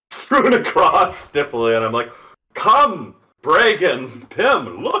strewn across stiffly, and I'm like, "Come, Bregan,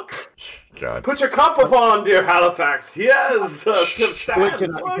 Pym, look! God. Put your cup upon, dear Halifax. Yes, Wait,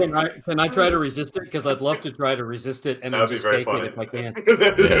 can I try to resist it? Because I'd love to try to resist it, and then just fake it if I can.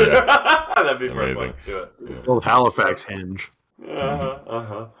 That'd be very funny. Do it. Yeah. Old Halifax hinge.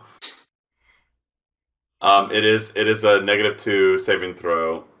 It is a -2 saving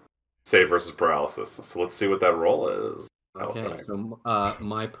throw, save versus paralysis. So let's see what that roll is. Okay, so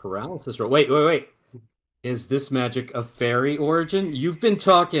my paralysis roll. Wait. Is this magic of fairy origin? You've been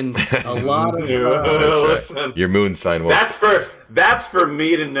talking a lot of. Listen, your moon sign. That's for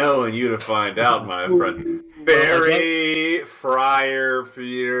me to know and you to find out, my friend. Barry, Friar,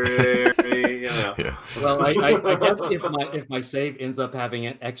 Fury, Yeah. Well, I guess if my save ends up having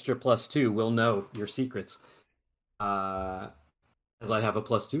an extra +2, we'll know your secrets. As I have a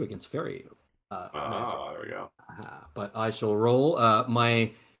 +2 against fairy. there we go. But I shall roll.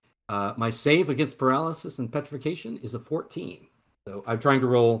 My save against paralysis and petrification is a 14. So I'm trying to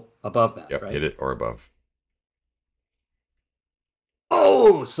roll above that. Yep, right? hit it or above.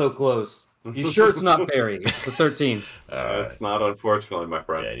 Oh, so close. You sure it's not fairy? It's a 13. It's not, unfortunately, my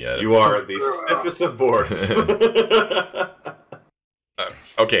friend. Yeah. You are the stiffest of boards.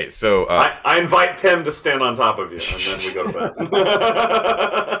 Okay, so I invite Pim to stand on top of you, and then we go to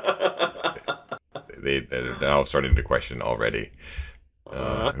they're now starting to question already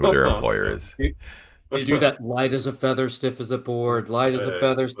who their employer is. You do that light as a feather, stiff as a board, light as a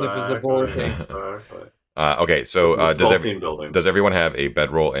feather, stiff as a board thing. Okay, so does everyone have a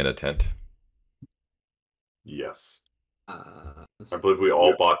bedroll and a tent? Yes. I believe we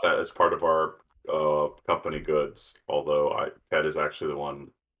all bought that as part of our company goods, although Ted is actually the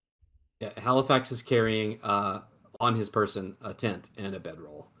one. Yeah, Halifax is carrying on his person a tent and a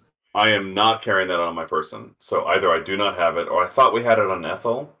bedroll. I am not carrying that on my person, so either I do not have it, or I thought we had it on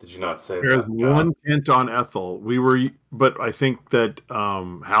Ethel. Did you not say There's that? one tent on Ethel. But I think that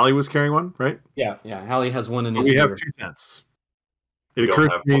Hallie was carrying one, right? Yeah. Hallie has one in his. We have 2 tents. It occurs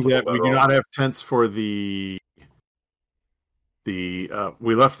to me that we do not have tents for the we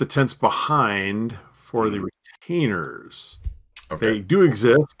left the tents behind for the retainers. Okay. They do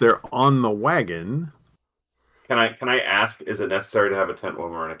exist. They're on the wagon. Can I ask, is it necessary to have a tent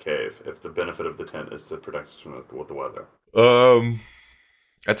when we're in a cave if the benefit of the tent is to protect us from with the weather?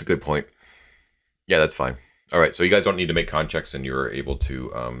 That's a good point. Yeah, that's fine. All right, so you guys don't need to make con checks, and you're able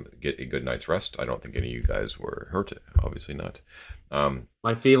to get a good night's rest. I don't think any of you guys were hurt. Obviously not.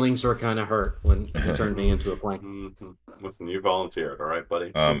 My feelings are kind of hurt when you turned me into a plank. Listen, you volunteered, all right,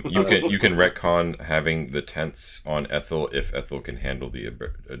 buddy? You can retcon having the tents on Ethel if Ethel can handle the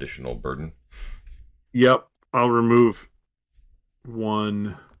additional burden. Yep, I'll remove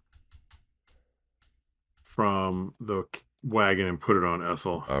one from the wagon and put it on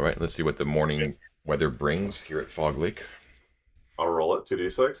Ethel. All right, let's see what the morning weather brings here at Fog Lake. I'll roll it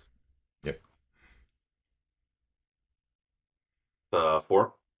 2d6. Yep.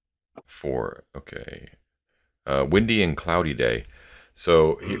 4. 4. Okay. Windy and cloudy day.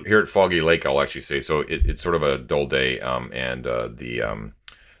 So here at Foggy Lake, I'll actually say it's sort of a dull day, and the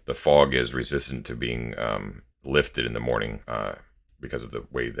fog is resistant to being lifted in the morning because of the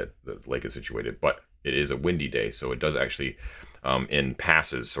way that the lake is situated. But it is a windy day, so it does actually, in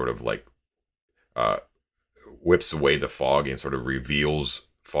passes, sort of like whips away the fog and sort of reveals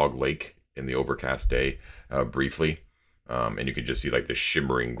Fog Lake in the overcast day briefly. And you can just see like the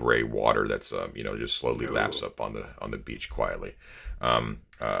shimmering gray water that's just slowly laps up on the beach quietly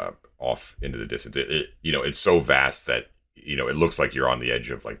off into the distance. It's so vast that it looks like you're on the edge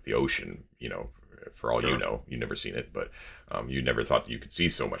of like the ocean. For all you know, you've never seen it, but you never thought that you could see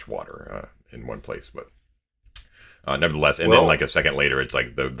so much water in one place. But nevertheless, and then like a second later, it's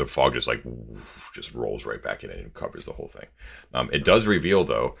like the fog just rolls right back in and covers the whole thing. It does reveal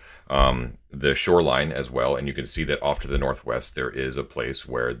though the shoreline as well, and you can see that off to the northwest there is a place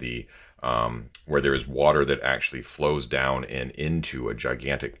where where there is water that actually flows down and into a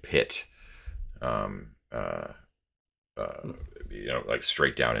gigantic pit, like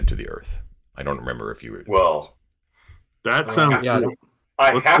straight down into the earth. I don't remember if you were. Well, that sounds.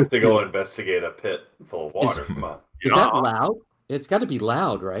 I have to go investigate a pit full of water. Come on. Is that loud? It's got to be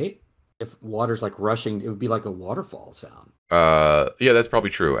loud, right? If water's like rushing, it would be like a waterfall sound. Yeah, that's probably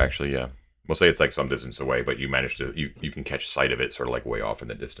true. Actually, yeah. We'll say it's like some distance away, but you manage to you can catch sight of it, sort of like way off in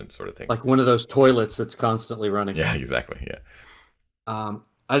the distance, sort of thing. Like one of those toilets that's constantly running. Yeah, exactly. Yeah.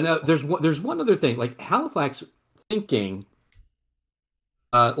 I know. There's one other thing. Like Halifax thinking.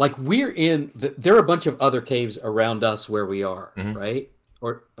 Like we're in. There are a bunch of other caves around us where we are, right?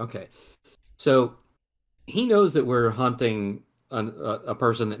 Okay, so he knows that we're hunting a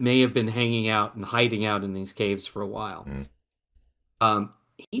person that may have been hanging out and hiding out in these caves for a while.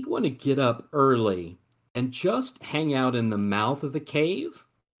 He'd want to get up early and just hang out in the mouth of the cave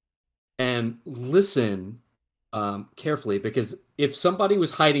and listen carefully, because if somebody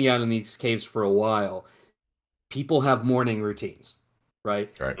was hiding out in these caves for a while, people have morning routines,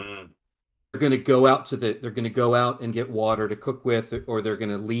 right? Right. They're going to go out they're going to go out and get water to cook with, or they're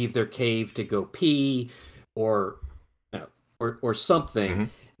going to leave their cave to go pee, or something.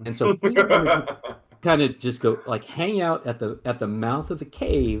 And so kind of just go like hang out at the mouth of the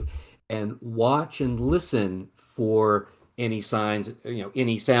cave and watch and listen for any signs,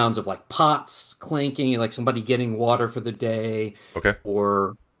 any sounds of like pots clanking, like somebody getting water for the day. Okay.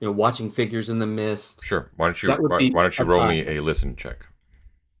 Or watching figures in the mist. Sure. Why don't you roll me a listen check?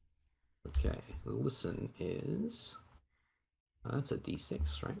 Okay. Listen is that's a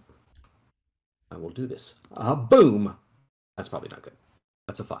D6, right? I will do this. Boom. That's probably not good.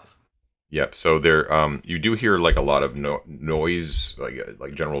 That's a 5. Yep. So there, you do hear like a lot of noise,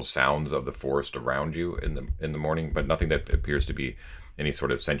 like general sounds of the forest around you in the morning, but nothing that appears to be any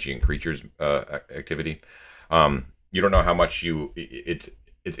sort of sentient creatures activity. You don't know how much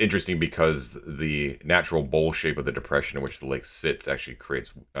It's interesting because the natural bowl shape of the depression in which the lake sits actually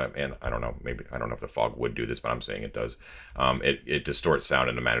creates, and I don't know if the fog would do this, but I'm saying it does. It distorts sound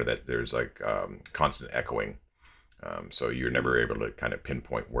in a manner that there's like constant echoing. So you're never able to kind of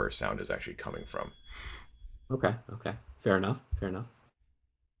pinpoint where sound is actually coming from. Okay. Fair enough.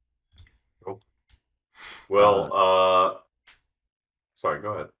 Cool. Well, sorry,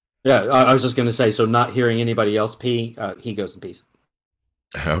 go ahead. Yeah, I was just going to say, so not hearing anybody else pee, he goes in peace.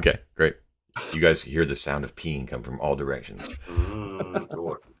 Okay, great. You guys hear the sound of peeing come from all directions.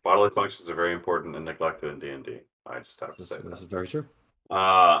 Cool. Bodily functions are very important and neglected in D&D. I just have to say that. This is very true.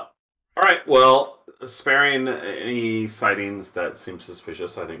 All right, well, sparing any sightings that seem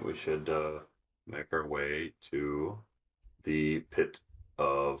suspicious, I think we should make our way to the pit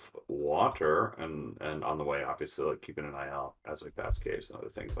of water, and on the way, obviously, like, keeping an eye out as we pass caves and other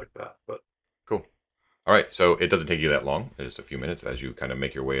things like that. But cool. All right, so it doesn't take you that long, just a few minutes as you kind of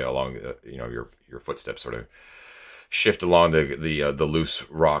make your way along. Your footsteps sort of shift along the loose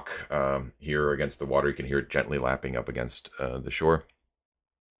rock here against the water. You can hear it gently lapping up against the shore.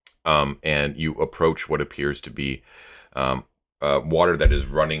 And you approach what appears to be water that is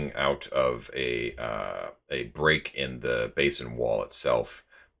running out of a break in the basin wall itself,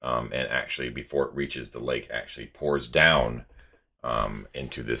 and actually before it reaches the lake, actually pours down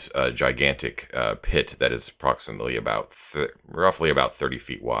into this gigantic pit that is approximately roughly about 30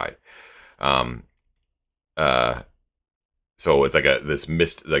 feet wide. So it's like this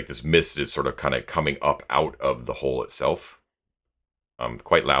mist is sort of kind of coming up out of the hole itself.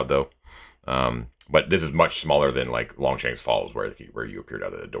 Quite loud though. But this is much smaller than like Longshanks Falls, where you appeared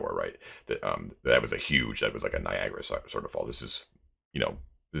out of the door, right? That was like a Niagara sort of fall. This is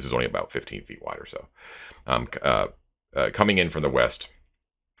only about 15 feet wide or so. Coming in from the west,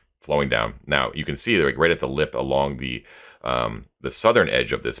 flowing down. Now you can see like right at the lip along the southern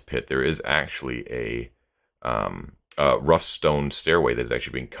edge of this pit, there is actually a rough stone stairway that is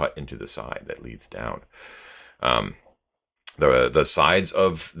actually being cut into the side that leads down. The sides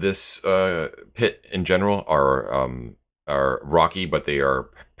of this pit in general are rocky, but they are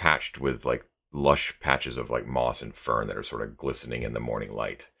patched with like lush patches of like moss and fern that are sort of glistening in the morning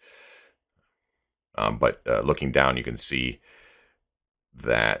light. But looking down, you can see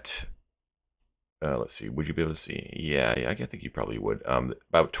that. Let's see. Would you be able to see? Yeah. I think you probably would.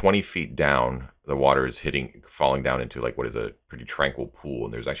 About 20 feet down, the water is falling down into like what is a pretty tranquil pool,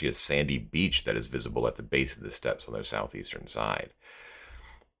 and there's actually a sandy beach that is visible at the base of the steps on their southeastern side.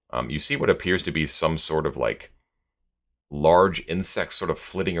 You see what appears to be some sort of like large insects sort of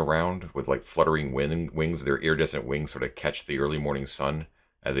flitting around with like fluttering wings. Their iridescent wings sort of catch the early morning sun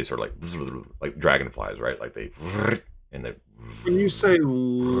as they sort of like dragonflies, right? Like they and they. When you say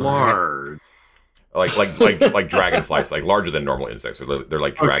large. Like dragonflies, like larger than normal insects. So they're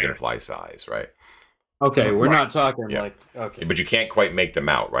like dragonfly size, right? Okay, we're not talking like okay, but you can't quite make them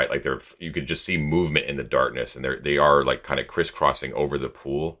out, right? Like you could just see movement in the darkness, and they are like kind of crisscrossing over the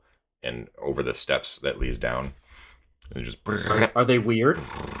pool and over the steps that leads down. And just are they weird?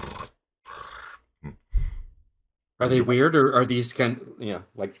 Are they weird, or are these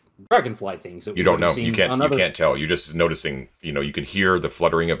like dragonfly things? That you don't know. You can't tell. You're just noticing. You can hear the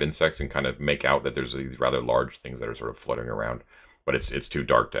fluttering of insects and kind of make out that there's these rather large things that are sort of fluttering around. But it's too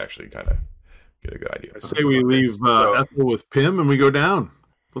dark to actually kind of get a good idea. I say we leave Ethel with Pim and we go down.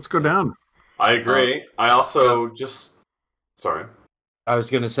 Let's go down. I agree. I also sorry. I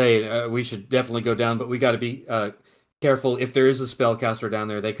was going to say we should definitely go down, but we got to be careful. If there is a spellcaster down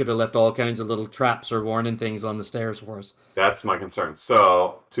there, they could have left all kinds of little traps or warning things on the stairs for us. That's my concern.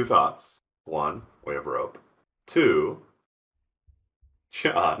 So, 2 thoughts. 1, we have rope. 2,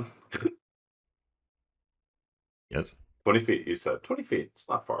 John. Yes. 20 feet, you said. 20 feet. It's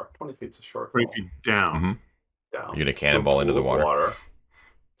not far. 20 feet's a short 20 fall. feet down. Mm-hmm. Down. You're going to cannonball into the water.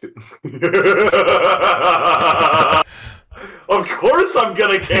 Of course I'm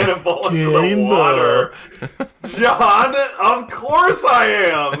gonna cannonball into the water. John, of course I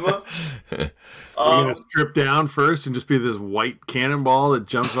am. You're gonna strip down first and just be this white cannonball that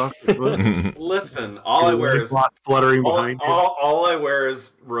jumps off the cliff. Listen, all I wear is fluttering behind you. All I wear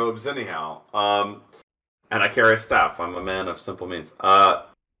is robes anyhow. And I carry a staff. I'm a man of simple means. I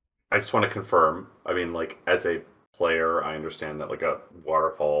just want to confirm. I mean, like as a player, I understand that like a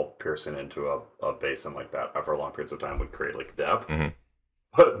waterfall piercing into a basin like that over long periods of time would create like depth. Mm-hmm.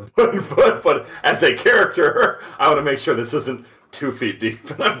 But as a character, I want to make sure this isn't 2 feet deep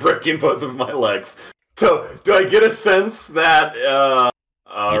and I'm breaking both of my legs. So, do I get a sense that?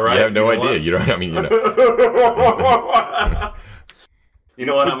 Right, you have no idea. What? You don't. I mean, you know. You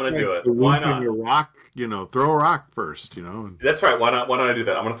know what? I'm going to do it. Why not? Your rock, throw a rock first. That's right. Why not? Why don't I do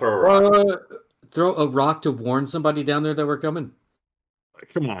that? I'm going to throw a rock. Throw a rock to warn somebody down there that we're coming.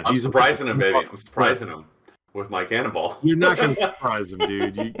 Come on, I'm surprising him, baby. I'm surprising him with my cannonball. You're not going to surprise him,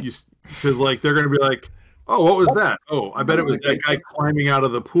 dude. Because like they're going to be like, "Oh, what was that? Oh, I bet it was that guy climbing out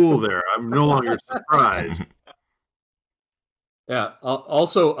of the pool there." I'm no longer surprised. Yeah.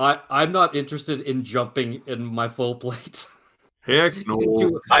 Also, I'm not interested in jumping in my full plate. Heck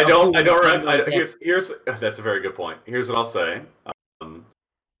no. I don't. Here's that's a very good point. Here's what I'll say.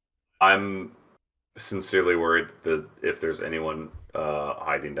 I'm sincerely worried that if there's anyone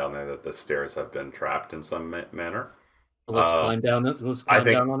hiding down there, that the stairs have been trapped in some manner. Let's climb down. Let's climb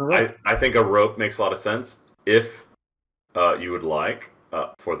down on a rope. I think a rope makes a lot of sense. If you would like,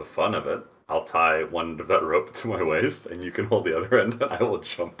 for the fun of it, I'll tie one of that rope to my waist, and you can hold the other end, and I will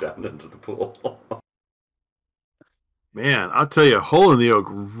jump down into the pool. Man, I'll tell you, Hole in the Oak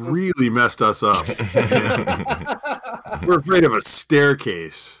really messed us up. We're afraid of a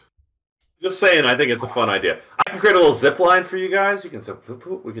staircase. Just saying, I think it's a fun idea. I can create a little zip line for you guys. You can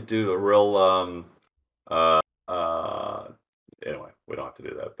we could do a real anyway, we don't have to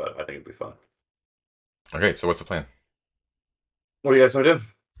do that, but I think it'd be fun. Okay, so what's the plan? What do you guys want to do?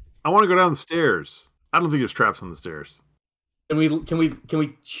 I want to go down the stairs. I don't think there's traps on the stairs. Can we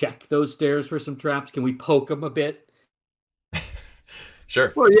check those stairs for some traps? Can we poke them a bit?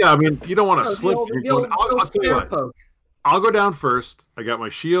 Sure. Well, yeah, I mean, you don't want to slip. I'll tell you what. I'll go down first. I got my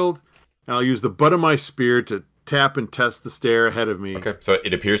shield, and I'll use the butt of my spear to tap and test the stair ahead of me. Okay, so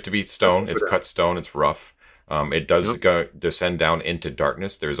it appears to be stone. It's cut stone. It's rough. It does descend down into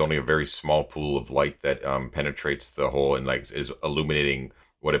darkness. There's only a very small pool of light that penetrates the hole and like is illuminating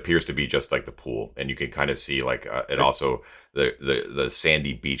what appears to be just like the pool, and you can kind of see like and also the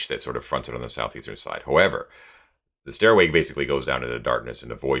sandy beach that sort of fronts it on the southeastern side. However, the stairway basically goes down into darkness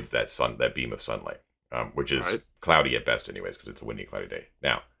and avoids that beam of sunlight, which is cloudy at best, anyways, because it's a windy, cloudy day.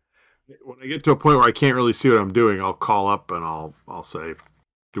 Now, when I get to a point where I can't really see what I'm doing, I'll call up and I'll say,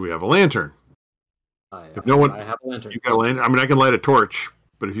 "Do we have a lantern?" I have a lantern. You got a lantern. I mean, I can light a torch,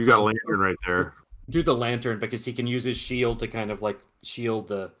 but if you got a lantern right there, do the lantern because he can use his shield to kind of like shield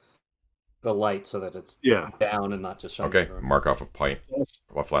the light so that it's down and not just shining. Okay, mark off a pint,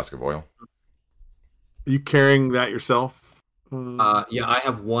 a flask of oil. Are you carrying that yourself? Yeah, I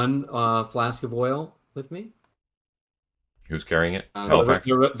have one flask of oil with me. Who's carrying it? Halifax.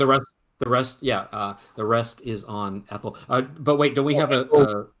 The rest is on Ethel. But wait, do we have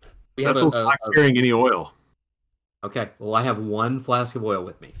Ethel's not carrying any oil. Okay, well, I have one flask of oil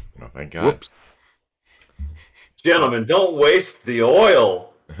with me. Oh, thank God. Whoops. Gentlemen, don't waste the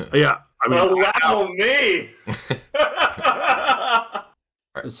oil. Yeah, I mean, allow me.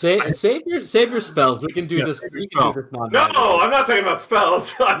 Save your spells. We can do this. We can do this no, I'm not talking about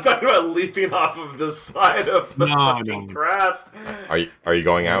spells. I'm talking about leaping off of the side of the fucking grass. Are you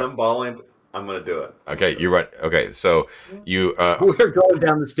going out? I'm going to do it. Okay, you're right. Okay, so you we're going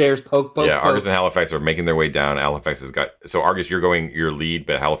down the stairs. Poke. Yeah, Argus and Halifax are making their way down. Halifax has got Argus. You're going your lead,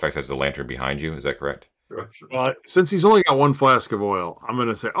 but Halifax has the lantern behind you. Is that correct? Since he's only got one flask of oil, I'm going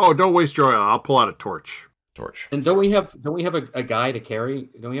to say, "Oh, don't waste your oil. I'll pull out a torch." And don't we have a guy to carry?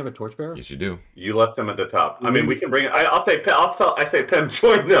 Don't we have a torchbearer? Yes, you do. You left him at the top. I mean, we can bring. I say, Pim,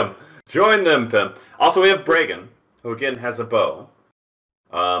 join them, Pim. Also, we have Bragan, who again has a bow.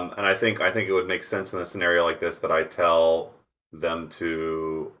 And I think it would make sense in a scenario like this that I tell them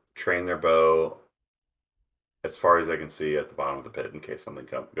to train their bow as far as they can see at the bottom of the pit in case something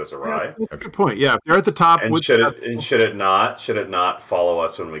goes awry. That's a good point. Yeah, if they're at the top. And should it not follow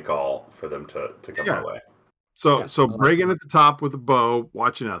us when we call for them to come our way? So Bragan at the top with a bow,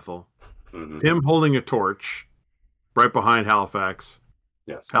 watching Ethel. Mm-hmm. Him holding a torch, right behind Halifax.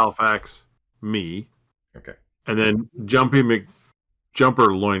 Yes. Halifax, me. Okay. And then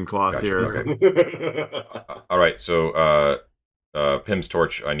Jumper loincloth here. Okay. All right. So Pim's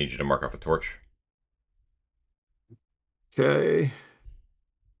torch. I need you to mark off a torch. Okay.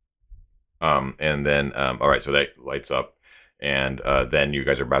 And then all right. So that lights up. And then you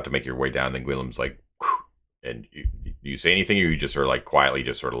guys are about to make your way down. Then Gwilym's like, and you say anything, or you just sort of like quietly,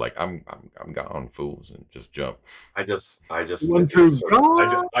 just sort of like, I'm gone, fools, and just jump. I do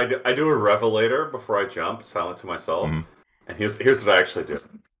a revelator before I jump, silent to myself. Mhm. And here's what I actually do.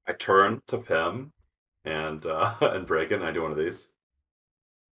 I turn to Pim and Bregan, and I do one of these.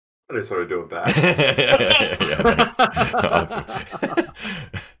 And I sort of do it back. Yeah, awesome.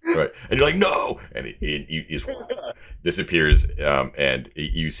 Right, and you're like, no, and he just disappears, and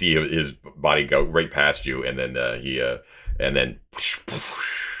you see his body go right past you, and then did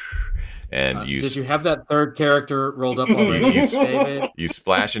you have that third character rolled up already? You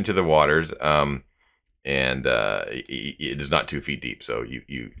splash into the waters, and it is not 2 feet deep, so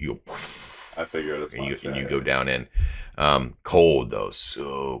you I figured as much. And you go down in. Cold though,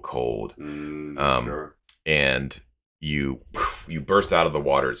 so cold. Sure. And you burst out of the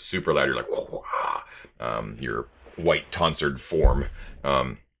water. It's super loud. You're like, your white tonsured form,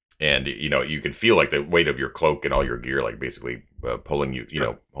 and you can feel like the weight of your cloak and all your gear, like basically pulling you,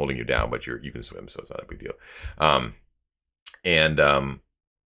 holding you down. But you can swim, so it's not a big deal. And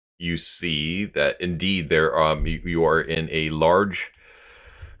you see that indeed there you are in a large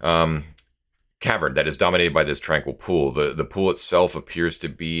cavern that is dominated by this tranquil pool. The pool itself appears to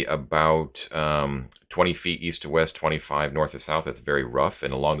be about 20 feet east to west, 25 north to south. It's very rough,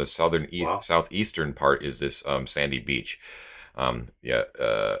 and along the southeastern part is this sandy beach. Now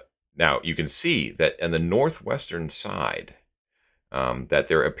you can see that on the northwestern side, that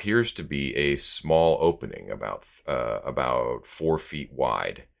there appears to be a small opening about 4 feet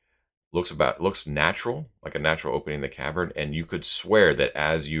wide. Looks natural, like a natural opening in the cavern, and you could swear that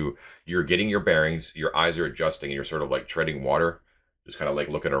as you're getting your bearings, your eyes are adjusting, and you're sort of like treading water, just kind of like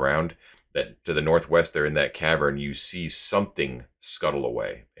looking around, that to the northwest there in that cavern, you see something scuttle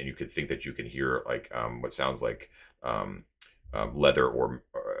away, and you could think that you can hear like what sounds like leather or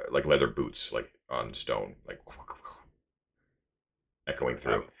like leather boots, like on stone, like echoing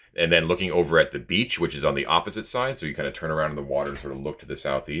through. And then looking over at the beach, which is on the opposite side, so you kind of turn around in the water and sort of look to the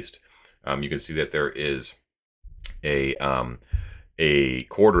southeast. You can see that there is a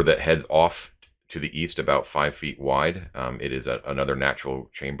corridor that heads off to the east about 5 feet wide. It is another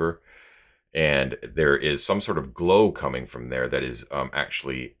natural chamber, and there is some sort of glow coming from there that is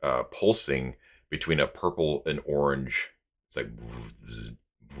actually pulsing between a purple and orange. It's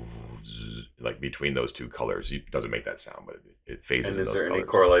like between those two colors. It doesn't make that sound, but it phases. And is there any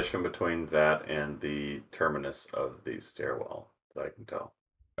correlation between that and the terminus of the stairwell that I can tell?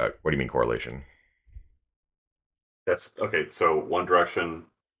 What do you mean correlation? That's okay. So one direction,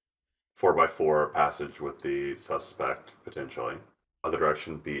 4x4 passage with the suspect potentially. Other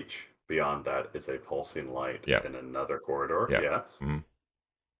direction, beach. Beyond that is a pulsing light in another corridor. Yeah. Yes. Mm-hmm.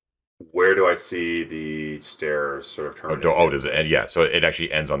 Where do I see the stairs sort of terminate? Does it end? Yeah. So it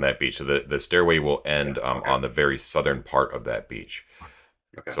actually ends on that beach. So the stairway will end on the very southern part of that beach.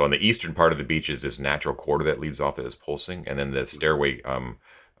 Okay. So on the eastern part of the beach is this natural corridor that leads off that is pulsing, and then the stairway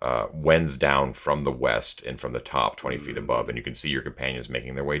wends down from the west and from the top 20 feet above, and you can see your companions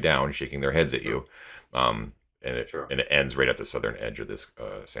making their way down, shaking their heads at you, and it ends right at the southern edge of this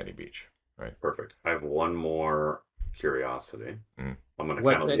sandy beach. Right. Perfect. I have one more curiosity. Mm. I'm going to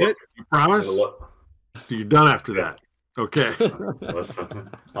kind of look. You promise? You're done after that. Okay. Listen.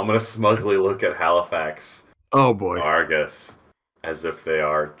 I'm going to smugly look at Halifax. Oh boy. Argus, as if they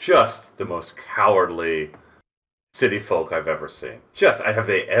are just the most cowardly city folk I've ever seen. Have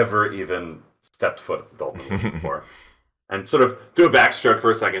they ever even stepped foot at Dolmenwood before? And sort of do a backstroke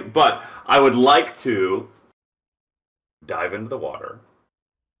for a second, but I would like to dive into the water,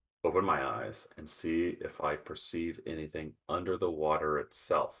 open my eyes, and see if I perceive anything under the water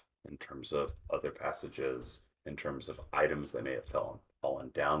itself in terms of other passages, in terms of items that may have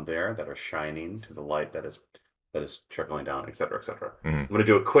fallen down there that are shining to the light that is trickling down, etc., etc. Mm-hmm. I'm going to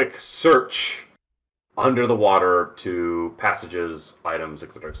do a quick search under the water to passages, items,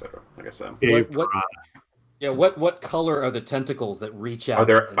 etc., etc. Like I said. What color are the tentacles that reach out? Are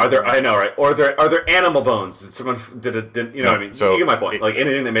there? I know, right? Or are there animal bones? Did someone did what I mean? So you get my point. Like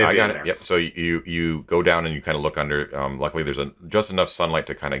anything that may be in there. Yep. So you go down and you kind of look under. Luckily, there's just enough sunlight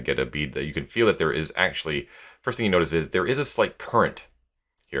to kind of get a bead that you can feel that there is actually. First thing you notice is there is a slight current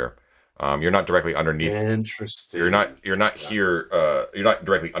here. You're not directly underneath. Interesting. You're not here. You're not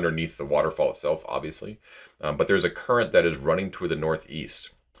directly underneath the waterfall itself, obviously, but there's a current that is running to the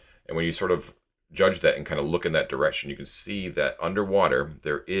northeast, and when you sort of judge that and kind of look in that direction, you can see that underwater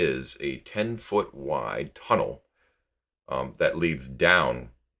there is a 10-foot wide tunnel that leads down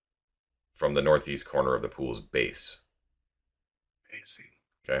from the northeast corner of the pool's base. Amazing.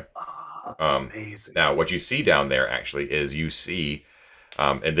 Okay. Amazing. Now, what you see down there actually is you see,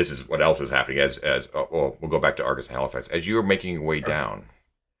 and this is what else is happening well, we'll go back to Argus and Halifax. As you are making your way down,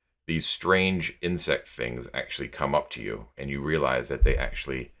 these strange insect things actually come up to you, and you realize that they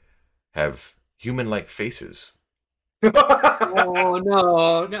actually have human-like faces. Oh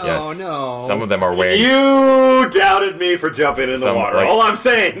no, Yes. no! Some of them are wearing. You doubted me for jumping in the water. All I'm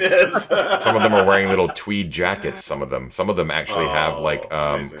saying is, some of them are wearing little tweed jackets. Some of them actually have like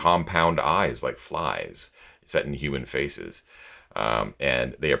amazing. compound eyes, like flies, set in human faces,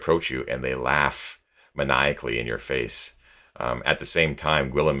 and they approach you and they laugh maniacally in your face. At the same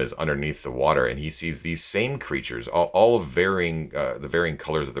time, Gwillem is underneath the water, and he sees these same creatures, all of the varying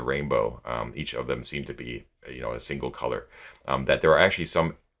colors of the rainbow. Each of them seem to be, a single color. That there are actually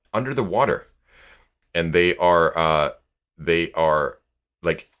some under the water, and they are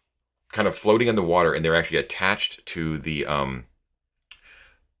like kind of floating in the water, and they're actually attached to the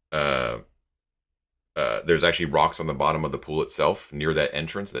there's actually rocks on the bottom of the pool itself near that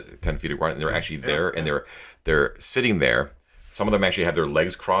entrance, that 10 feet of water, and they're actually there, and they're sitting there. Some of them actually have their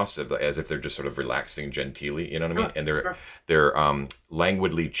legs crossed as if they're just sort of relaxing genteelly, you know what I mean? And they're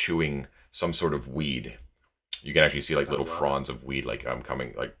languidly chewing some sort of weed. You can actually see like little fronds of weed like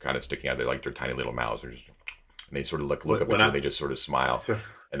coming, like kind of sticking out there, like their tiny little mouths. And they sort of look up at you, and they just sort of smile.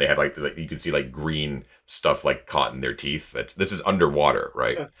 And they have like you can see like green stuff like caught in their teeth. This is underwater,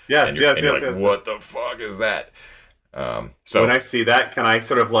 right? Yes, and you're like, what the fuck is that? So when I see that, can I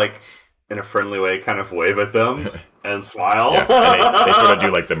sort of like, in a friendly way, kind of wave at them and smile? Yeah, and they sort of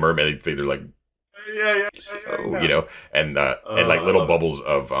do like the mermaid thing. They're like, yeah. and like little bubbles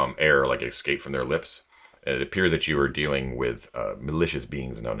of air like escape from their lips. And it appears that you are dealing with malicious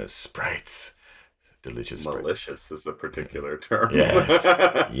beings known as sprites. Delicious sprites. Malicious is a particular term.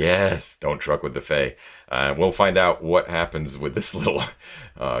 Yes. Don't truck with the Fae. We'll find out what happens with this little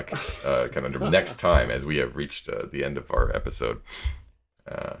kind of next time as we have reached the end of our episode.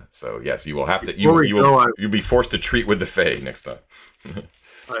 So yes, you will have to. You'll be forced to treat with the Fae next time.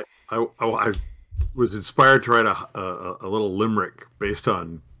 I was inspired to write a little limerick based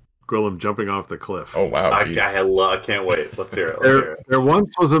on Gwillem jumping off the cliff. Oh wow! I can't wait. Let's hear it. There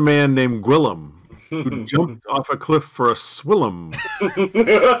once was a man named Gwillem who jumped off a cliff for a swillem.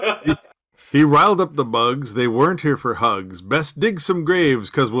 He riled up the bugs. They weren't here for hugs. Best dig some graves,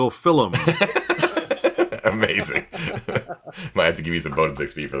 'cause we'll fill them. Amazing. Might have to give you some bonus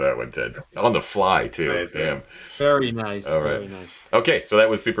XP for that one, Ted. On the fly, too. Amazing. Damn. Very nice. All right. Very nice. Okay, so that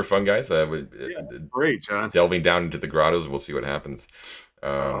was super fun, guys. Great, John. Delving down into the grottos. We'll see what happens.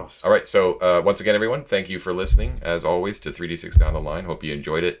 All right, so once again, everyone, thank you for listening, as always, to 3D6 Down the Line. Hope you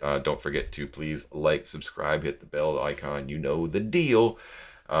enjoyed it. Don't forget to please like, subscribe, hit the bell icon. You know the deal.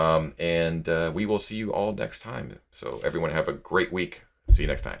 And we will see you all next time. So everyone have a great week. See you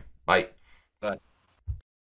next time. Bye. Bye.